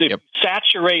works. If you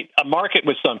saturate a market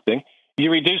with something, you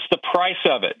reduce the price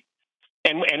of it.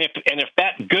 And if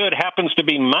that good happens to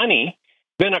be money,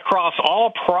 then across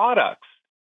all products,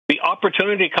 the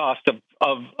opportunity cost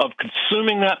of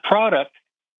consuming that product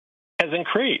has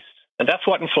increased. And that's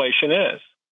what inflation is.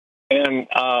 And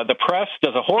the press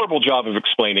does a horrible job of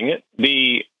explaining it.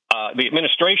 The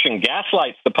administration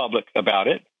gaslights the public about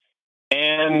it.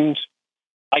 And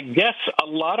I guess a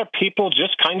lot of people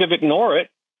just kind of ignore it.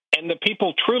 And the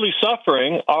people truly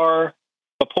suffering are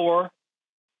the poor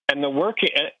and the working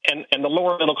and the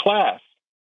lower middle class.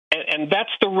 And that's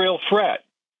the real threat.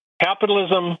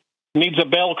 Capitalism needs a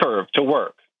bell curve to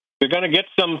work. You're going to get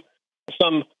some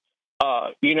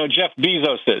Jeff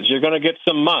Bezoses. You're going to get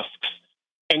some Musks.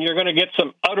 And you're going to get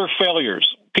some utter failures,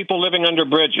 people living under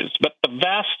bridges. But the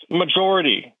vast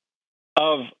majority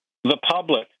of the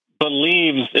public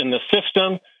believes in the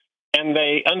system, and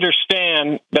they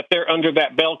understand that they're under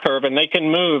that bell curve, and they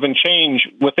can move and change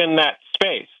within that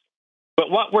space. But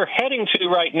what we're heading to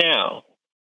right now,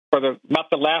 for about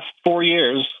the last 3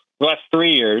 years,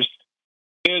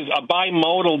 is a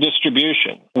bimodal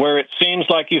distribution, where it seems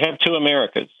like you have two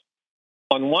Americas.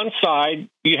 On one side,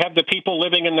 you have the people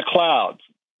living in the clouds,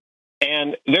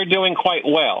 and they're doing quite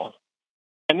well.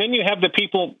 And then you have the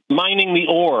people mining the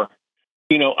ore,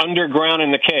 underground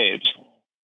in the caves.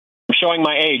 I'm showing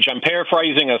my age. I'm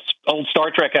paraphrasing an old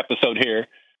Star Trek episode here.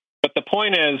 But the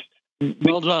point is,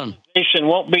 well done. The nation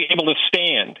won't be able to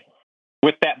stand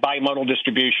with that bimodal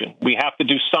distribution. We have to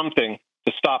do something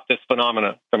to stop this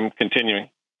phenomena from continuing.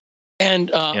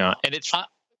 And and it's go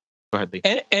ahead, Lee.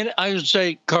 And I would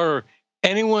say, Carter,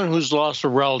 anyone who's lost a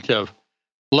relative,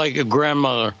 like a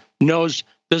grandmother, knows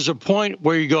there's a point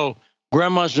where you go,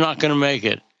 grandma's not going to make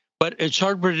it. But it's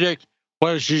hard to predict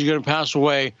whether she's going to pass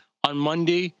away on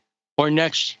Monday or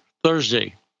next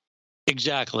Thursday.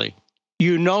 Exactly.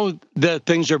 You know that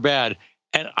things are bad.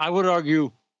 And I would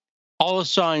argue all the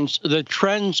signs, the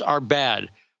trends are bad.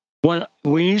 When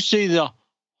you see the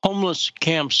homeless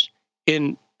camps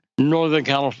in Northern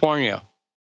California,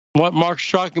 what Mark's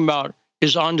talking about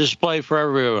is on display for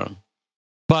everyone.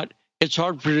 But it's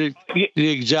hard to predict the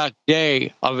exact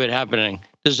day of it happening.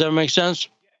 Does that make sense?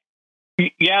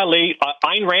 Yeah, Lee.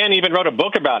 Ayn Rand even wrote a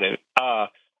book about it.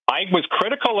 I was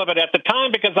critical of it at the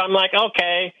time because I'm like,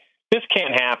 okay, this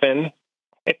can't happen.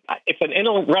 It's an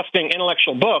interesting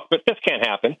intellectual book, but this can't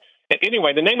happen.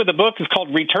 Anyway, the name of the book is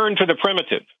called Return to the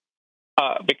Primitive,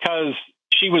 because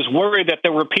she was worried that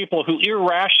there were people who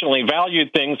irrationally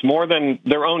valued things more than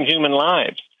their own human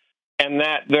lives, and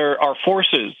that there are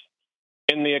forces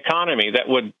in the economy that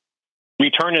would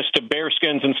return us to bear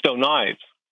skins and stone knives.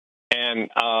 And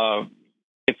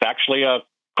it's actually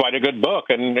quite a good book,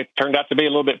 and it turned out to be a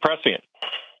little bit prescient.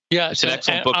 Yeah, it's an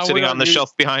excellent book sitting on the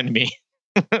shelf behind me.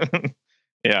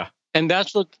 Yeah. And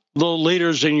that's what the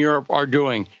leaders in Europe are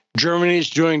doing.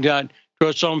 Germany's doing that to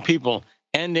its own people,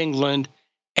 and England,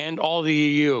 and all the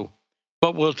EU.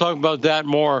 But we'll talk about that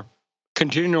more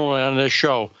continually on this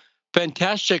show.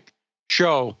 Fantastic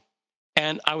show.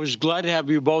 And I was glad to have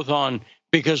you both on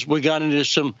because we got into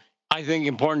some, I think,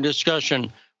 important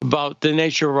discussion about the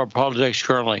nature of our politics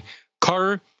currently.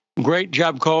 Carter, great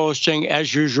job co-hosting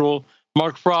as usual.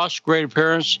 Mark Frost, great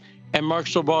appearance. And Mark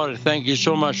Sleboda, thank you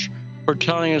so much for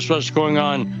telling us what's going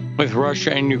on with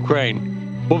Russia and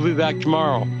Ukraine. We'll be back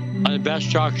tomorrow on the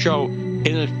best talk show in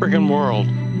the freaking world.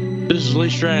 This is Lee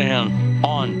Stranahan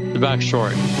on The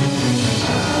Backstory.